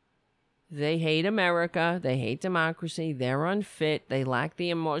 They hate America. They hate democracy. They're unfit. They lack the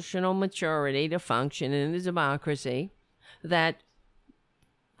emotional maturity to function in a democracy. That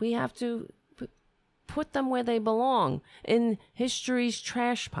we have to put them where they belong, in history's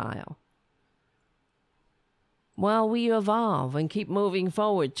trash pile, while we evolve and keep moving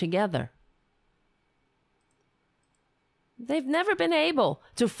forward together. They've never been able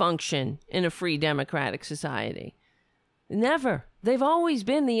to function in a free democratic society. Never. They've always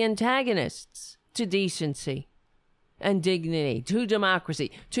been the antagonists to decency and dignity, to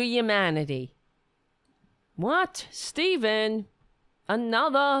democracy, to humanity. What? Stephen,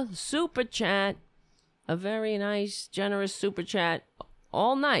 another super chat. A very nice, generous super chat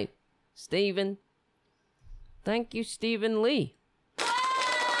all night. Stephen. Thank you, Stephen Lee.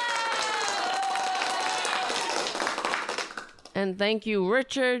 And thank you,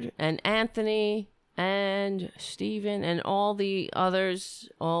 Richard and Anthony and Stephen and all the others,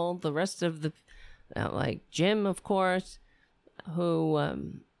 all the rest of the, like Jim, of course, who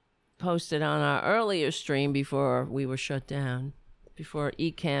posted on our earlier stream before we were shut down, before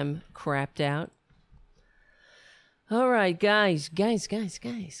Ecamm crapped out. All right, guys,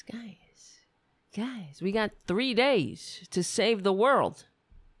 we got 3 days to save the world.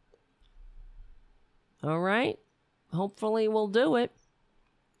 All right? Hopefully we'll do it.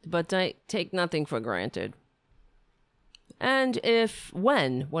 But I take nothing for granted. And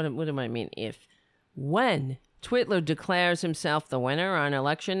when Twitler declares himself the winner on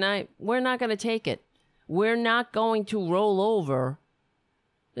election night, we're not going to take it. We're not going to roll over.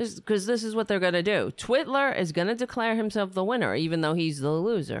 Because this is what they're going to do. Twitler is going to declare himself the winner, even though he's the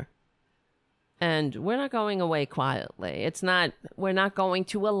loser. And we're not going away quietly. We're not going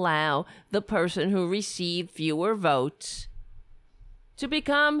to allow the person who received fewer votes to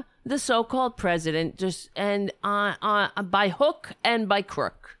become the so-called president by hook and by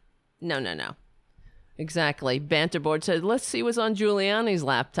crook. No. Exactly. Banterboard said, let's see what's on Giuliani's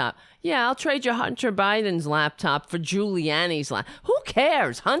laptop. Yeah, I'll trade you Hunter Biden's laptop for Giuliani's laptop. Who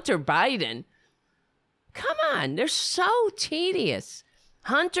cares? Hunter Biden. Come on. They're so tedious.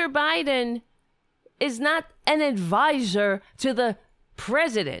 Hunter Biden is not an advisor to the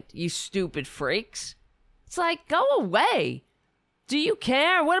president, you stupid freaks. It's like, go away. Do you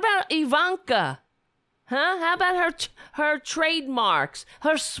care? What about Ivanka? Huh? How about her trademarks,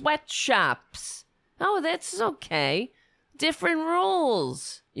 her sweatshops? Oh, that's okay. Different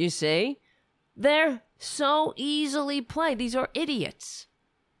rules, you see. They're so easily played. These are idiots.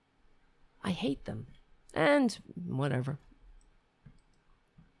 I hate them. And whatever.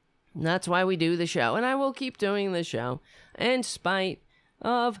 And that's why we do the show. And I will keep doing the show in spite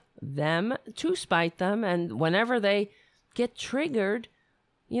of them, to spite them. And whenever they get triggered,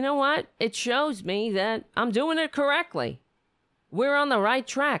 you know what? It shows me that I'm doing it correctly. We're on the right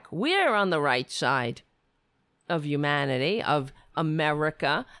track. We're on the right side of humanity, of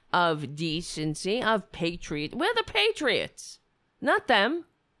America, of decency, of patriot. We're the patriots, not them.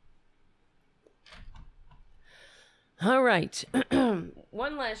 All right.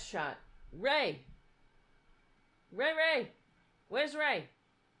 One last shot. Ray. Ray. Where's Ray?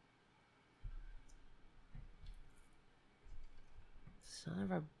 Son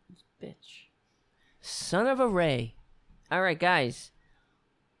of a bitch. Son of a Ray. All right, guys.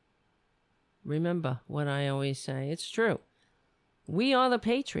 Remember what I always say. It's true. We are the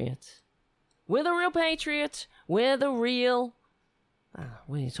patriots. We're the real patriots. We're the real...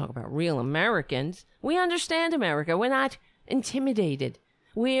 when you talk about real Americans, we understand America. We're not intimidated.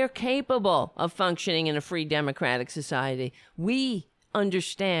 We are capable of functioning in a free democratic society. We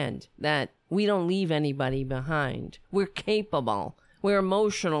understand that we don't leave anybody behind. We're capable. We're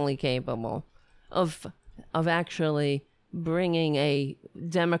emotionally capable of actually bringing a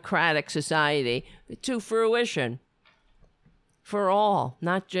democratic society to fruition for all,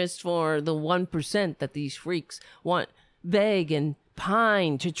 not just for the 1% that these freaks want, beg and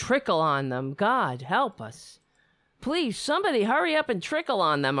pine to trickle on them. God help us. Please, somebody hurry up and trickle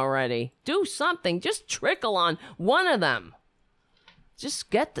on them already. Do something. Just trickle on one of them.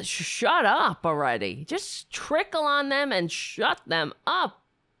 Just shut up already. Just trickle on them and shut them up.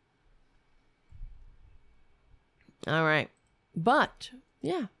 All right. But,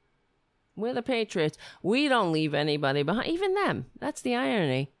 yeah, we're the patriots. We don't leave anybody behind. Even them. That's the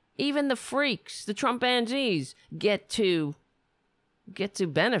irony. Even the freaks, the Trumpanzees, get to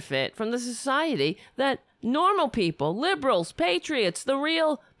benefit from the society that normal people, liberals, patriots, the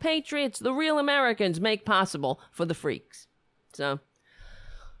real Americans make possible for the freaks. So,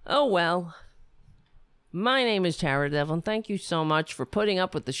 oh well. My name is Tara Devlin. Thank you so much for putting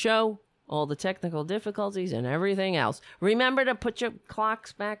up with the show, all the technical difficulties and everything else. Remember to put your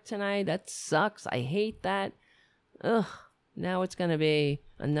clocks back tonight. That sucks. I hate that. Ugh. Now it's going to be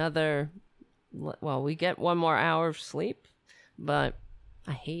another, well, we get 1 more hour of sleep, but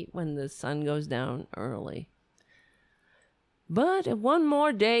I hate when the sun goes down early. But 1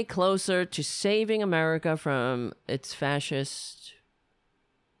 more day closer to saving America from its fascist.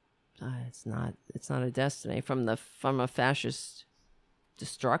 It's not a destiny, from a fascist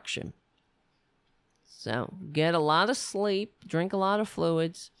destruction. So get a lot of sleep, drink a lot of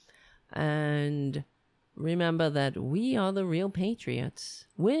fluids, and remember that we are the real patriots.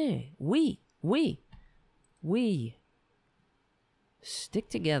 We stick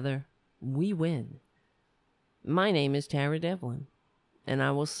together. We win. My name is Tara Devlin, and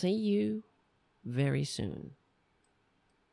I will see you very soon.